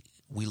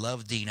we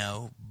love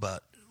Dino,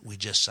 but we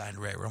just signed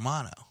Ray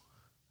Romano.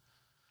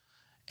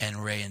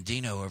 And Ray and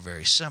Dino are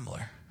very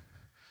similar.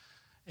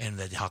 and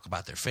they talk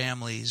about their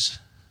families,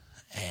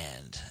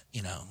 and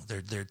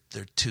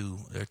they're too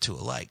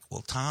alike.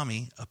 Well,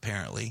 Tommy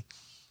apparently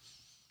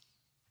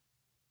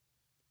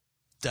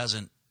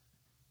doesn't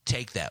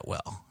take that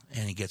well,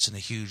 and he gets in a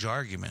huge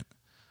argument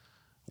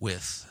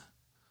with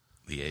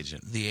the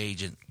agent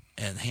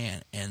and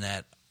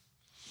that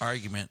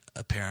argument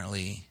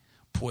apparently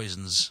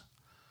poisons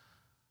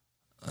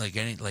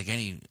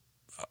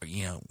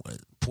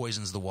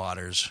poisons the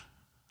waters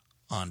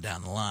on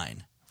down the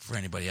line for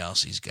anybody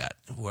else he's got.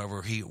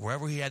 Wherever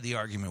he had the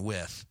argument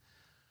with,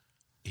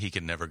 he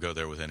can never go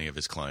there with any of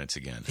his clients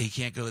again. He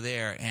can't go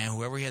there, and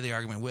whoever he had the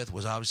argument with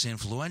was obviously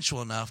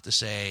influential enough to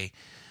say,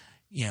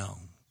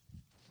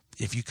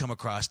 if you come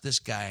across this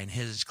guy and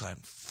his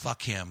client,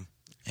 fuck him,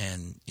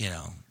 and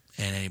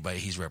anybody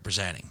he's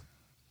representing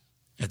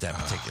at that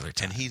particular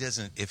time. And he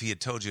doesn't. If he had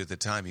told you at the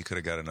time, you could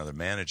have got another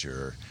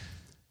manager.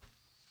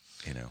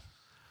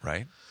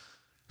 Right?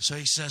 So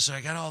he says, so I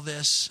got all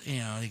this,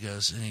 and he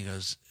goes,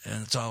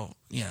 and it's all,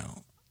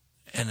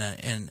 and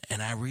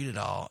I read it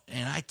all,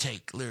 and I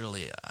take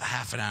literally a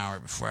half an hour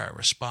before I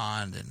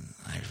respond, and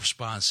I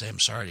respond and say, I'm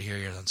sorry to hear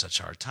you're on such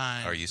a hard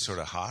time. Are you sort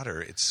of hot,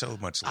 or it's so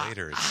much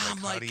later? It's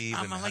how do you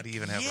even have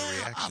a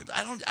reaction?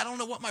 I don't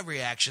know what my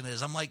reaction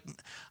is. I'm like,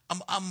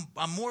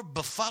 I'm more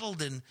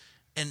befuddled and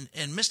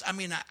missed. I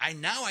mean, I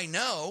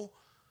know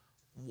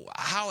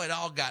how it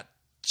all got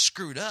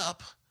screwed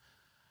up.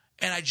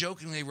 And I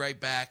jokingly write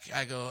back,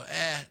 I go,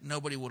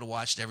 nobody would have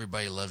watched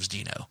Everybody Loves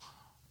Dino,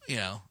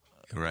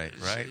 Right.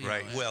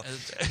 Well,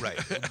 right.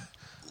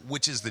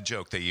 Which is the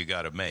joke that you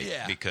got to make,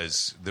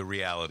 because the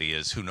reality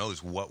is, who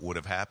knows what would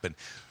have happened.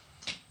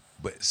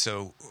 But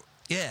so,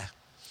 yeah.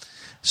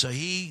 So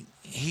he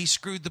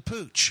screwed the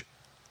pooch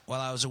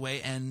while I was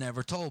away and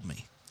never told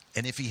me.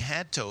 And if he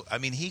had told, I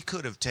mean, he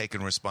could have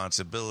taken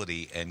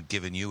responsibility and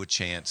given you a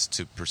chance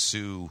to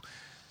pursue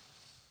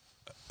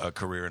a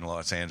career in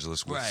Los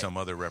Angeles with some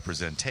other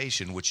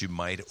representation, which you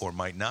might or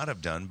might not have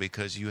done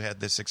because you had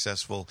this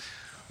successful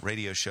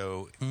radio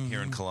show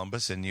here in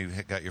Columbus and you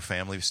got your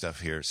family stuff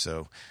here.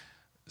 So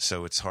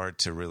it's hard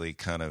to really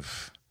kind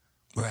of...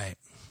 Right.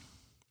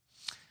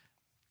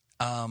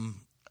 I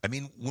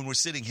mean, when we're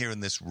sitting here in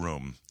this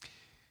room,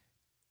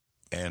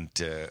 and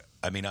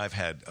I mean, I've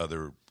had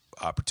other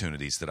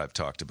opportunities that I've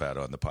talked about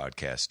on the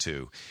podcast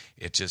too.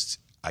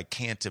 I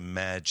can't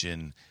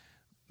imagine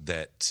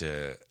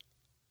that...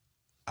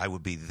 I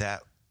would be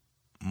that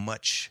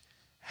much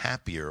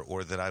happier,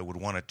 or that I would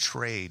want to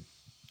trade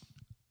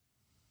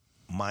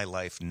my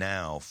life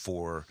now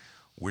for,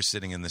 we're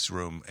sitting in this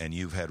room and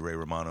you've had Ray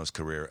Romano's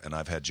career and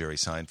I've had Jerry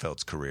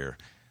Seinfeld's career,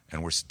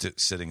 and we're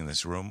sitting in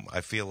this room.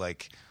 I feel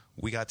like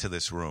we got to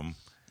this room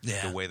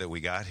the way that we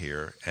got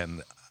here,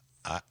 and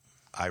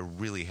I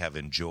really have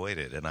enjoyed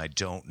it, and I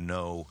don't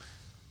know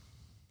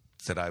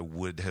that I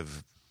would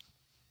have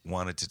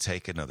wanted to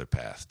take another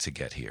path to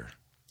get here.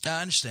 I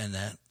understand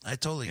that. I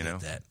totally get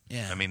that.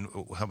 Yeah. I mean,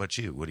 how about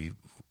you? What do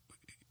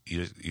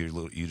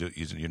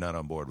you're not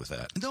on board with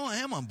that? No, I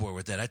am on board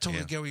with that. I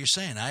totally get what you're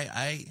saying.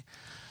 I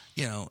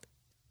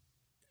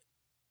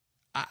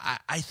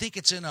think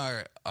it's in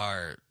our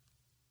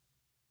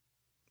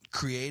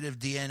creative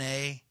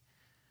DNA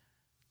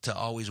to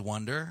always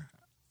wonder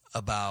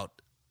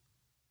about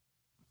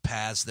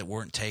paths that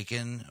weren't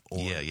taken,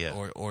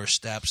 or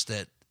steps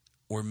that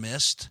were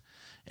missed,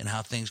 and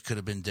how things could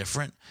have been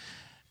different.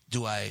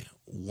 Do I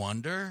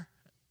wonder,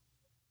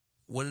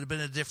 would it have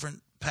been a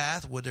different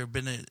path? Would there have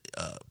been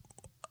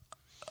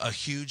a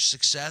huge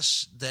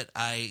success that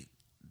I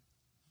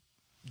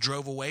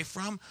drove away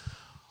from?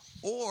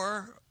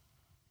 Or,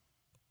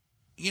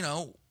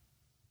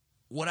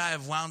 would I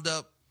have wound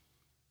up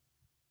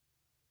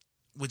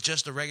with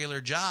just a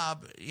regular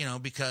job,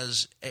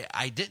 because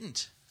I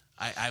didn't.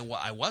 I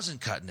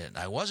wasn't cutting it.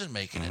 I wasn't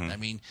making it. I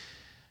mean,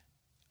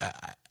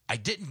 I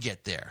didn't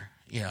get there.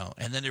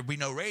 And then there'd be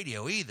no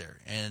radio either,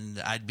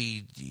 and I'd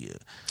be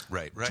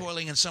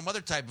toiling in some other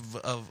type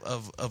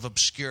of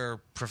obscure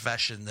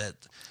profession that.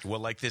 Well,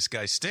 like this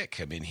guy Stick.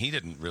 I mean, he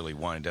didn't really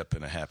wind up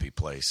in a happy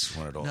place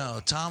when it all.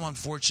 No, Tom.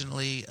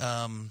 Unfortunately,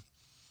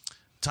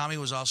 Tommy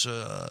was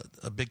also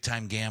a big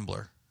time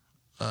gambler,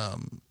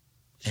 and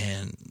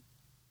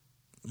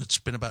it's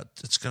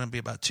going to be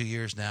about 2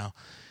 years now.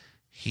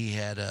 He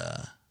had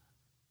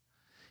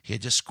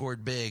just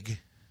scored big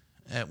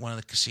at one of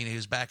the casinos. He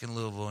was back in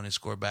Louisville, and he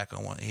scored back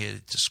on one. He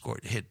had just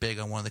hit big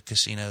on one of the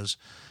casinos,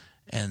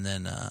 and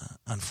then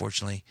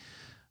unfortunately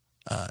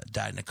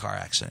died in a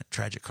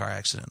tragic car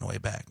accident on the way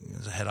back. It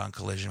was a head-on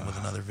collision with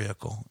another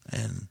vehicle,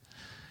 and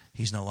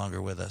he's no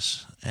longer with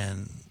us.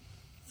 And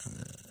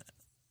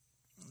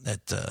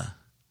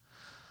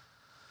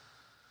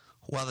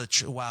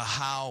while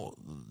how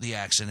the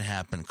accident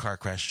happened, car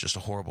crash, just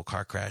a horrible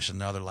car crash,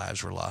 and other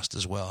lives were lost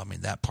as well. I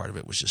mean, that part of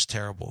it was just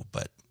terrible,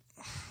 but.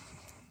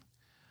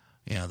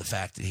 The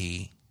fact that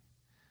he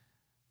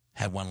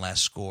had one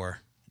last score,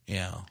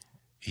 Yeah.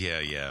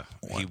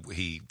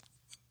 He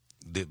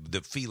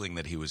the feeling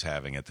that he was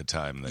having at the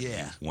time that he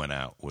went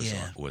out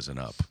was an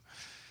up.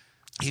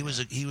 He was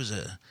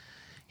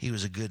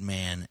a good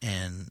man,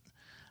 and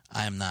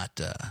I am not.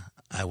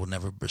 I will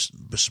never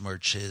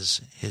besmirch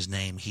his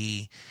name.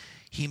 He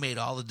made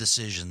all the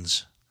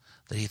decisions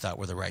that he thought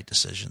were the right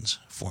decisions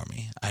for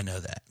me. I know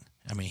that.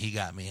 I mean, he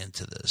got me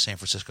into the San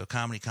Francisco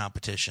comedy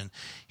competition.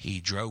 He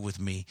drove with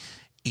me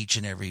each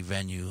and every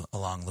venue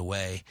along the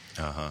way.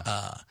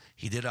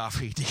 He did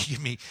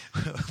give me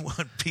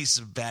one piece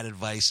of bad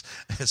advice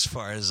as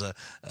far as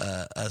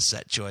a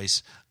set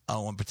choice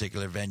on one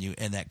particular venue,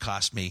 and that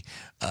cost me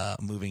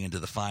moving into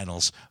the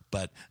finals.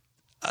 But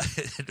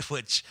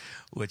which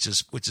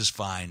is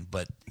fine.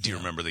 But do you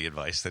remember the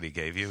advice that he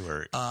gave you?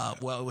 Or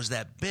well, it was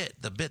that bit.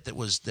 The bit that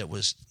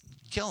was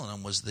killing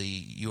him was the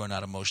 "you are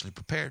not emotionally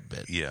prepared"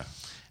 bit. Yeah,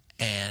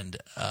 and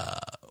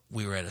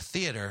we were at a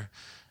theater.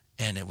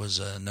 And it was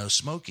no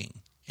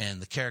smoking,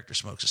 and the character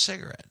smokes a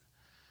cigarette,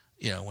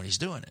 when he's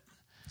doing it.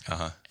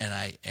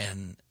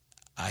 And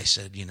I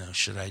said,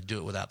 should I do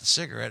it without the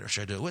cigarette or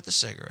should I do it with the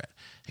cigarette?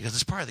 He goes,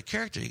 it's part of the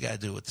character. You got to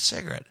do it with the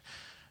cigarette.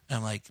 And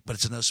I'm like, but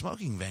it's a no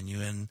smoking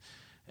venue,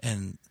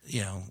 and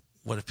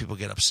what if people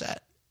get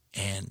upset?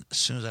 And as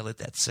soon as I lit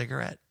that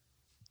cigarette,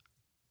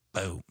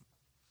 boom,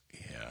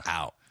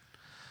 out.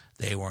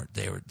 They were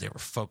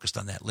focused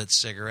on that lit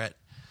cigarette.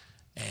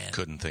 And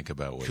couldn't think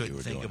about what you were doing.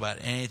 Couldn't think about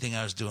anything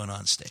I was doing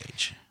on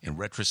stage. In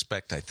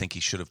retrospect, I think he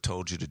should have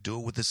told you to do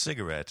it with a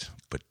cigarette,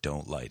 but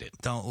don't light it.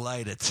 Don't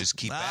light it. Just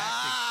keep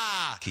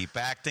acting. Keep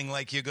acting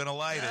like you're going to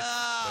light it,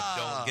 but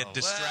don't get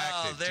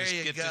distracted. Well,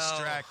 Just get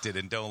distracted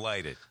and don't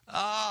light it.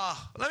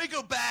 Let me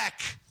go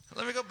back.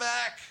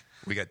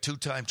 We got 2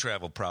 time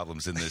travel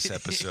problems in this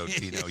episode,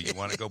 Dino. You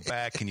want to go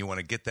back and you want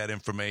to get that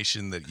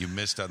information that you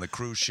missed on the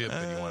cruise ship,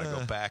 and you want to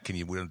go back and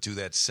you want to do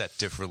that set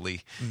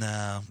differently.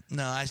 No.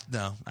 I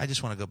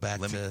just want to go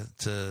back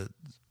to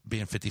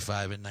being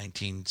 55 in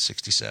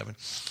 1967.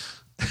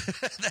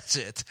 That's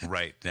it.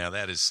 Right. Now,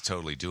 that is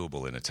totally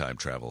doable in a time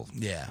travel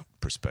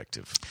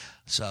perspective.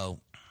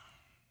 So,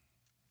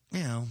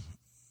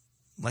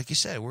 like you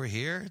said, we're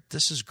here.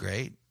 This is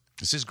great.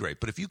 This is great.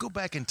 But if you go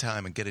back in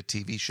time and get a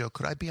TV show,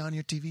 could I be on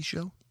your TV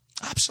show?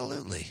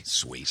 Absolutely.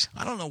 Sweet.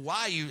 I don't know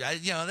why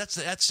that's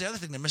the other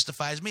thing that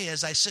mystifies me.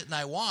 As I sit and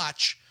I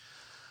watch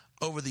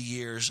over the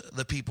years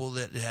the people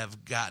that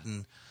have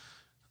gotten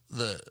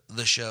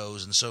the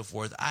shows and so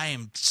forth, I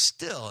am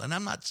still, and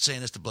I'm not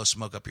saying this to blow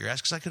smoke up your ass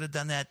because I could have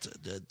done that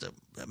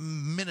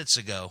minutes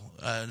ago.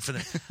 I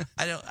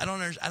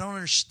don't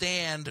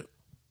understand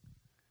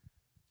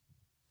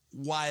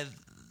why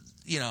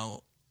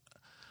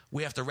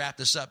we have to wrap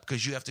this up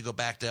because you have to go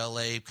back to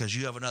L.A. because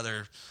you have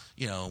another,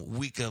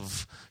 week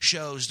of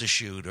shows to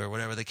shoot or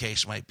whatever the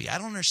case might be. I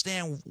don't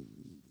understand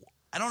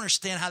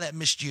how that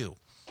missed you.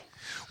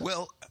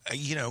 Well,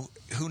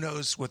 who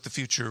knows what the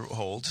future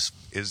holds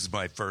is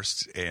my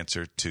first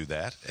answer to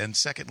that. And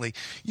secondly,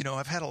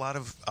 I've had a lot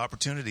of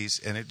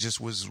opportunities and it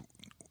just was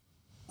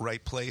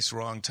right place,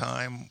 wrong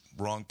time,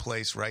 wrong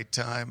place, right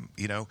time.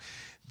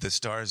 The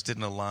stars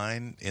didn't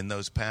align in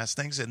those past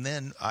things. And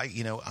then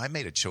I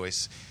made a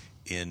choice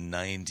in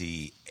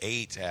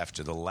 98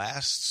 after the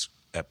last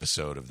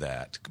episode of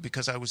that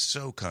because I was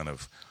so kind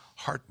of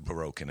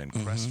heartbroken and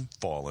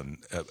crestfallen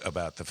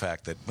about the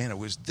fact that, man, it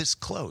was this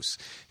close.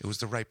 It was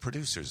the right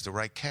producers, the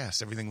right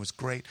cast. Everything was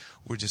great.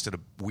 We're just at a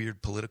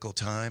weird political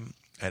time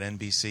at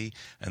NBC,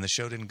 and the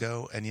show didn't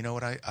go. And you know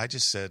what? I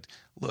just said,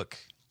 look,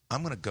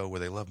 I'm going to go where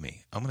they love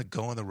me. I'm going to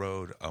go on the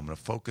road. I'm going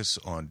to focus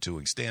on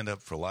doing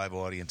stand-up for live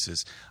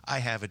audiences. I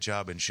have a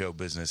job in show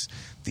business.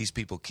 These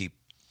people keep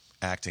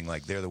acting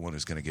like they're the one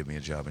who's going to give me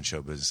a job in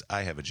show business.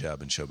 I have a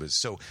job in show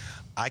business. So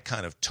I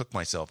kind of took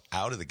myself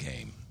out of the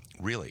game,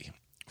 really,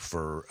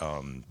 for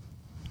a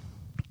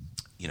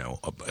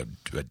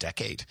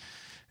decade.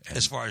 And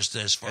as far as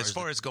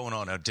going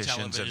on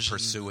auditions and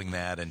pursuing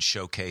that and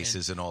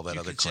showcases and all that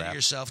other crap. Do you consider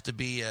yourself to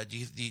be? Do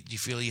you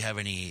feel you have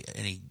any?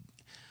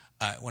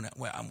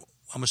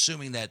 I'm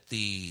assuming that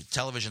the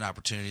television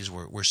opportunities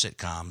were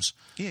sitcoms.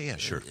 Yeah,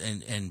 sure.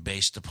 And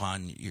based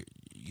upon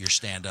your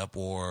stand-up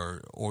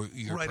or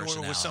your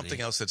personality. Or was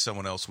something else that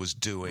someone else was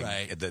doing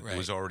that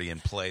was already in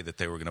play that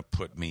they were going to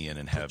put me in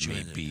and have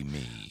me be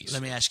me.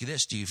 Let me ask you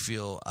this: do you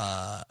feel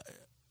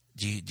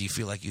do you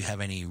feel like you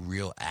have any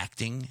real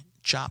acting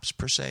chops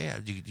per se?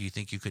 Do you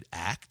think you could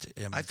act?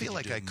 I feel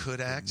like I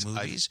could act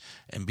movies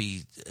and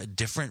be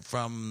different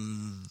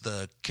from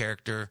the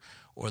character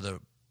or the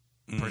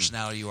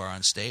personality you are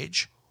on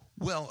stage.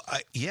 Well,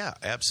 yeah,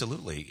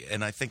 absolutely.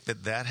 And I think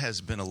that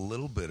has been a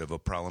little bit of a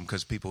problem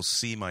because people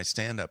see my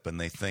stand-up and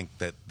they think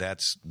that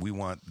we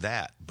want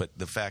that. But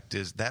the fact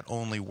is that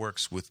only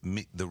works with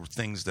me, the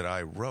things that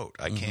I wrote.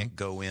 I can't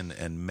go in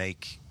and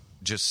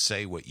just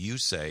say what you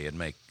say and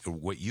make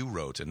what you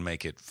wrote and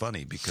make it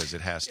funny because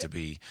it has to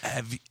be.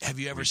 Have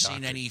you ever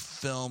seen any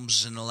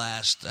films in the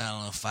last,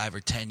 5 or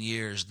 10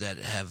 years that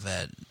have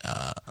had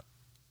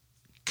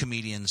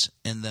comedians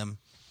in them?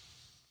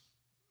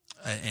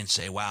 And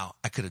say, "Wow,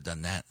 I could have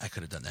done that. I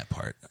could have done that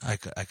part. I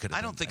could."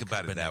 I don't think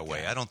about it that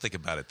way. I don't think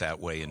about it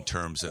that way in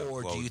terms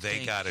of,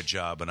 they got a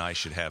job and I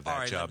should have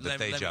that job, but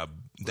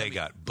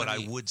But I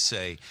would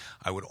say,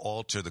 I would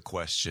alter the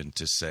question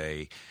to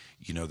say,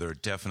 there are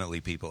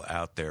definitely people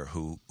out there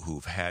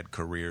who've had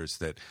careers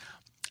that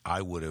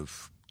I would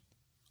have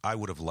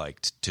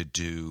liked to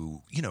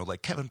do,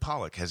 like Kevin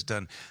Pollak has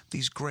done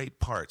these great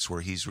parts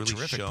where he's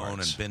really shown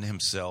and been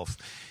himself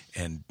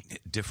and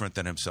different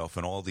than himself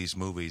in all these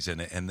movies.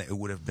 And it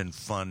would have been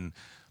fun,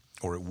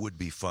 or it would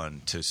be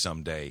fun to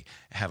someday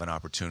have an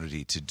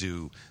opportunity to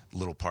do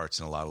little parts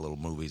in a lot of little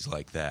movies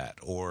like that.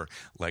 Or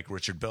like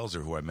Richard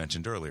Belzer, who I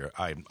mentioned earlier.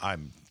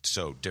 I'm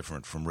so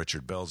different from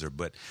Richard Belzer,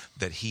 but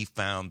that he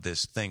found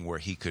this thing where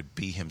he could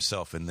be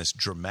himself in this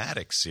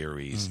dramatic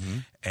series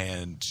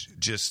and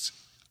just...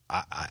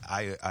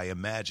 I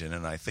imagine,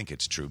 and I think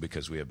it's true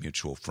because we have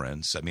mutual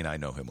friends. I mean, I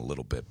know him a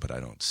little bit, but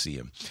I don't see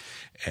him.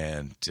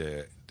 And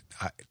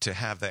to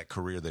have that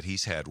career that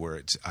he's had,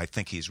 where I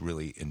think he's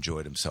really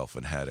enjoyed himself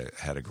and had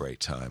a great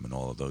time and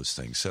all of those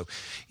things. So,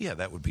 yeah,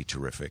 that would be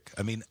terrific.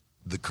 I mean,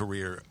 the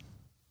career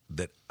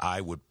that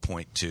I would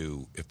point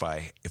to if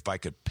I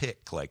could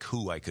pick like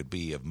who I could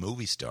be of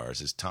movie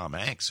stars is Tom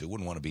Hanks. Who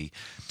wouldn't want to be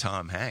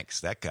Tom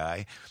Hanks? That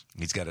guy,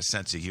 he's got a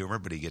sense of humor,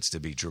 but he gets to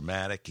be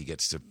dramatic. He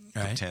gets to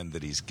pretend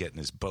that he's getting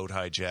his boat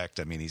hijacked.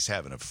 I mean, he's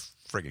having a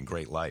friggin'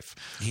 great life.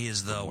 He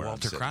is the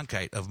Walter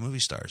Cronkite of movie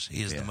stars.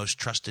 He is the most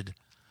trusted.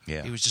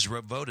 Yeah. He was just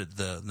voted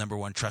the number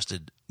one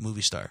trusted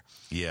movie star.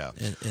 Yeah.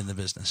 In the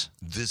business.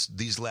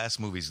 These last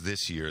movies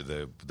this year,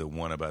 the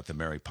one about the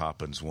Mary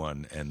Poppins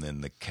one and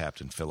then the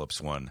Captain Phillips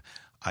one,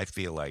 I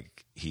feel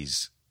like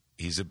he's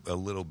a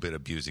little bit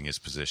abusing his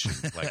position.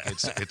 Like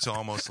it's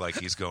almost like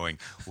he's going,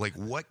 like,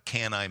 what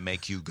can I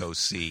make you go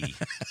see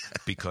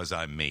because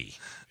I'm me?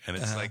 And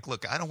it's like,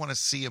 look, I don't want to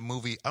see a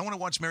movie. I want to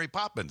watch Mary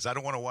Poppins. I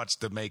don't want to watch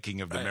the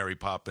making of the Mary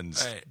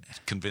Poppins,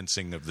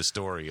 convincing of the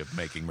story of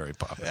making Mary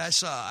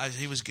Poppins.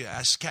 He was good.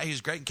 He was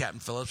great in Captain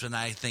Phillips, and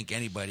I think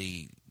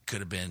anybody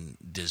could have been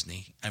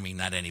Disney. I mean,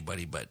 not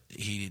anybody, but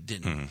he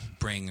didn't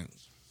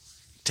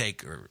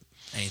take or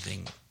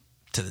anything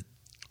to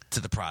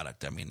the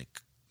product. I mean,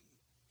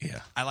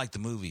 I like the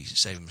movie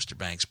Saving Mr.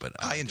 Banks, but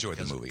I enjoyed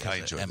the movie. I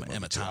enjoyed the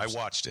movie too. I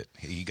watched it.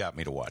 He got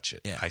me to watch it.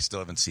 Yeah. I still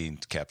haven't seen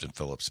Captain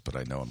Phillips, but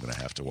I know I'm going to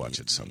have to watch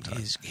it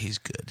sometime. He's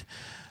good,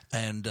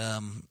 and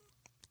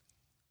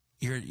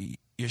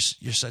you're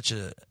such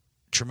a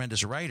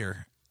tremendous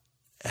writer.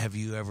 Have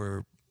you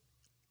ever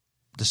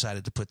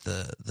decided to put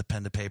the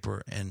pen to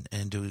paper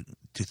and do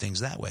things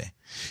that way?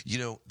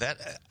 That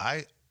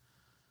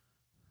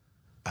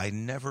I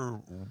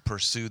never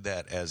pursued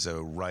that as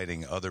a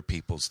writing other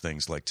people's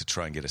things, like to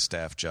try and get a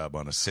staff job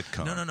on a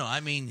sitcom. No.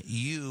 I mean,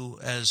 you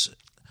as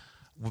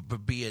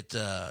be it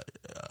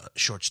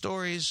short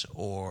stories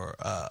or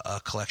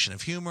a collection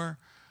of humor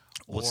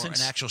or an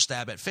actual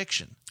stab at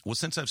fiction. Well,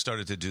 since I've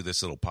started to do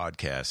this little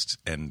podcast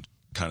and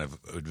kind of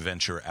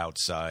adventure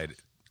outside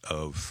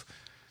of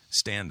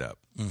stand-up,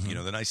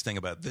 the nice thing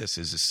about this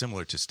is it's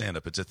similar to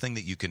stand-up. It's a thing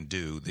that you can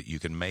do, that you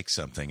can make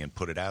something and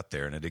put it out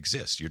there, and it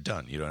exists. You're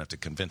done. You don't have to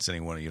convince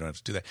anyone. You don't have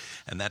to do that.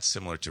 And that's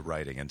similar to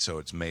writing. And so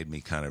it's made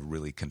me kind of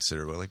really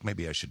consider, well, like,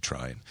 maybe I should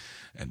try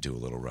and do a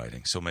little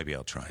writing. So maybe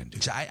I'll try and do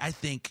that. I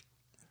think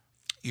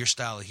your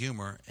style of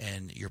humor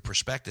and your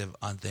perspective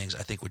on things,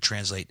 I think, would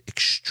translate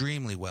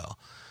extremely well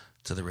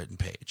to the written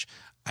page.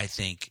 I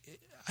think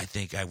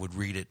I would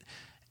read it,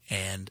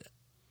 and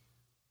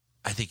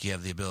I think you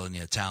have the ability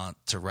and the talent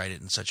to write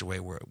it in such a way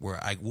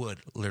where I would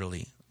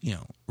literally,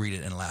 read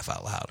it and laugh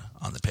out loud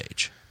on the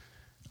page.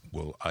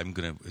 Well, I'm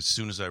gonna, as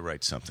soon as I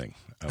write something,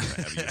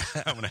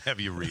 I'm gonna have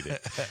you read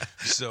it.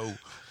 So,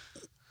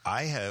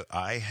 I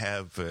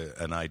have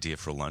an idea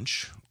for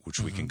lunch, which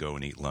we can go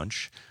and eat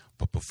lunch.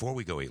 But before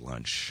we go eat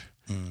lunch,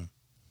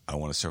 I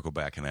want to circle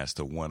back and ask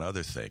the one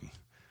other thing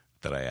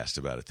that I asked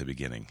about at the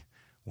beginning.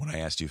 When I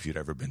asked you if you'd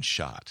ever been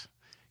shot,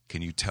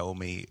 can you tell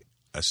me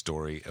a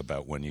story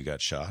about when you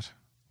got shot?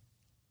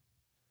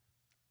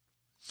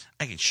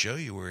 I can show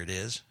you where it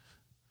is.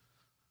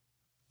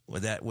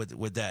 With that,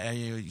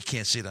 you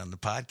can't see it on the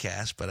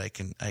podcast, but I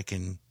can.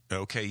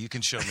 Okay, you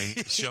can show me.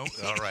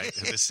 All right.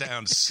 This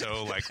sounds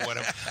so like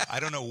I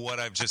don't know what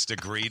I've just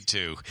agreed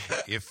to.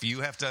 If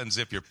you have to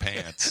unzip your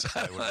pants,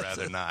 I would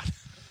rather not.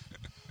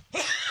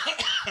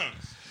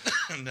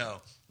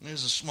 No,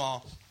 there's a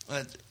small.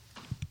 Let's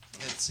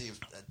see.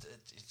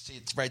 See,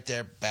 it's right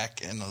there,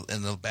 back in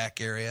the back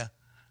area.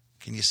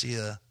 Can you see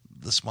the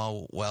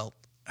small welt?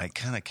 I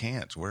kind of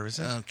can't. Where is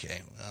it?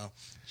 Okay, well,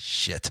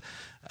 shit.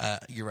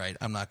 You're right.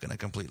 I'm not going to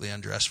completely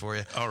undress for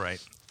you. All right.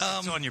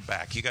 It's on your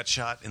back. You got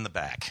shot in the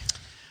back.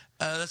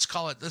 Let's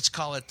call it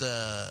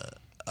the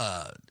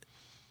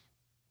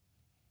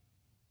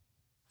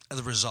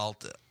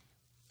result.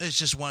 It's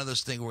just one of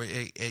those things where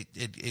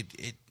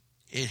it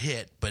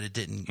hit, but it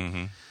didn't.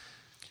 Mm-hmm.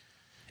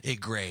 It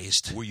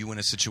grazed. Were you in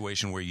a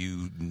situation where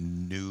you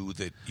knew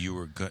that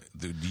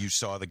you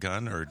saw the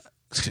gun, or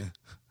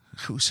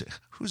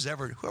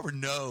whoever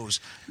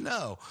knows?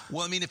 No.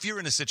 Well, I mean, if you're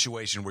in a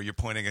situation where you're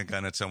pointing a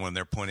gun at someone,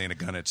 they're pointing a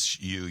gun at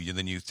you,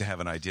 then you have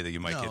an idea that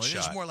you might get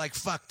shot. It's more like,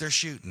 fuck, they're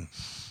shooting.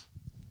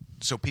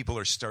 So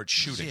people start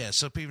shooting. Yeah.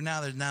 So people now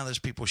there's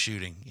people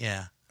shooting.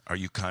 Yeah. Are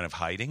you kind of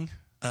hiding?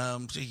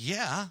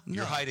 Yeah.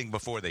 You're hiding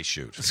before they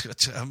shoot.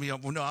 I mean,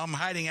 no, I'm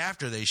hiding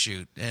after they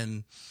shoot,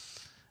 and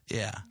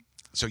yeah.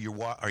 So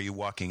are you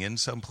walking in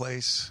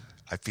someplace?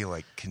 I feel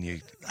like,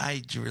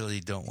 I really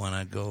don't want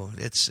to go.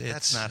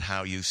 That's not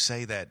how you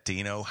say that,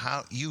 Dino.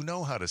 How you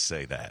know how to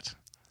say that?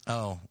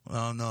 Oh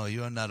no,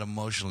 you are not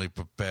emotionally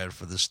prepared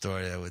for the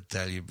story I would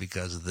tell you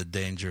because of the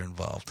danger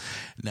involved.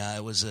 Now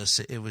it was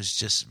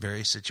just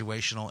very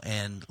situational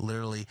and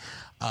literally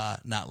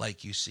not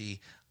like you see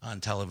on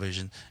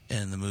television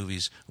and in the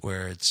movies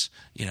where it's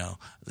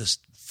this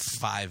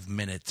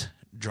 5-minute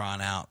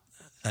drawn out.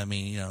 I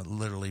mean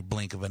literally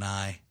blink of an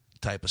eye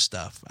type of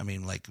stuff. I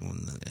mean like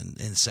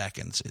in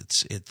seconds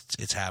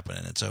it's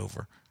happening. It's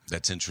over.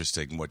 That's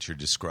interesting what you're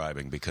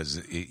describing because,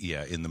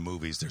 in the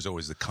movies, there's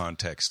always the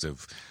context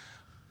of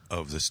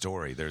the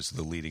story. There's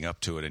the leading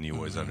up to it, and you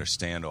always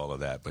understand all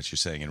of that. But you're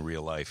saying in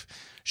real life,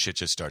 shit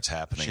just starts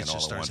happening. Shit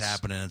just starts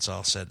happening, it's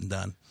all said and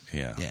done.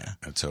 Yeah.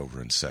 It's over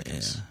in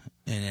seconds.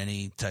 Yeah. In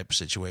any type of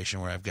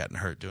situation where I've gotten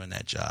hurt doing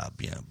that job,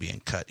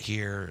 being cut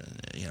here,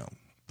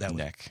 that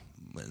neck.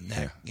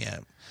 Yeah.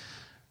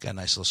 Got a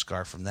nice little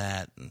scar from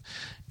that, and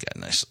got a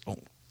nice...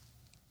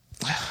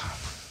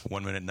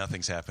 1 minute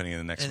nothing's happening, and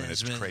the next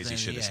minute crazy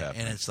shit is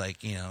happening. And it's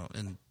like,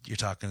 and you're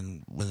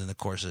talking within the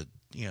course of,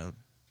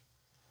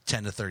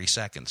 10 to 30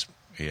 seconds.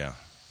 Yeah.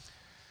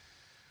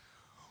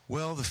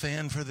 Well, the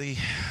fan for the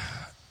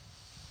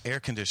air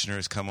conditioner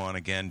has come on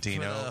again,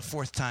 Dino. For the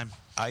fourth time.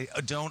 I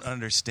don't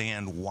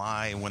understand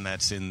why, when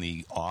that's in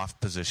the off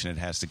position, it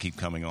has to keep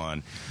coming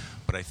on.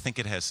 But I think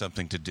it has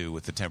something to do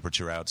with the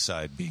temperature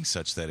outside being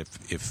such that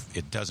if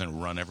it doesn't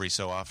run every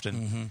so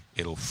often,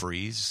 it'll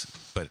freeze.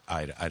 But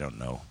I don't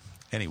know.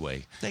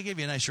 Anyway, they gave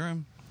you a nice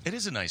room. It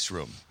is a nice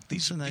room.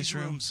 These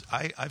rooms.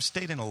 I've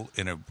stayed in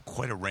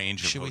quite a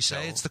range of Should hotels. we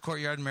say it's the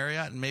Courtyard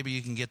Marriott, and maybe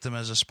you can get them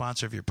as a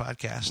sponsor of your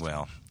podcast?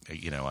 Well,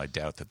 I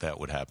doubt that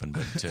would happen.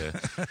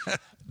 But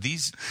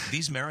these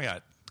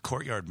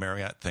Courtyard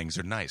Marriott things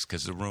are nice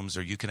because the rooms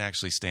you can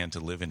actually stand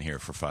to live in here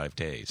for 5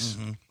 days,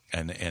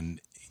 and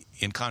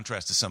in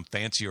contrast to some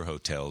fancier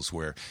hotels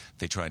where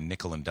they try and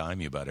nickel and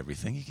dime you about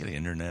everything, you get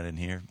internet in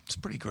here. It's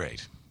pretty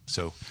great.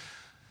 So,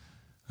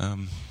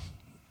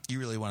 you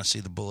really want to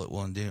see the Bullet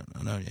Wound,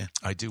 don't you?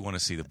 I do want to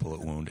see the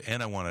Bullet Wound,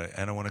 and I want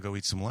to go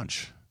eat some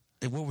lunch.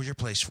 What was your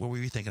place? What were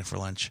you thinking for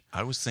lunch?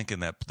 I was thinking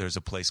that there's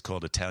a place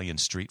called Italian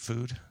Street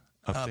Food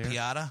up there.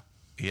 Piatta?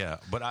 Yeah,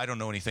 but I don't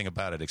know anything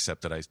about it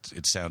except that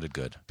it sounded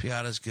good.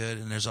 Piatta's good,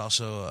 and there's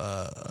also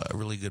a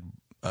really good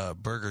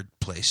burger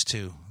place,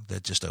 too,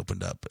 that just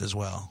opened up as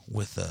well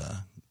with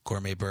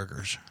gourmet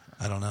burgers.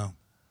 I don't know.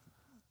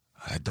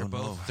 I don't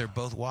know. They're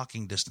both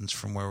walking distance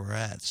from where we're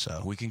at,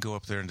 so we can go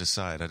up there and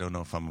decide. I don't know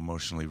if I'm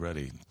emotionally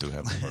ready to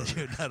have the burger.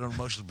 You're not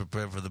emotionally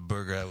prepared for the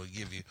burger I would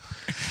give you.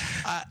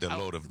 The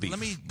load of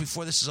beef.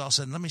 Before this is all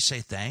said, let me say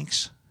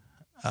thanks.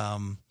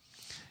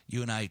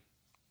 You and I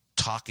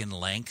talk in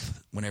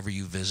length whenever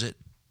you visit.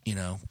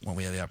 When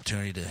we have the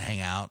opportunity to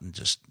hang out and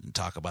just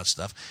talk about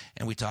stuff,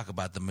 and we talk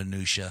about the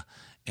minutia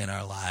in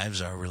our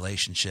lives, our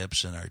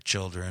relationships, and our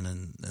children,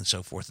 and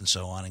so forth and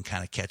so on, and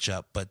kind of catch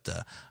up. But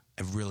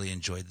I've really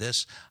enjoyed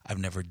this. I've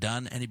never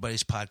done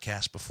anybody's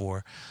podcast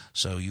before,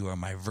 so you are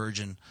my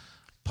virgin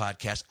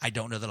podcast. I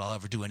don't know that I'll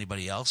ever do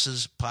anybody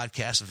else's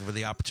podcast if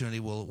the opportunity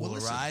will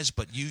arise,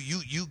 but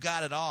you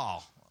got it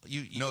all.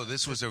 No,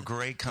 this was a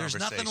great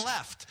conversation. There's nothing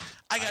left.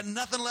 I got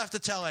nothing left to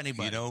tell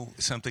anybody. You know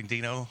something,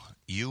 Dino?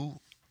 You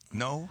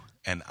know,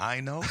 and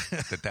I know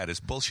that is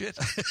bullshit.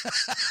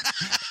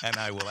 And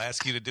I will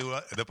ask you to do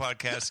the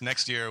podcast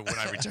next year when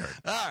I return.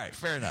 All right,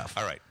 fair enough.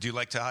 All right. Do you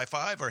like to high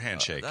five or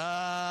handshake?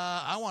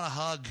 I want a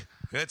hug.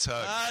 It's a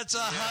hug. It's a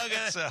hug.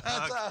 It's a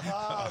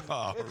hug.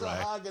 All it's right.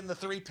 A hug and the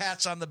 3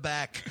 pats on the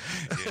back.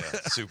 Yeah,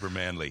 super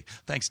manly.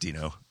 Thanks,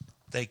 Dino.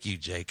 Thank you,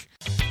 Jake.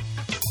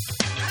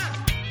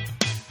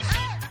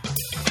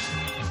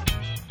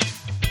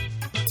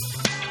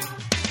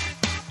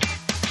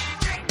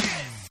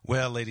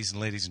 Well, ladies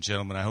and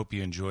gentlemen, I hope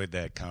you enjoyed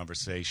that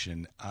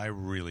conversation. I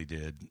really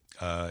did.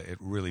 It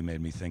really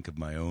made me think of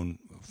my own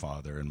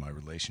father and my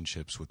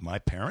relationships with my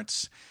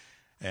parents.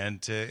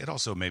 And it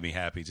also made me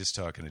happy just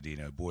talking to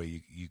Dino.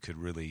 Boy, you could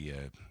really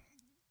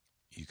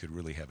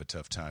have a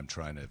tough time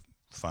trying to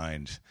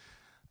find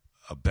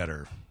a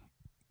better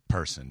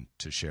person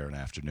to share an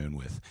afternoon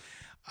with.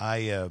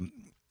 I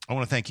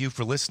want to thank you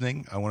for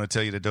listening. I want to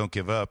tell you to don't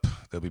give up.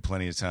 There'll be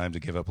plenty of time to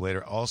give up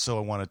later. Also,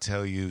 I want to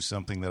tell you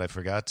something that I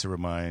forgot to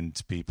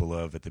remind people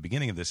of at the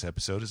beginning of this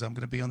episode is I'm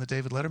going to be on the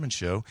David Letterman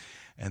Show,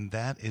 and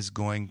that is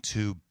going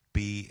to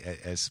be,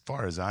 as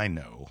far as I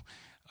know,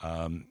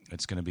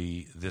 it's going to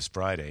be this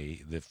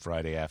Friday, the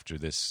Friday after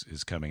this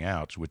is coming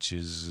out, which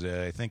is,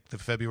 I think, the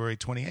February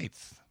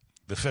 28th.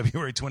 The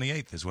February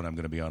 28th is when I'm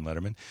going to be on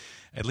Letterman.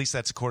 At least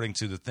that's according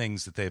to the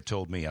things that they've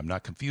told me. I'm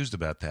not confused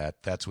about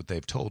that. That's what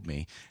they've told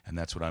me, and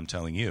that's what I'm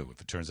telling you.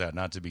 If it turns out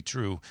not to be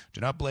true,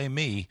 do not blame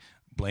me.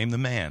 Blame the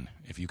man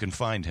if you can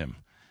find him.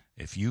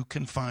 If you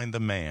can find the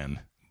man,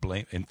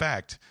 blame. In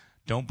fact,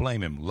 don't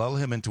blame him. Lull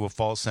him into a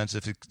false sense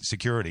of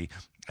security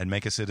and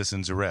make a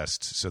citizen's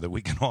arrest so that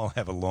we can all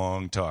have a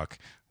long talk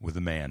with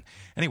the man.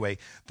 Anyway,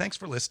 thanks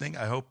for listening.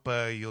 I hope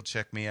you'll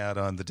check me out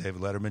on The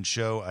David Letterman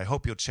Show. I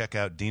hope you'll check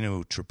out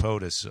Dino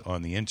Tripodis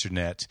on the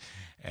internet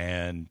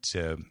and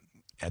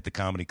at the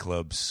comedy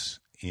clubs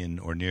in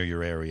or near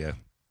your area.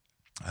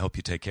 I hope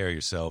you take care of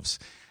yourselves.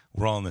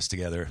 We're all in this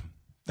together.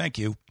 Thank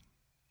you.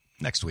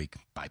 Next week.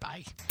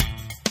 Bye-bye.